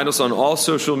 You can find us on all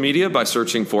social media by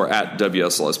searching for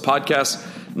 @WSLS Podcast.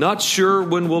 Not sure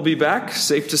when we'll be back.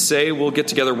 Safe to say we'll get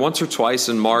together once or twice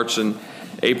in March and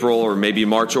April or maybe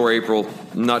March or April.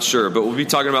 Not sure, but we'll be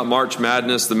talking about March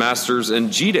Madness, the Masters,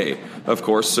 and G-Day, of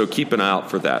course, so keep an eye out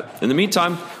for that. In the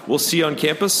meantime, we'll see you on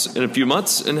campus in a few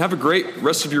months, and have a great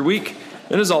rest of your week.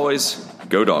 And as always,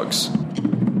 go Dogs.